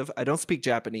expensive. I don't speak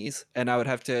Japanese, and I would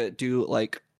have to do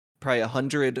like probably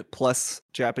 100 plus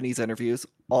Japanese interviews,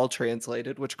 all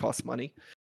translated, which costs money.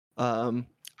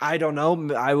 I don't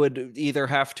know. I would either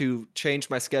have to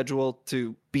change my schedule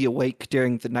to be awake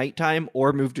during the nighttime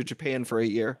or move to Japan for a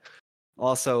year.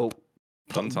 Also,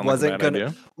 doesn't sound like a bad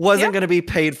idea. wasn't going to be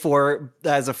paid for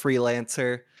as a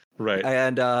freelancer. Right.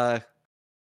 And I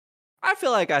feel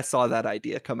like I saw that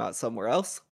idea come out somewhere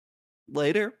else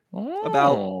later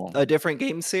about a different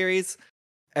game series.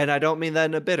 And I don't mean that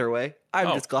in a bitter way. I'm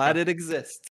just glad it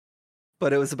exists.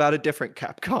 But it was about a different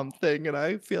Capcom thing, and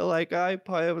I feel like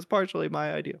it was partially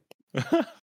my idea. But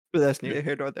that's neither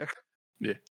here nor there.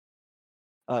 Yeah.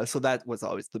 So that was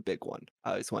always the big one I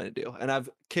always wanted to do. And I've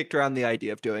kicked around the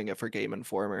idea of doing it for Game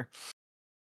Informer.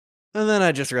 And then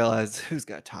I just realized, who's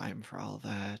got time for all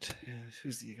that?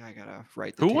 I gotta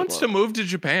write the Who table wants to move to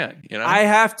Japan? You know, I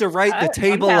have to write the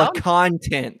table of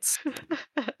contents.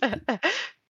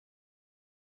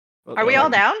 Are we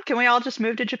all down? Can we all just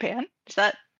move to Japan? Is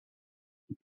that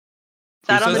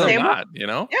Who on the says I'm table? not, you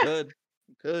know? Yeah.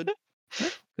 Good.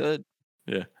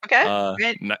 Yeah.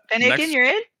 Okay. Next, Anakin, you're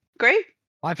in? Great.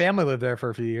 My family lived there for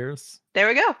a few years. There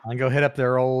we go. I can go hit up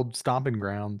their old stomping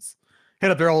grounds. Hit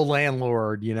up their old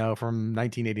landlord, from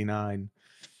 1989.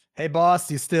 Hey, boss,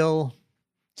 you still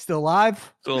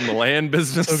alive? Still in the land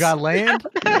business? Still got land?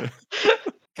 Can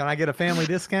I get a family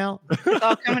discount? It's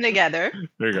all coming together.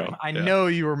 There you go. I know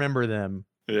you remember them.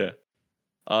 Yeah.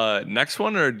 Next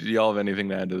one, or do y'all have anything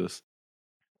to add to this?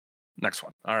 Next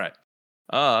one. All right.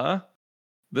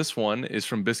 This one is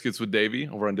from Biscuits with Davey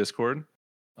over on Discord.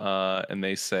 And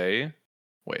they say,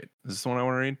 wait, is this the one I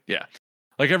want to read? Yeah.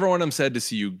 Like everyone, I'm sad to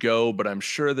see you go, but I'm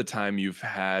sure the time you've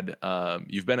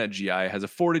been at GI has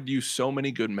afforded you so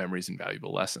many good memories and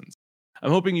valuable lessons.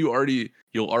 I'm hoping you'll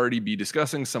already be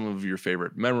discussing some of your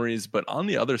favorite memories, but on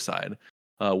the other side,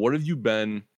 what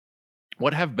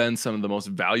have been some of the most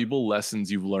valuable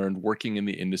lessons you've learned working in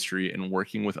the industry and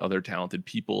working with other talented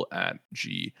people at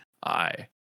GI? A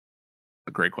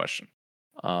great question.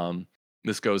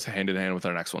 This goes hand in hand with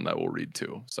our next one that we'll read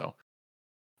too. So,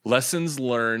 lessons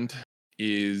learned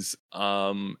is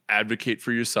advocate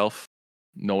for yourself.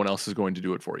 No one else is going to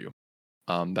do it for you.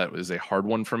 That was a hard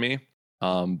one for me,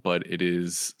 but it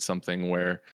is something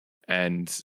where,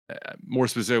 and more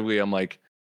specifically, I'm like,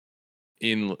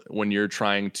 when you're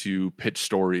trying to pitch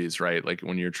stories, right? Like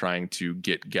when you're trying to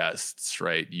get guests,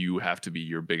 right? You have to be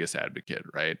your biggest advocate,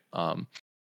 right?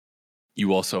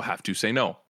 You also have to say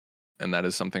no. And that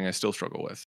is something I still struggle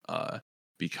with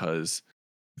because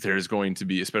there's going to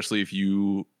be, especially if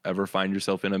you ever find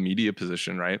yourself in a media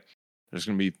position, right? There's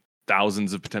going to be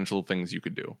thousands of potential things you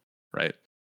could do, right?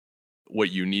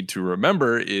 What you need to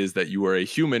remember is that you are a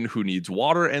human who needs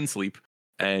water and sleep,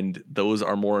 and those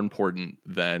are more important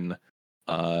than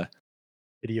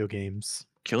video games,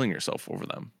 killing yourself over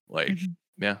them. Like,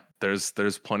 yeah, there's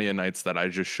plenty of nights that I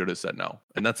just should have said no,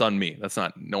 and that's on me. That's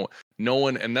not no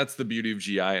one, and that's the beauty of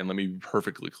GI. And let me be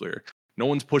perfectly clear: no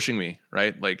one's pushing me,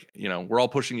 right? Like, we're all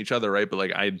pushing each other, right? But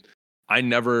like, I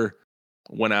never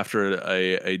went after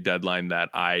a deadline that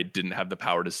I didn't have the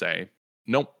power to say,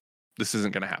 nope, this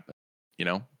isn't going to happen,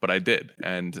 but I did.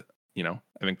 And,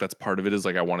 I think that's part of it is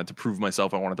like, I wanted to prove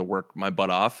myself. I wanted to work my butt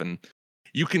off, and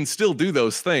you can still do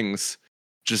those things.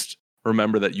 Just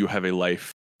remember that you have a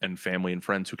life and family and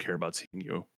friends who care about seeing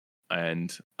you,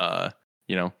 and,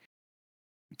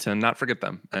 to not forget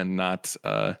them and not,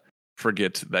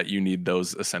 forget that you need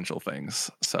those essential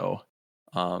things. So,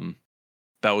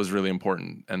 that was really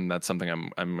important, and that's something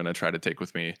I'm going to try to take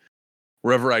with me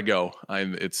wherever I go.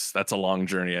 That's a long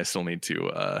journey. I still need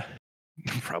to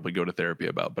probably go to therapy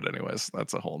about, but anyways,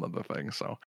 that's a whole nother thing.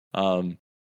 So,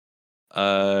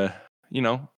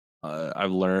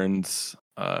 I've learned,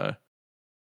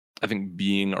 I think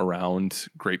being around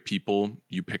great people,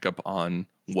 you pick up on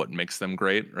what makes them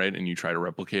great, right? And you try to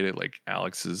replicate it. Like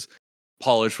Alex is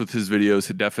polished with his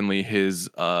videos, definitely his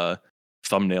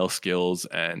thumbnail skills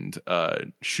and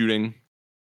shooting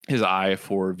his eye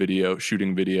for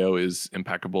shooting video is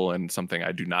impeccable and something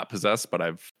I do not possess, but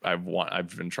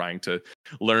I've been trying to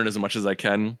learn as much as I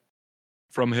can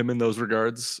from him in those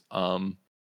regards.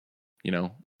 You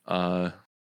know, You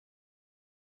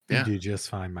yeah, do just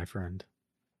fine, my friend.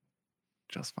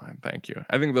 just fine. Thank you.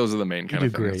 I think those are the main You kind do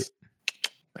of things. great.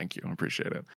 Thank you. I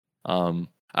appreciate it.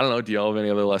 I don't know. Do y'all have any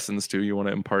other lessons too you want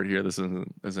to impart here? This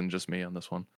isn't just me on this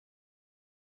one.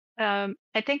 I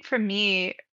think for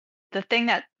me, the thing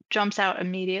that jumps out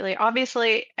immediately,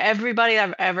 obviously, everybody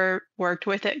I've ever worked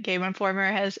with at Game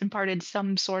Informer has imparted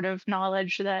some sort of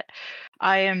knowledge that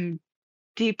I am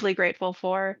deeply grateful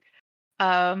for.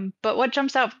 But what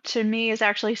jumps out to me is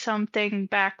actually something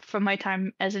back from my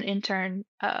time as an intern.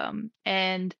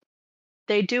 And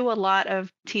they do a lot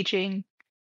of teaching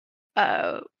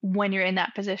when you're in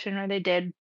that position, or they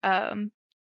did, um,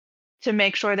 to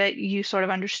make sure that you sort of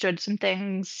understood some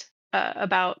things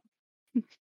about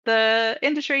the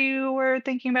industry you were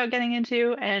thinking about getting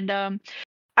into. And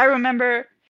I remember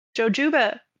Joe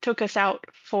Juba took us out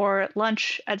for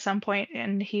lunch at some point,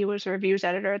 and he was a reviews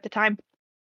editor at the time.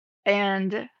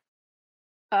 And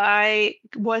I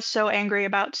was so angry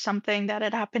about something that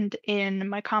had happened in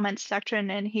my comments section,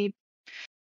 and he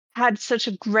had such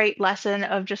a great lesson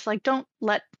of just like, don't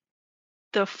let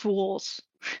the fools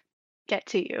get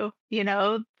to you. You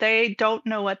know, they don't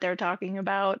know what they're talking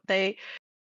about.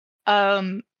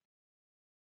 Um,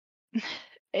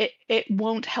 it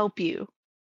won't help you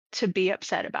to be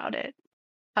upset about it.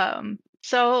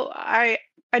 So I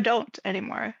don't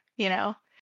anymore, you know.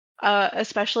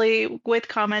 Especially with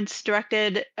comments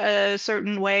directed a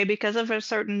certain way because of a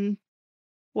certain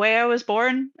way I was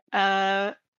born,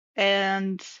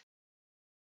 and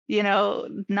you know,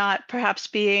 not perhaps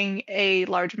being a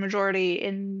large majority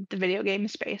in the video game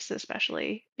space,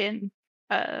 especially in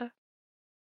uh,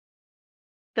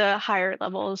 the higher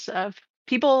levels of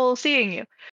people seeing you.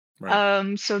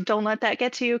 Right. So don't let that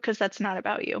get to you because that's not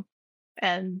about you.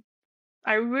 And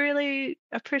I really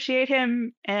appreciate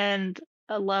him, and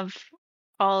I love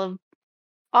all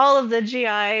of the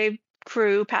GI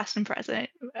crew, past and present.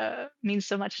 Means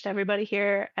so much to everybody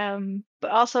here.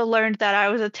 But also learned that I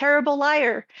was a terrible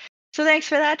liar. So thanks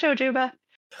for that, Joe Juba.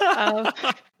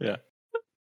 Yeah.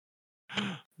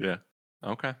 Yeah.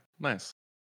 Okay. Nice.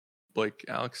 Blake,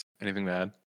 Alex, anything to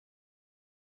add?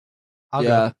 I'll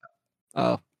Yeah.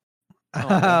 Oh,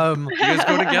 go. You guys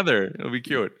go together. It'll be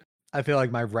cute. I feel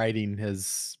like my writing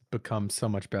has become so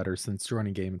much better since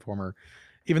joining Game Informer.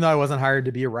 Even though I wasn't hired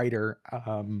to be a writer,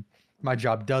 my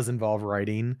job does involve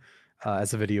writing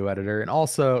as a video editor, and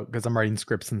also because I'm writing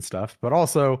scripts and stuff. But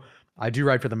also, I do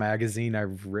write for the magazine.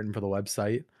 I've written for the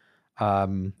website,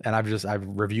 and I've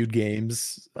reviewed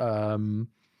games, and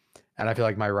I feel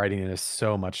like my writing is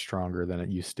so much stronger than it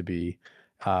used to be.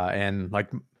 And like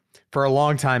for a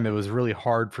long time, it was really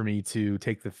hard for me to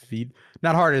take the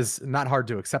not hard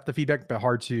to accept the feedback, but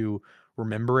hard to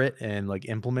remember it and like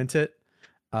implement it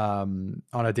on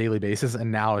a daily basis.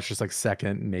 And now it's just like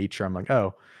second nature. I'm like,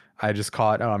 oh, I just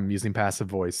caught, oh, I'm using passive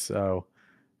voice. So,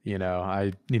 you know,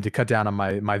 I need to cut down on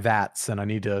my VATs, and I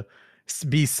need to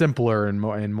be simpler and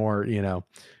more, you know,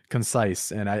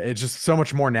 concise. And it's just so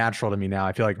much more natural to me now.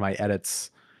 I feel like my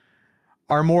edits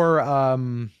are more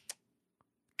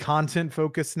content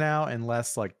focused now and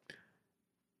less like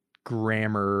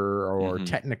grammar or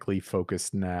technically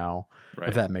focused now, Right.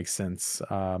 if that makes sense.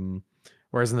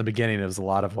 Whereas in the beginning it was a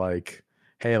lot of like,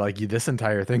 hey, like this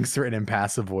entire thing's written in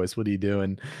passive voice, what are you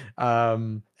doing?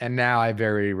 And now I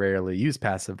very rarely use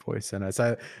passive voice, and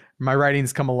so my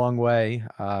writing's come a long way.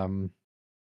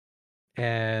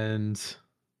 And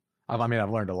I mean, I've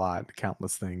learned a lot,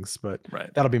 countless things, but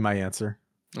Right. that'll be my answer.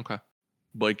 Okay.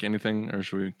 Blake, anything, or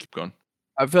should we keep going?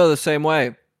 I feel the same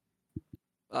way.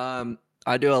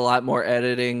 I do a lot more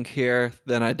editing here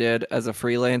than I did as a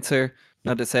freelancer.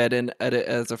 Not to say I didn't edit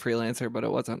as a freelancer, but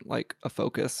it wasn't like a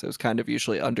focus. It was kind of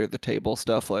usually under the table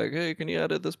stuff like, hey, can you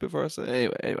edit this before I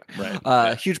say? Anyway. Right.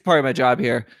 A huge part of my job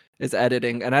here is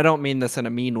editing. And I don't mean this in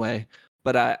a mean way,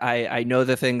 but I know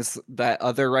the things that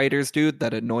other writers do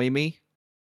that annoy me.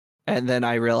 And then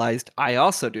I realized I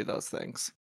also do those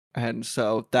things. And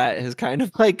so that has kind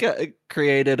of like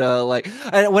created a like,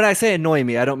 and when I say annoy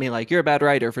me, I don't mean like you're a bad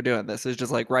writer for doing this. It's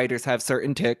just like writers have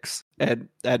certain tics and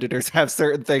editors have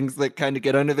certain things that kind of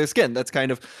get under their skin. That's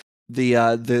kind of the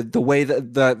way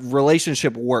that the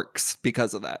relationship works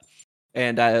because of that.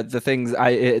 And the things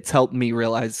it's helped me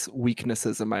realize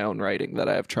weaknesses in my own writing that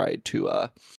I have tried to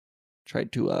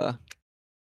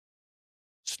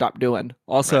stop doing.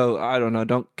 Also, right. I don't know,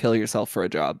 don't kill yourself for a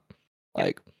job.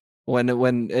 Like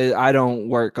when I don't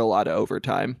work a lot of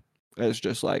overtime. It's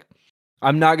just like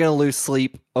I'm not going to lose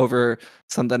sleep over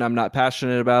something I'm not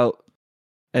passionate about.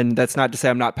 And that's not to say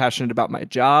I'm not passionate about my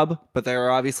job, but there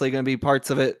are obviously going to be parts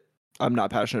of it I'm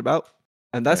not passionate about.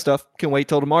 And that stuff can wait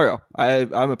till tomorrow.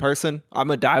 I'm a person. I'm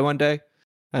going to die one day.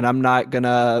 And I'm not going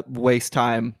to waste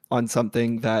time on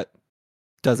something that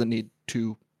doesn't need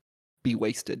to be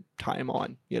wasted time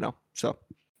on, So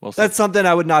that's something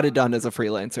I would not have done as a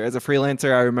freelancer. As a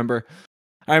freelancer, I remember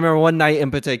one night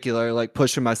in particular, like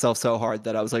pushing myself so hard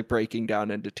that I was like breaking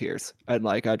down into tears. And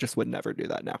like, I just would never do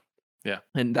that now. Yeah.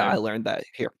 And I learned that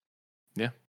here. Yeah.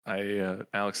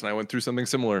 Alex and I went through something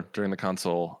similar during the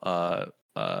console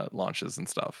launches and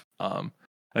stuff. I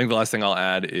think the last thing I'll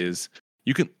add is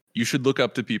you should look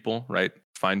up to people, right?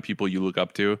 Find people you look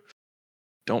up to.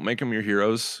 Don't make them your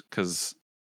heroes, because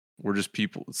we're just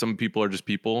people. Some people are just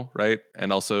people, right?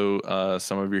 And also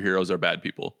some of your heroes are bad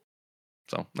people.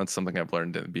 So that's something I've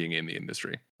learned being in the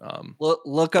industry.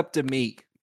 Look up to me.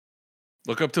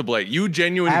 Look up to Blake. You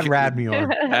genuinely At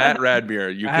Radmuir. At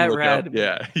Radmuir. You can At look Radmuir. up.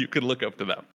 Yeah, you can look up to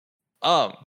them.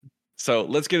 So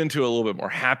let's get into a little bit more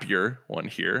happier one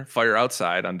here. Fire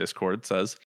Outside on Discord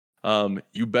says,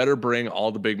 you better bring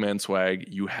all the big man swag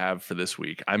you have for this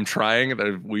week. I'm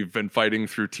trying. We've been fighting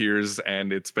through tears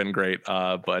and it's been great.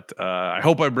 But I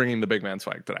hope I'm bringing the big man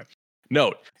swag today.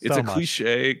 Note, it's a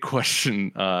cliche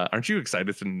question. Aren't you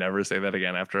excited to never say that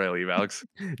again after I leave, Alex?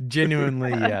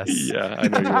 Genuinely, yes. Yeah, I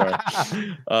know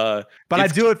you are. But I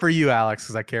do it for you, Alex,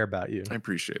 because I care about you. I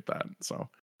appreciate that. So,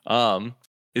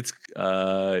 it's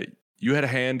you had a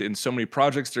hand in so many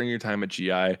projects during your time at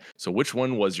GI. So which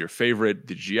one was your favorite?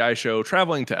 The GI show,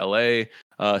 traveling to LA,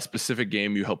 a specific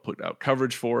game you helped put out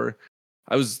coverage for?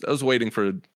 I was waiting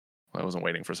for. I wasn't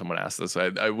waiting for someone to ask this. I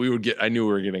knew we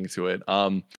were getting to it.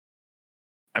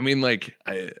 I mean, like,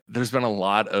 there's been a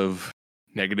lot of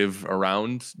negative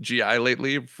around GI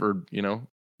lately for,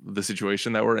 the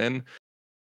situation that we're in.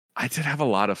 I did have a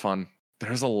lot of fun.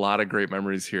 There's a lot of great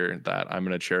memories here that I'm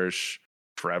going to cherish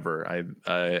forever.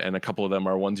 And a couple of them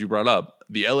are ones you brought up.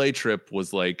 The LA trip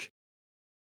was like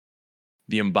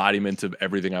the embodiment of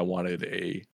everything I wanted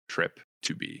a trip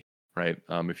to be, right?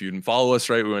 If you didn't follow us,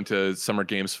 right, we went to Summer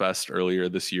Games Fest earlier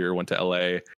this year, went to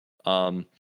LA.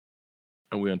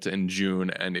 And we went to in June,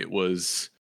 and it was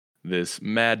this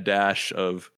mad dash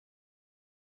of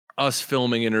us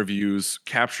filming interviews,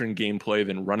 capturing gameplay,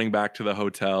 then running back to the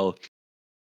hotel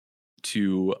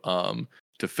to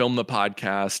film the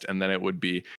podcast. And then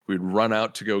we'd run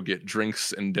out to go get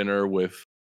drinks and dinner with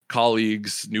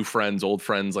colleagues, new friends, old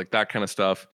friends, like that kind of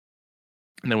stuff.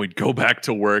 And then we'd go back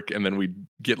to work, and then we'd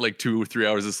get like 2 or 3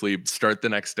 hours of sleep, start the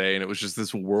next day. And it was just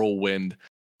this whirlwind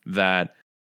that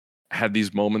had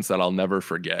these moments that I'll never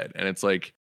forget. And it's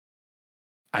like,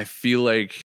 I feel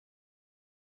like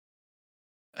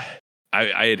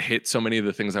I had hit so many of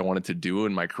the things I wanted to do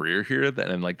in my career here,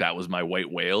 and like that was my white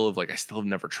whale of like, I still have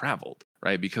never traveled,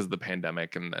 right? Because of the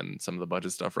pandemic and some of the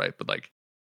budget stuff, right? But like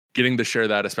getting to share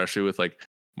that, especially with like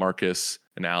Marcus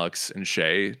and Alex and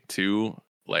Shay too,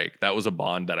 like that was a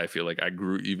bond that I feel like I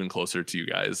grew even closer to you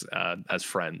guys as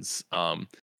friends.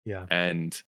 Yeah.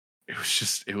 And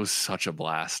it was such a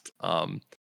blast.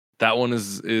 That one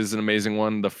is an amazing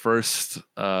one. The first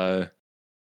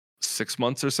 6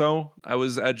 months or so I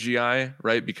was at GI,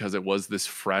 right? Because it was this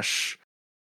fresh,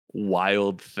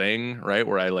 wild thing, right?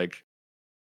 Where I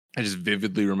just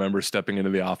vividly remember stepping into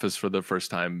the office for the first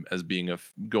time as being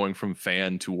going from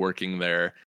fan to working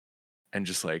there, and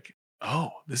just like,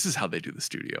 oh, this is how they do the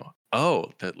studio.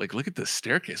 Oh, that look at this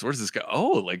staircase. Where's this go? Oh,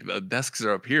 like the desks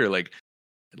are up here.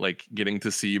 Like getting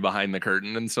to see behind the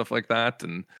curtain and stuff like that,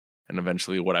 and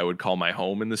eventually what I would call my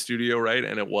home in the studio, right?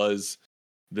 And it was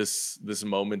this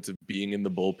moment of being in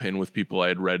the bullpen with people I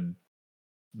had read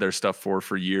their stuff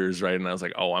for years, right? And I was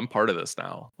like, oh, I'm part of this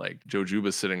now. Like Joe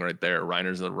Juba's sitting right there,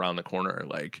 Reiner's around the corner.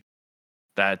 Like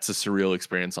that's a surreal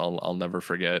experience I'll never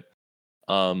forget.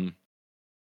 I'm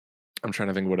trying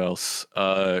to think what else.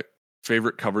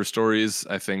 Favorite cover stories,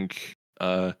 I think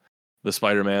the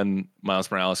Spider-Man Miles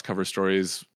Morales cover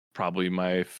stories, probably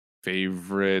my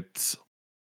favorite.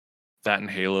 That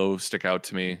and Halo stick out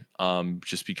to me.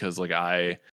 Just because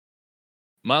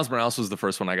Miles Morales was the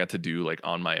first one I got to do like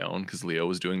on my own, because Leo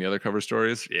was doing the other cover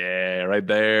stories. Yeah, right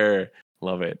there.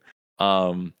 Love it.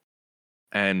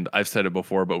 And I've said it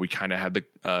before, but we kind of had the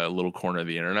little corner of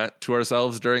the internet to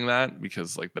ourselves during that,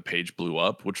 because like the page blew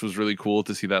up, which was really cool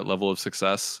to see that level of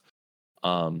success.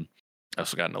 I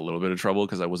also got in a little bit of trouble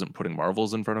because I wasn't putting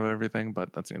Marvels in front of everything,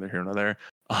 but that's neither here nor there.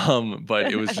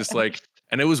 But it was just like,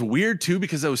 and it was weird too,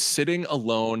 because I was sitting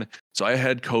alone. So I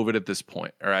had COVID at this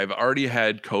point, or I've already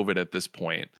had COVID at this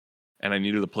point. and I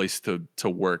needed a place to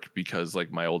work because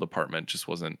like my old apartment just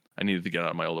wasn't. I needed to get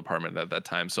out of my old apartment at that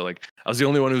time. So like I was the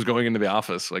only one who was going into the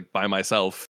office like by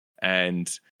myself, and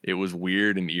it was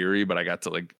weird and eerie. But I got to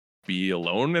like be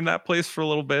alone in that place for a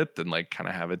little bit and like kind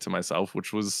of have it to myself,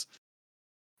 which was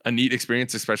a neat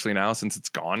experience, especially now since it's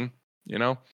gone. You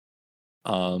know,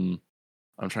 I'm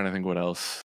trying to think what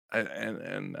else.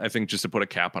 And I think just to put a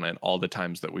cap on it, all the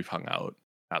times that we've hung out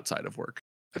outside of work,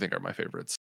 I think are my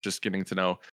favorites. Just getting to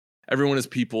know everyone as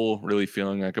people, really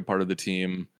feeling like a part of the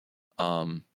team.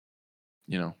 You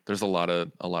know, there's a lot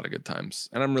of good times,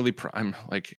 and I'm really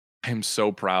I'm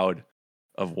so proud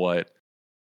of what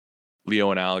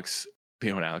Leo, Alex,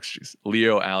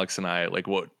 and I like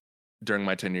what during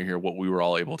my tenure here, what we were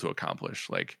all able to accomplish.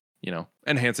 Like, you know,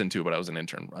 and Hansen too, but I was an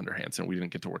intern under Hansen. We didn't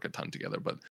get to work a ton together,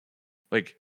 but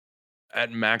like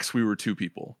at max we were 2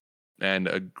 people and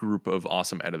a group of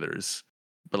awesome editors.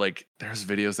 But like there's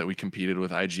videos that we competed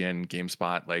with IGN,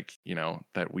 GameSpot, like, you know,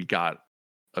 that we got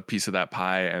a piece of that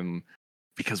pie, and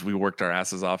because we worked our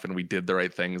asses off and we did the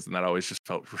right things, and that always just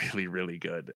felt really, really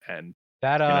good. And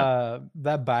That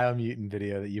that Biomutant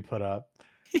video that you put up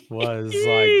was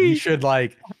like, you should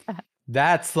like,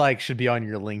 that's like should be on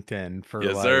your LinkedIn for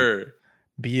yes, like sir.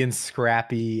 being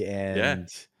scrappy and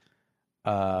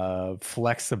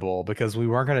flexible, because we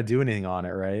weren't gonna do anything on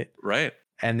it, right?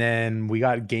 And then we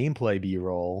got gameplay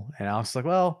B-roll, and I was like,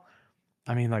 well,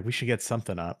 I mean, like we should get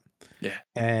something up. Yeah.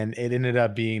 And it ended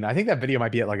up being, I think that video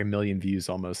might be at like 1 million views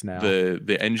almost now. The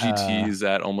NGT is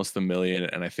at almost 1 million,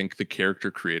 and I think the character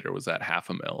creator was at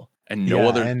 500,000, and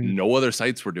no other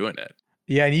sites were doing it.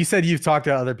 Yeah, and you said you've talked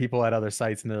to other people at other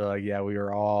sites, and they're like, yeah, we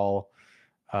were all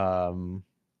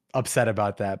upset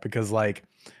about that, because like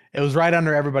it was right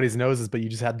under everybody's noses, but you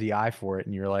just had the eye for it,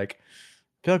 and you're like,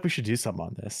 I feel like we should do something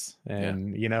on this.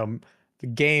 And you know, the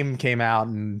game came out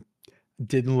and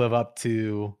didn't live up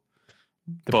to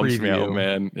the Bumps preview. Me out,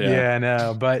 man. Yeah, I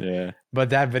know. But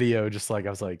that video, just like, I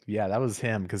was like, yeah, that was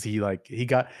him, because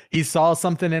he saw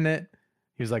something in it.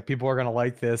 He was like, people are gonna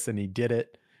like this, and he did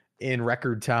it in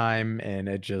record time, and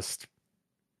it just,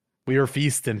 we were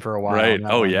feasting for a while. Right.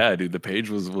 Oh yeah, dude. The page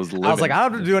was living. I was like, I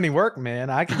don't have to do any work, man.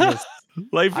 I can just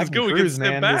life is good. We can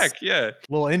step back. This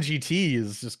little NGT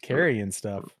is just carrying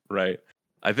stuff. Right.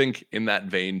 I think in that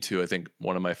vein too, I think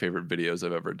one of my favorite videos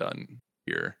I've ever done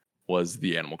here was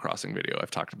the Animal Crossing video.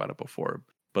 I've talked about it before,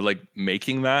 but like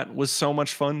making that was so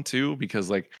much fun too, because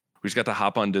like we just got to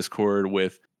hop on Discord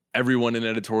with everyone in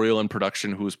editorial and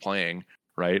production who was playing,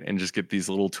 right? And just get these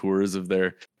little tours of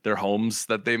their homes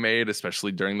that they made,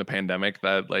 especially during the pandemic,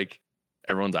 that like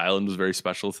everyone's island was very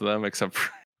special to them, except for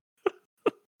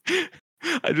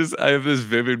I have this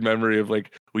vivid memory of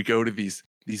like we go to these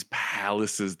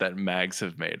palaces that Mags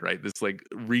have made, right? This like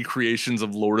recreations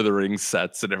of Lord of the Rings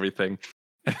sets and everything.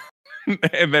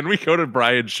 And then we go to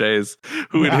Brian Shays,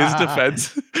 who in his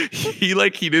defense, he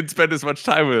didn't spend as much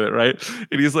time with it, right?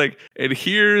 And he's like, and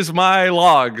here's my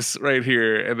logs right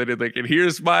here. And then and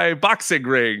here's my boxing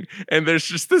ring. And there's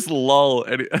just this lull.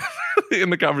 And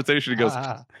in the conversation, he goes,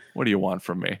 what do you want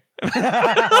from me?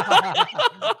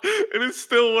 And it's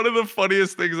still one of the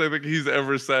funniest things I think he's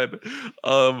ever said.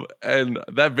 And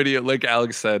that video, like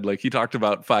Alex said, like he talked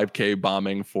about 5K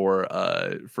bombing for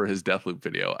his Deathloop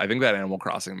video. I think that Animal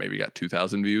Crossing maybe got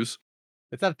 2,000 views.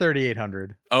 It's at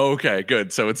 3,800. Oh, okay,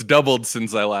 good. So it's doubled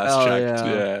since I last checked.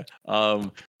 Yeah.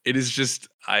 It is just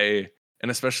and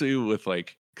especially with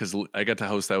like, because I got to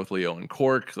host that with Leo and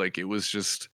Cork. Like it was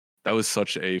just, that was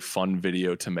such a fun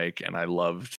video to make, and I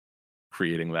loved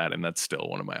creating that, and that's still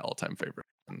one of my all-time favorites.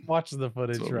 Watch the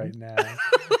footage right now.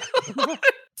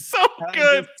 So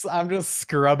good. I'm just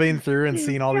scrubbing through and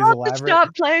seeing all these elaborate.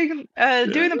 Stop playing,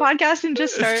 doing the podcast, and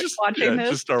just start watching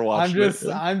this. Just start watching.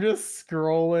 I'm just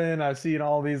scrolling. I've seen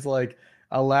all these like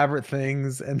elaborate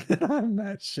things, and then I'm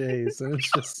at Shay's, and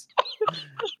it's just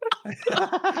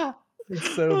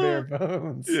it's so bare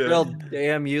bones. Yeah. Well,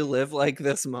 damn, you live like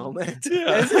this moment.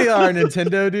 Yeah. Is he our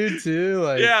Nintendo dude too?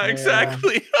 Like, yeah,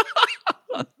 exactly.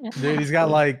 Dude, he's got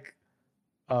like,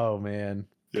 oh man,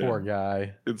 poor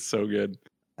guy. It's so good.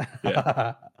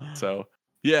 Yeah. So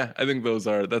yeah, I think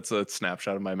that's a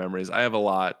snapshot of my memories. I have a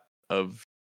lot of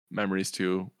memories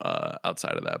too,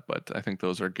 outside of that, but I think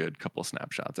those are a good couple of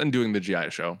snapshots. And doing the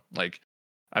GI show, like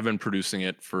I've been producing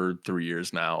it for 3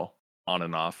 years now, on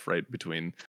and off, right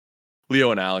between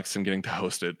Leo and Alex, and getting to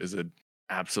host it is it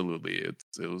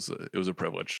was a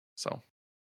privilege. So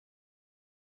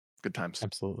good times.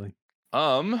 Absolutely.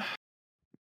 I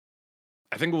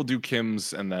think we'll do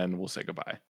Kim's and then we'll say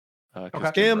goodbye.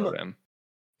 Okay.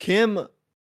 Kim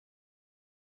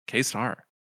K-Star.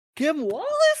 Kim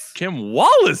Wallace? Kim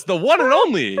Wallace, the one and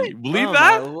only. You believe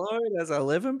that? My Lord, as I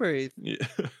live and breathe. Yeah.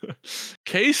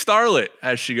 K Starlet,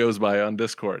 as she goes by on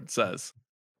Discord, says,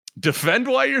 defend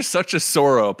why you're such a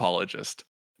Sora apologist.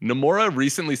 Nomura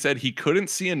recently said he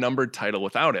couldn't see a numbered title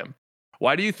without him.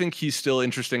 Why do you think he's still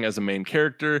interesting as a main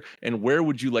character, and where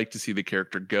would you like to see the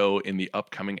character go in the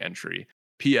upcoming entry?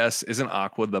 P.S. Isn't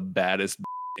Aqua the baddest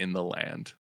in the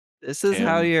land? This is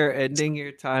how you're ending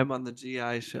your time on the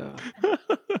GI show.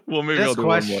 Well, maybe This I'll do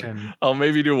question. one more. I'll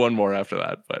maybe do one more after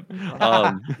that, but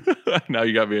now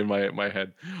you got me in my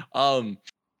head. I'll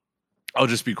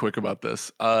just be quick about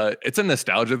this. It's a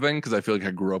nostalgia thing because I feel like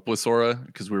I grew up with Sora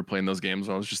because we were playing those games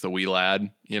when I was just a wee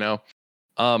lad, you know.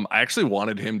 I actually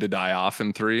wanted him to die off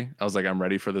in 3. I was like, I'm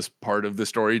ready for this part of the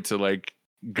story to like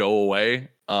go away,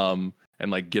 and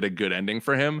like get a good ending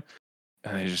for him.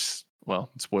 And they just,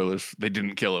 well, spoilers, they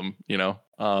didn't kill him, you know.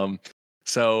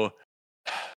 So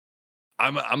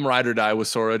I'm ride or die with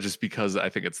Sora just because I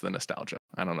think it's the nostalgia.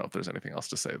 I don't know if there's anything else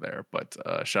to say there, but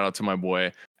shout out to my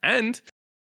boy. And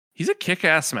he's a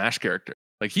kick-ass Smash character.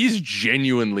 Like, he's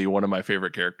genuinely one of my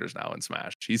favorite characters now in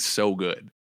Smash. He's so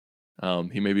good.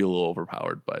 He may be a little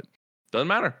overpowered, but doesn't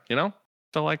matter, you know?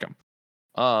 Still like him.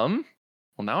 Well,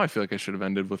 now I feel like I should have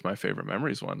ended with my favorite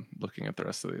memories one, looking at the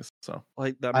rest of these. So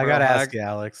Like that. I gotta ask you,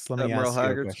 Alex. Let me ask you a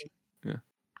Haggard. question. yeah.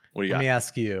 What do you Let got? me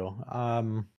ask you.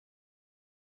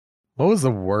 What was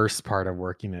the worst part of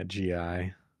working at GI?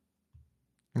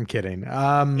 I'm kidding.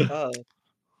 Oh.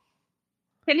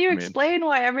 Can you I mean- explain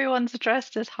why everyone's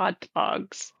dressed as hot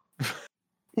dogs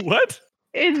What?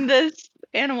 in this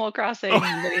Animal Crossing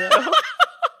video?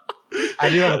 I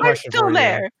do have a I'm question still for you.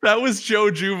 there. That was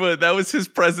Joe Juba. That was his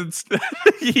presents.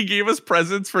 He gave us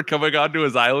presents for coming onto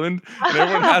his island, and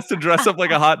everyone has to dress up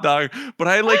like a hot dog. But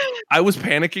I was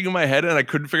panicking in my head, and I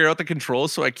couldn't figure out the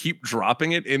controls, so I keep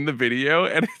dropping it in the video,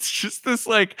 and it's just this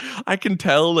like I can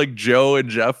tell like Joe and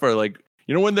Jeff are like,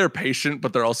 you know, when they're patient,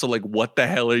 but they're also like, what the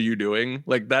hell are you doing?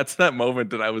 Like, that's that moment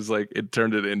that I was like, it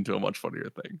turned it into a much funnier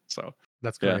thing. So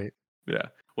That's Yeah. great. yeah.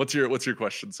 What's your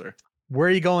question, sir? Where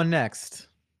are you going next?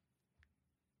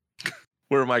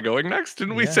 Where am I going next?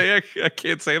 Didn't we Yeah. say I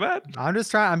can't say that? I'm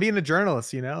just trying. I'm being a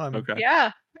journalist, you know. I'm Okay.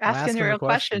 Yeah, I'm asking the the real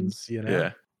questions. You know.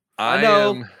 Yeah. I know.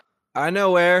 am- I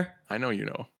know where. I know you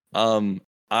know.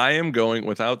 I am going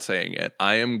without saying it.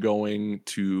 I'm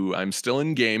still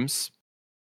in games.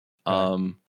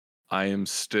 Okay. I am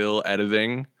still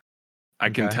editing. I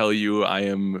can Okay. tell you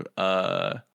I'm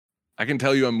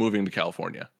moving to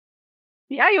California.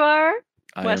 Yeah, you are.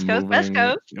 I West am Coast, Best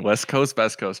moving- Coast. West Coast,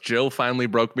 Best Coast. Jill finally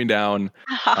broke me down.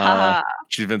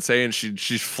 She's been saying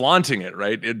she's flaunting it,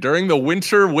 right? During the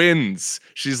winter winds,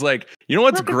 she's like, you know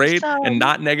what's Look at the great sun. and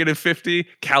not -50?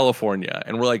 California.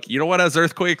 And we're like, you know what has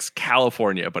earthquakes?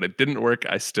 California. But it didn't work.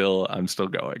 I'm still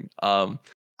going. I feel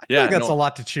Yeah, like that's no. a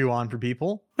lot to chew on for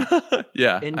people.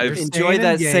 Yeah. Enjoy staying in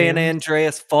that San games.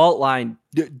 Andreas fault line,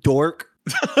 dork.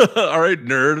 All right,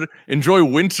 nerd. Enjoy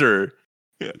winter.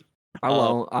 I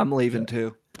won't. I'm leaving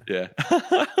too. Yeah.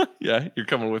 Yeah, you're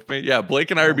coming with me. Yeah,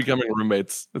 Blake and I are becoming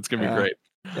roommates. It's gonna be Yeah. great.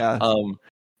 Yeah.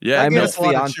 Yeah, I Give no, us a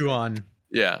lot Fion- to chew on.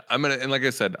 yeah. And like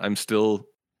I said, I'm still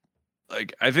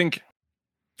like I think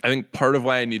part of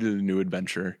why I needed a new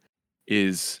adventure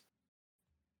is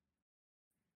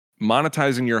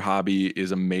monetizing your hobby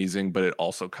is amazing, but it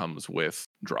also comes with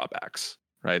drawbacks,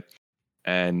 right?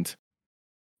 And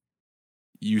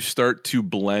you start to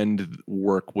blend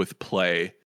work with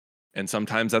play, and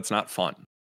sometimes that's not fun.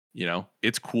 You know,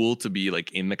 it's cool to be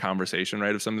like in the conversation,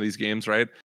 right, of some of these games, right?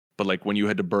 But like when you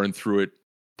had to burn through it,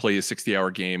 play a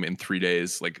 60-hour game in 3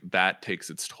 days, like that takes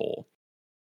its toll.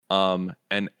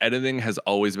 And editing has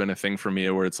always been a thing for me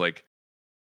where it's like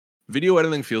video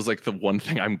editing feels like the one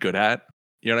thing I'm good at.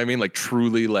 You know what I mean? Like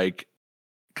truly, like,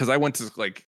 because I went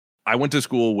to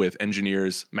school with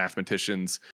engineers,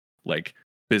 mathematicians, like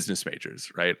business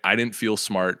majors, right? I didn't feel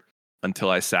smart until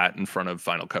I sat in front of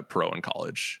Final Cut Pro in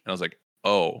college, and I was like,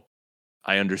 oh,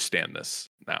 I understand this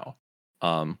now.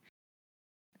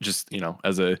 Just, you know,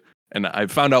 and I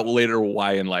found out later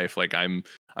why in life, like I'm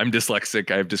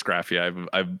dyslexic, I have dysgraphia,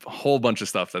 I've a whole bunch of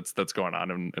stuff that's going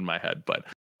on in my head. But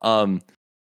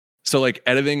so like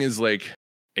editing is like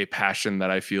a passion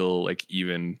that I feel like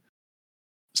even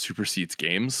supersedes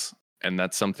games. And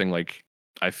that's something like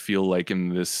I feel like in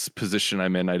this position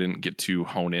I'm in, I didn't get to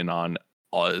hone in on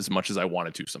as much as I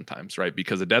wanted to sometimes, right?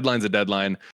 Because a deadline's a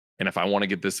deadline. And if I want to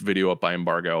get this video up by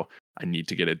embargo, I need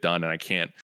to get it done. And I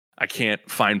can't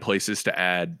find places to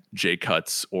add J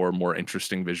cuts or more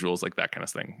interesting visuals, like that kind of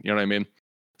thing. You know what I mean?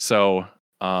 So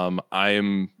I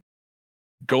am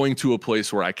going to a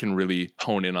place where I can really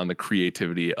hone in on the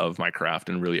creativity of my craft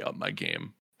and really up my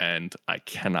game. and I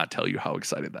cannot tell you how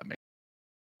excited that makes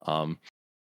me.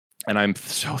 And I'm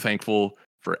so thankful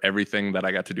for everything that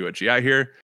I got to do at GI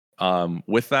here.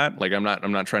 With that, like I'm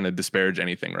not trying to disparage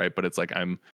anything, right? But it's like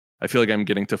I feel like I'm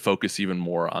getting to focus even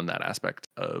more on that aspect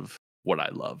of what I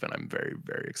love, and I'm very,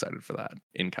 very excited for that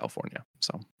in California.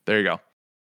 So there you go.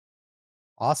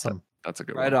 Awesome. That's a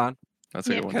good Right one. on. That's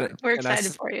a Yeah, good one. we're Can I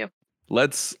excited for you.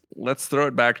 Let's throw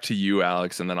it back to you,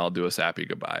 Alex, and then I'll do a sappy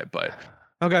goodbye. But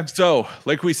Okay. so,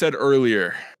 like we said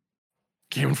earlier,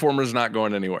 Game Informer's not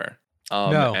going anywhere.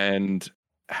 No. And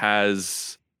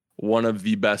has one of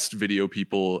the best video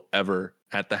people ever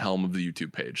at the helm of the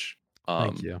YouTube page.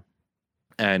 Thank you.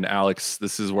 And Alex,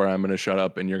 this is where I'm going to shut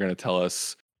up, and you're going to tell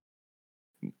us.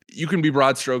 You can be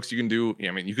broad strokes. You can do.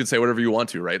 I mean, you can say whatever you want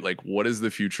to, right? Like, what does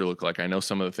the future look like? I know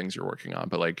some of the things you're working on,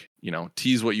 but like,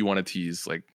 tease what you want to tease.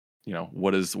 Like,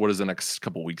 what does the next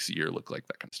couple weeks, a year look like?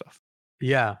 That kind of stuff.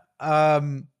 Yeah.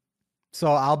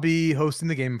 So I'll be hosting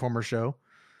the Game Informer show.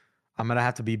 I'm gonna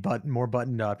have to be more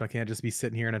buttoned up. I can't just be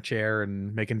sitting here in a chair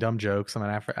and making dumb jokes. I'm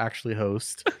gonna have to actually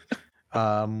host,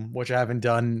 which I haven't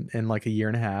done in like a year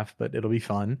and a half, but it'll be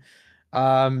fun.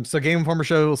 So Game Informer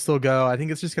show will still go. I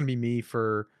think it's just gonna be me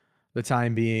for the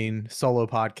time being. Solo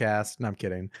podcast. No, I'm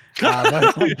kidding.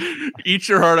 Eat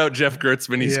your heart out, Jeff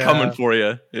Gertzman. He's coming for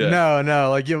you. Yeah. No,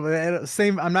 like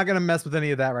same. I'm not gonna mess with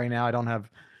any of that right now.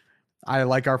 I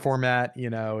like our format.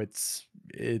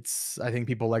 It's I think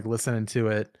people like listening to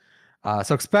it.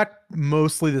 So expect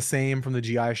mostly the same from the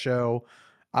GI show,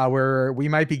 where we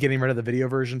might be getting rid of the video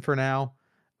version for now.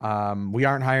 We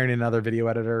aren't hiring another video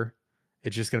editor.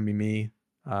 It's just going to be me.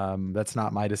 That's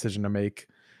not my decision to make.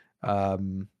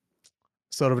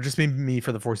 So it'll just be me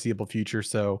for the foreseeable future.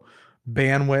 So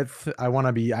bandwidth, I want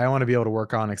to be able to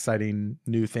work on exciting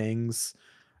new things.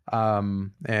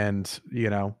 And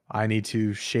I need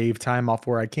to shave time off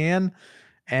where I can.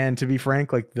 And to be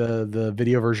frank, like the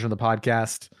video version of the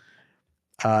podcast,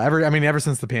 ever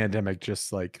since the pandemic,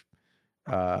 just like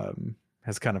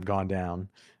has kind of gone down.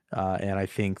 And I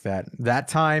think that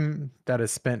time that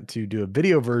is spent to do a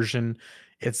video version,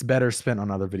 it's better spent on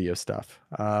other video stuff.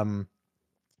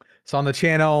 So on the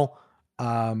channel,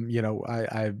 I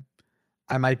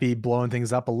might be blowing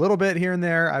things up a little bit here and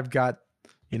there. I've got,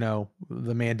 the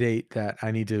mandate that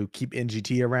I need to keep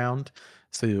NGT around.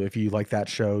 So if you like that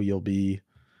show, you'll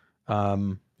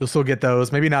still get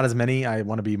those. Maybe not as many. I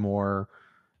want to be more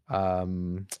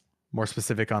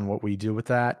specific on what we do with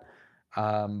that.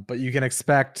 But you can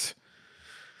expect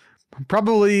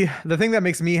probably the thing that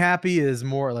makes me happy is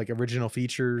more like original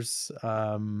features.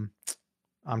 I'm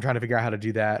trying to figure out how to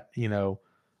do that,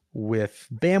 with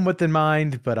bandwidth in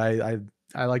mind, but I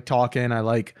like talking. I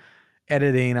like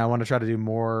editing. I want to try to do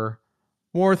more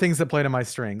things that play to my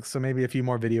strengths. So maybe a few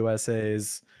more video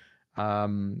essays.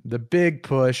 The big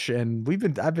push, and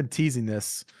I've been teasing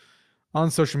this on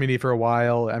social media for a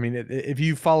while. I mean, if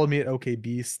you follow me at OK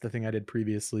Beast, the thing I did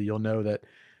previously, you'll know that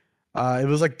it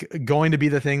was like going to be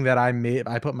the thing that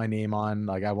I put my name on.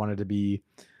 Like I wanted to be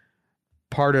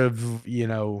part of,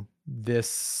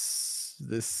 this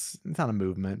it's not a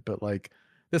movement, but like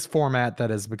this format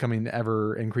that is becoming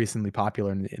ever increasingly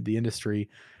popular in the industry.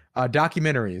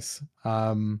 Documentaries.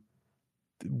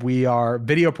 We are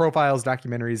video profiles,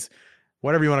 documentaries,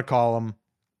 whatever you want to call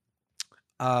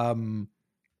them.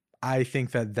 I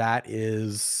think that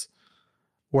is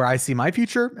where I see my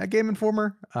future at Game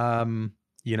Informer.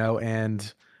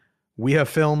 And we have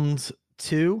filmed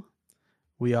 2.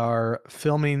 We are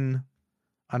filming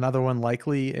another one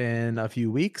likely in a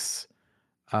few weeks.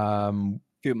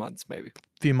 Few months, maybe.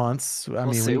 Few months.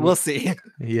 We'll see.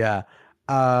 Yeah.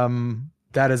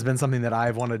 That has been something that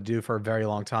I've wanted to do for a very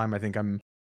long time. I think I'm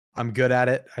good at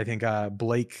it. I think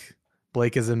Blake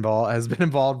has been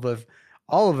involved with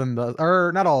all of them,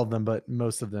 or not all of them, but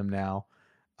most of them now.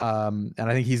 And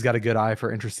I think he's got a good eye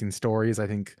for interesting stories. I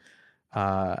think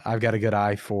I've got a good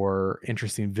eye for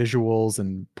interesting visuals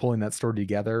and pulling that story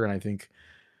together. And I think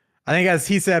as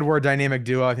he said, we're a dynamic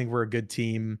duo. I think we're a good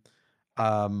team.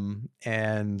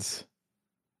 And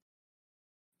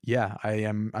yeah,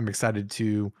 I'm excited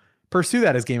to pursue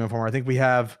that as Game Informer. I think we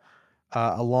have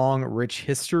a long, rich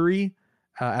history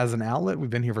as an outlet. We've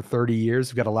been here for 30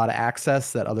 years. We've got a lot of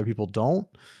access that other people don't.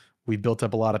 We've built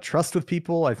up a lot of trust with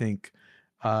people. I think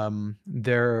that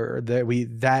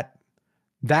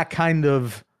kind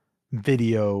of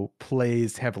video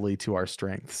plays heavily to our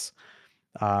strengths.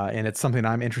 And it's something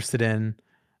I'm interested in.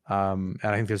 And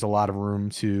I think there's a lot of room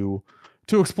to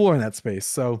explore in that space.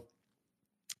 So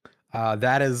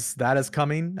that is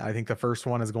coming. I think the first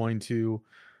one is going to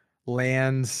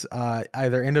land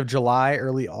either end of July,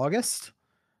 early August.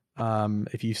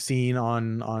 If you've seen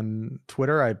on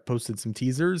Twitter, I posted some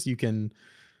teasers. You can,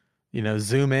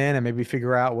 zoom in and maybe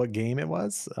figure out what game it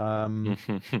was.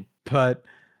 But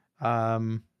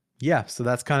yeah, so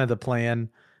that's kind of the plan.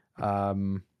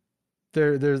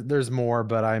 There's more,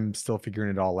 but I'm still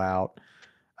figuring it all out.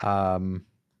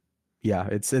 Yeah,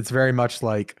 it's very much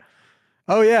like,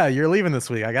 oh yeah, you're leaving this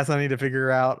week. I guess I need to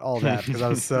figure out all that because I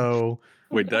was so.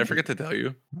 Wait, did I forget to tell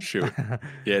you? Shoot.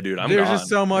 Yeah, dude, I'm There's gone. just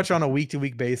so much on a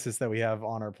week-to-week basis that we have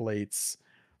on our plates.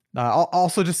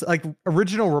 Also, just like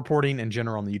original reporting in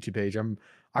general on the YouTube page.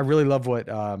 I really love what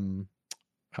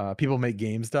People Make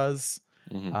Games does,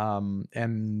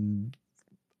 and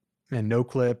No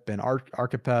Clip and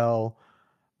Archipel.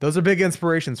 Those are big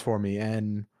inspirations for me,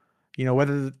 and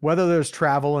whether there's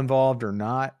travel involved or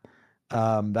not,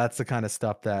 that's the kind of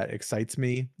stuff that excites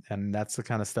me, and that's the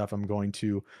kind of stuff I'm going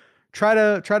to try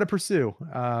to pursue.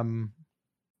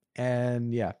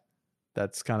 And yeah,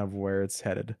 that's kind of where it's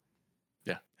headed.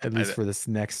 Yeah, at least for this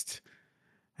next.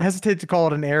 I hesitate to call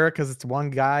it an era because it's one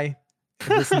guy.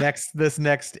 This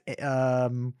next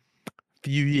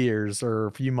few years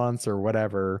or few months or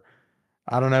whatever.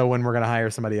 I don't know when we're gonna hire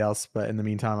somebody else, but in the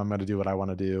meantime, I'm gonna do what I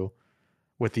want to do,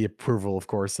 with the approval, of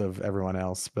course, of everyone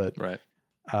else. But right.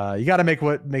 You got to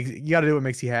do what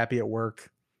makes you happy at work.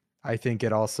 I think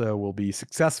it also will be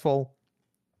successful.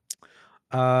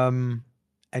 And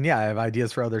yeah, I have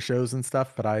ideas for other shows and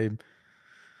stuff, but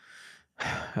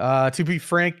to be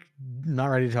frank, not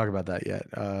ready to talk about that yet.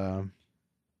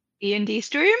 D&D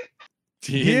stream?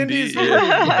 D&D stream.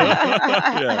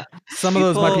 Yeah. Some of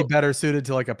those might be better suited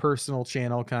to like a personal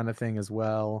channel kind of thing as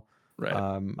well. Right.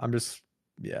 I'm just,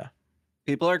 yeah.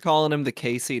 People are calling him the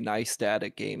Casey Neistat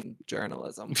at game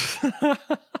journalism.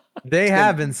 They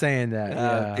have been saying that.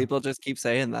 Yeah. People just keep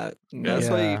saying that. That's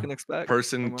what you can expect.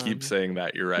 Person keeps saying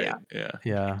that. You're right.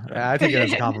 Yeah. I think it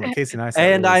is a compliment. Casey Neistat.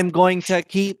 And rules. I'm going to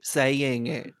keep saying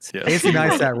it. Yes. Casey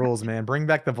Neistat rules, man. Bring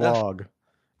back the vlog.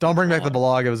 Don't bring back the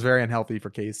vlog. It was very unhealthy for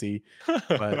Casey.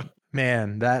 But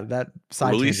man, that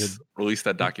side release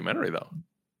that documentary though.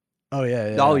 Oh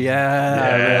yeah. Oh yeah.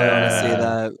 I really want to see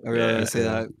that. I really want to see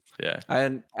that. Yeah.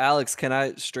 And Alex, can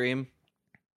I stream?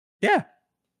 Yeah.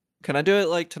 Can I do it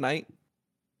like tonight?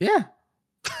 Yeah.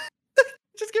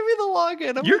 Just give me the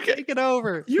login. I'm gonna take it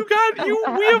over.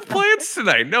 We have plans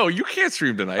tonight. No, you can't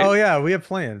stream tonight. Oh yeah, we have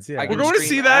plans. Yeah. We're going to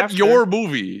see that your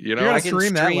movie. You know, I can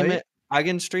stream it. I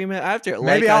can stream it after.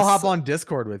 Maybe I'll hop on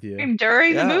Discord with you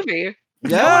during the movie.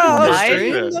 Yeah, I'll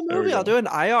stream the movie. I'll do an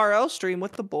IRL stream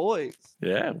with the boys.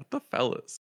 Yeah, with the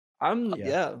fellas. I'm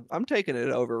taking it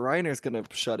over. Reiner's gonna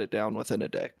shut it down within a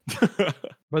day.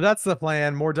 But that's the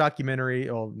plan. More documentary.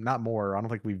 Well, not more. I don't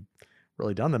think we've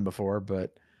really done them before,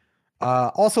 but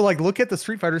also like look at the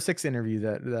Street Fighter 6 interview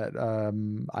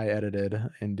that I edited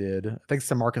and did. Thanks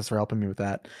to Marcus for helping me with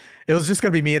that. It was just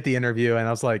gonna be me at the interview, and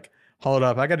I was like, hold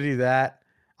up, I got to do that.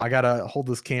 I got to hold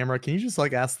this camera. Can you just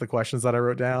like ask the questions that I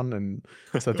wrote down? And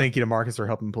so thank you to Marcus for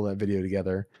helping pull that video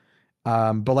together.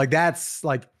 But like that's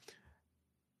like.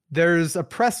 There's a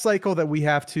press cycle that we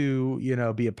have to,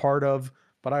 be a part of,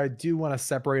 but I do want to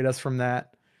separate us from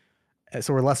that,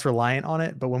 so we're less reliant on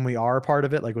it. But when we are a part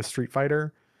of it, like with Street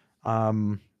Fighter,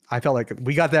 I felt like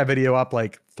we got that video up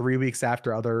like 3 weeks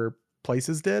after other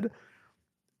places did,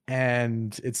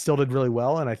 and it still did really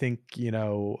well. And I think a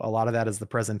lot of that is the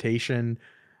presentation.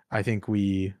 I think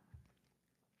I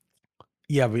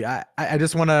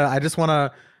just want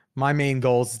to. My main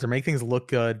goal is to make things look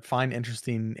good, find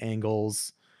interesting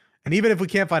angles. And even if we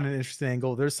can't find an interesting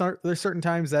angle, there's certain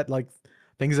times that like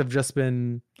things have just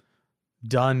been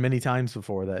done many times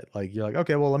before that like you're like,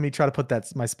 okay, well, let me try to put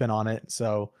my spin on it.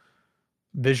 So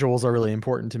visuals are really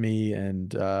important to me,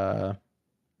 and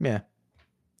yeah.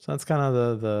 So that's kind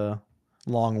of the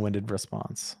long-winded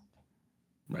response.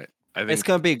 Right. I think it's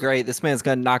gonna be great. This man's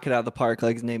gonna knock it out of the park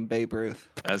like his name Babe Ruth.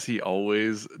 As he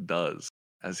always does.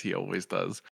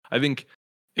 I think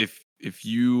if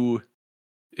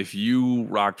you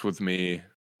rocked with me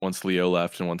once Leo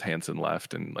left and once Hansen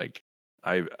left, and like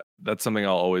that's something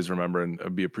I'll always remember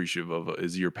and be appreciative of,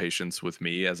 is your patience with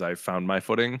me as I found my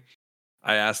footing.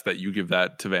 I ask that you give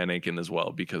that to Van Aken as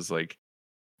well, because like,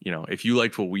 if you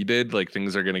liked what we did, like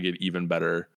things are going to get even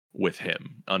better with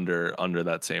him under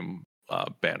that same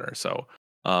banner. So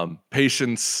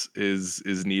patience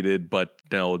is needed, but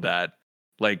know that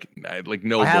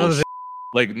no bullshit.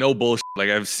 Like no bullshit. Like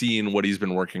I've seen what he's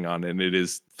been working on, and it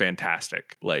is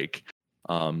fantastic. Like,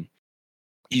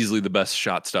 easily the best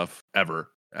shot stuff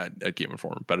ever at Game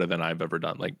Informer, better than I've ever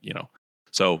done. Like,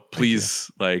 so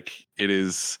please, like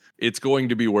it's going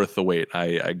to be worth the wait.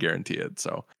 I guarantee it.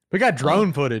 So we got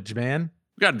drone footage, man.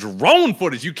 We got drone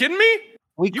footage. You kidding me?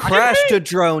 We You crashed a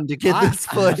drone to get this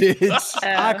footage.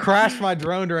 I crashed my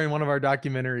drone during one of our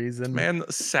documentaries, and Man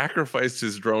sacrificed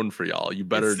his drone for y'all. You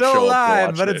better it's still show alive,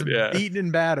 up to but watch it's it. Yeah. beaten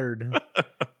and battered.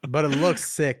 But it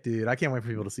looks sick, dude. I can't wait for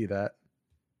people to see that.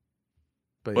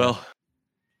 But Well,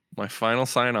 my final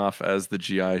sign off as the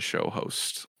GI show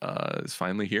host is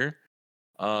finally here.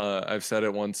 I've said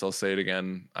it once, I'll say it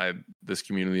again. This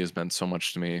community has meant so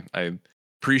much to me. I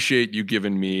appreciate you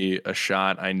giving me a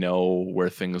shot. I know where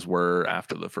things were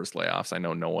after the first layoffs. I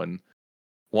know no one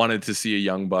wanted to see a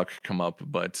young buck come up,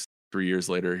 but 3 years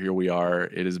later, here we are.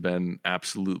 It has been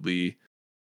absolutely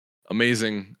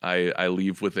amazing. I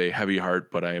leave with a heavy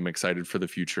heart, but I am excited for the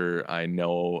future. I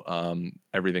know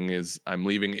everything I'm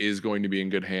leaving is going to be in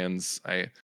good hands.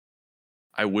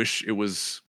 I wish it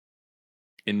was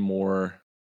in more.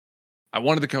 I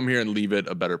wanted to come here and leave it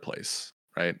a better place,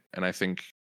 right? And I think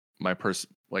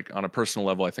on a personal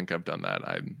level, I think I've done that.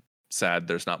 I'm sad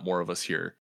there's not more of us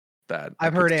here. That I've I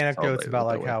could heard anecdotes celebrate about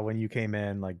that like way. how when you came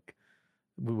in, like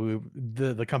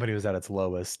the company was at its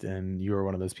lowest, and you were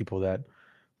one of those people that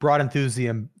brought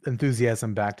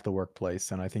enthusiasm back to the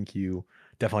workplace, and I think you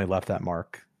definitely left that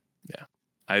mark. Yeah,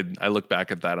 I look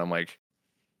back at that, I'm like,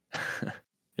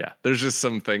 yeah, there's just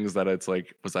some things that it's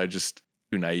like, was I just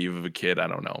too naive of a kid? I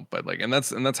don't know, but like, and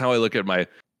that's how I look at my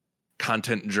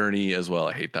content journey as well.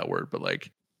 I hate that word, but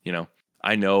like,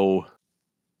 I know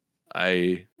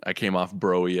I came off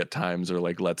bro-y at times, or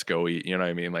like let's go-y, you know what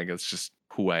I mean? Like, it's just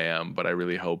who I am. But I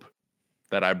really hope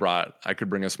that I could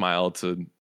bring a smile to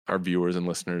our viewers and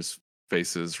listeners'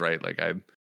 faces, right? Like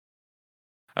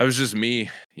I was just me,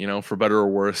 for better or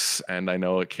worse. And I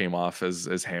know it came off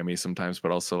as hammy sometimes,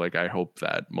 but also like I hope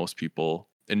that most people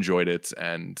enjoyed it,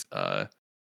 and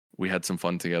we had some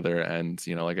fun together. And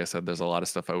like I said, there's a lot of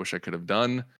stuff I wish I could have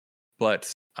done,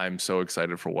 but I'm so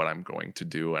excited for what I'm going to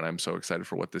do, and I'm so excited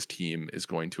for what this team is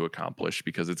going to accomplish,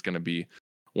 because it's going to be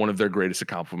one of their greatest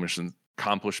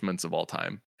accomplishments of all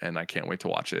time, and I can't wait to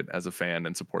watch it as a fan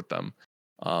and support them.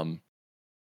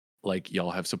 Like y'all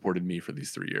have supported me for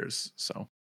these 3 years. So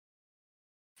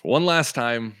for one last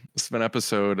time, this has been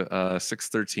episode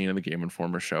 613 of the Game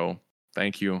Informer Show.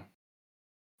 Thank you.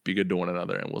 Be good to one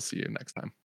another, and we'll see you next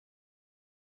time.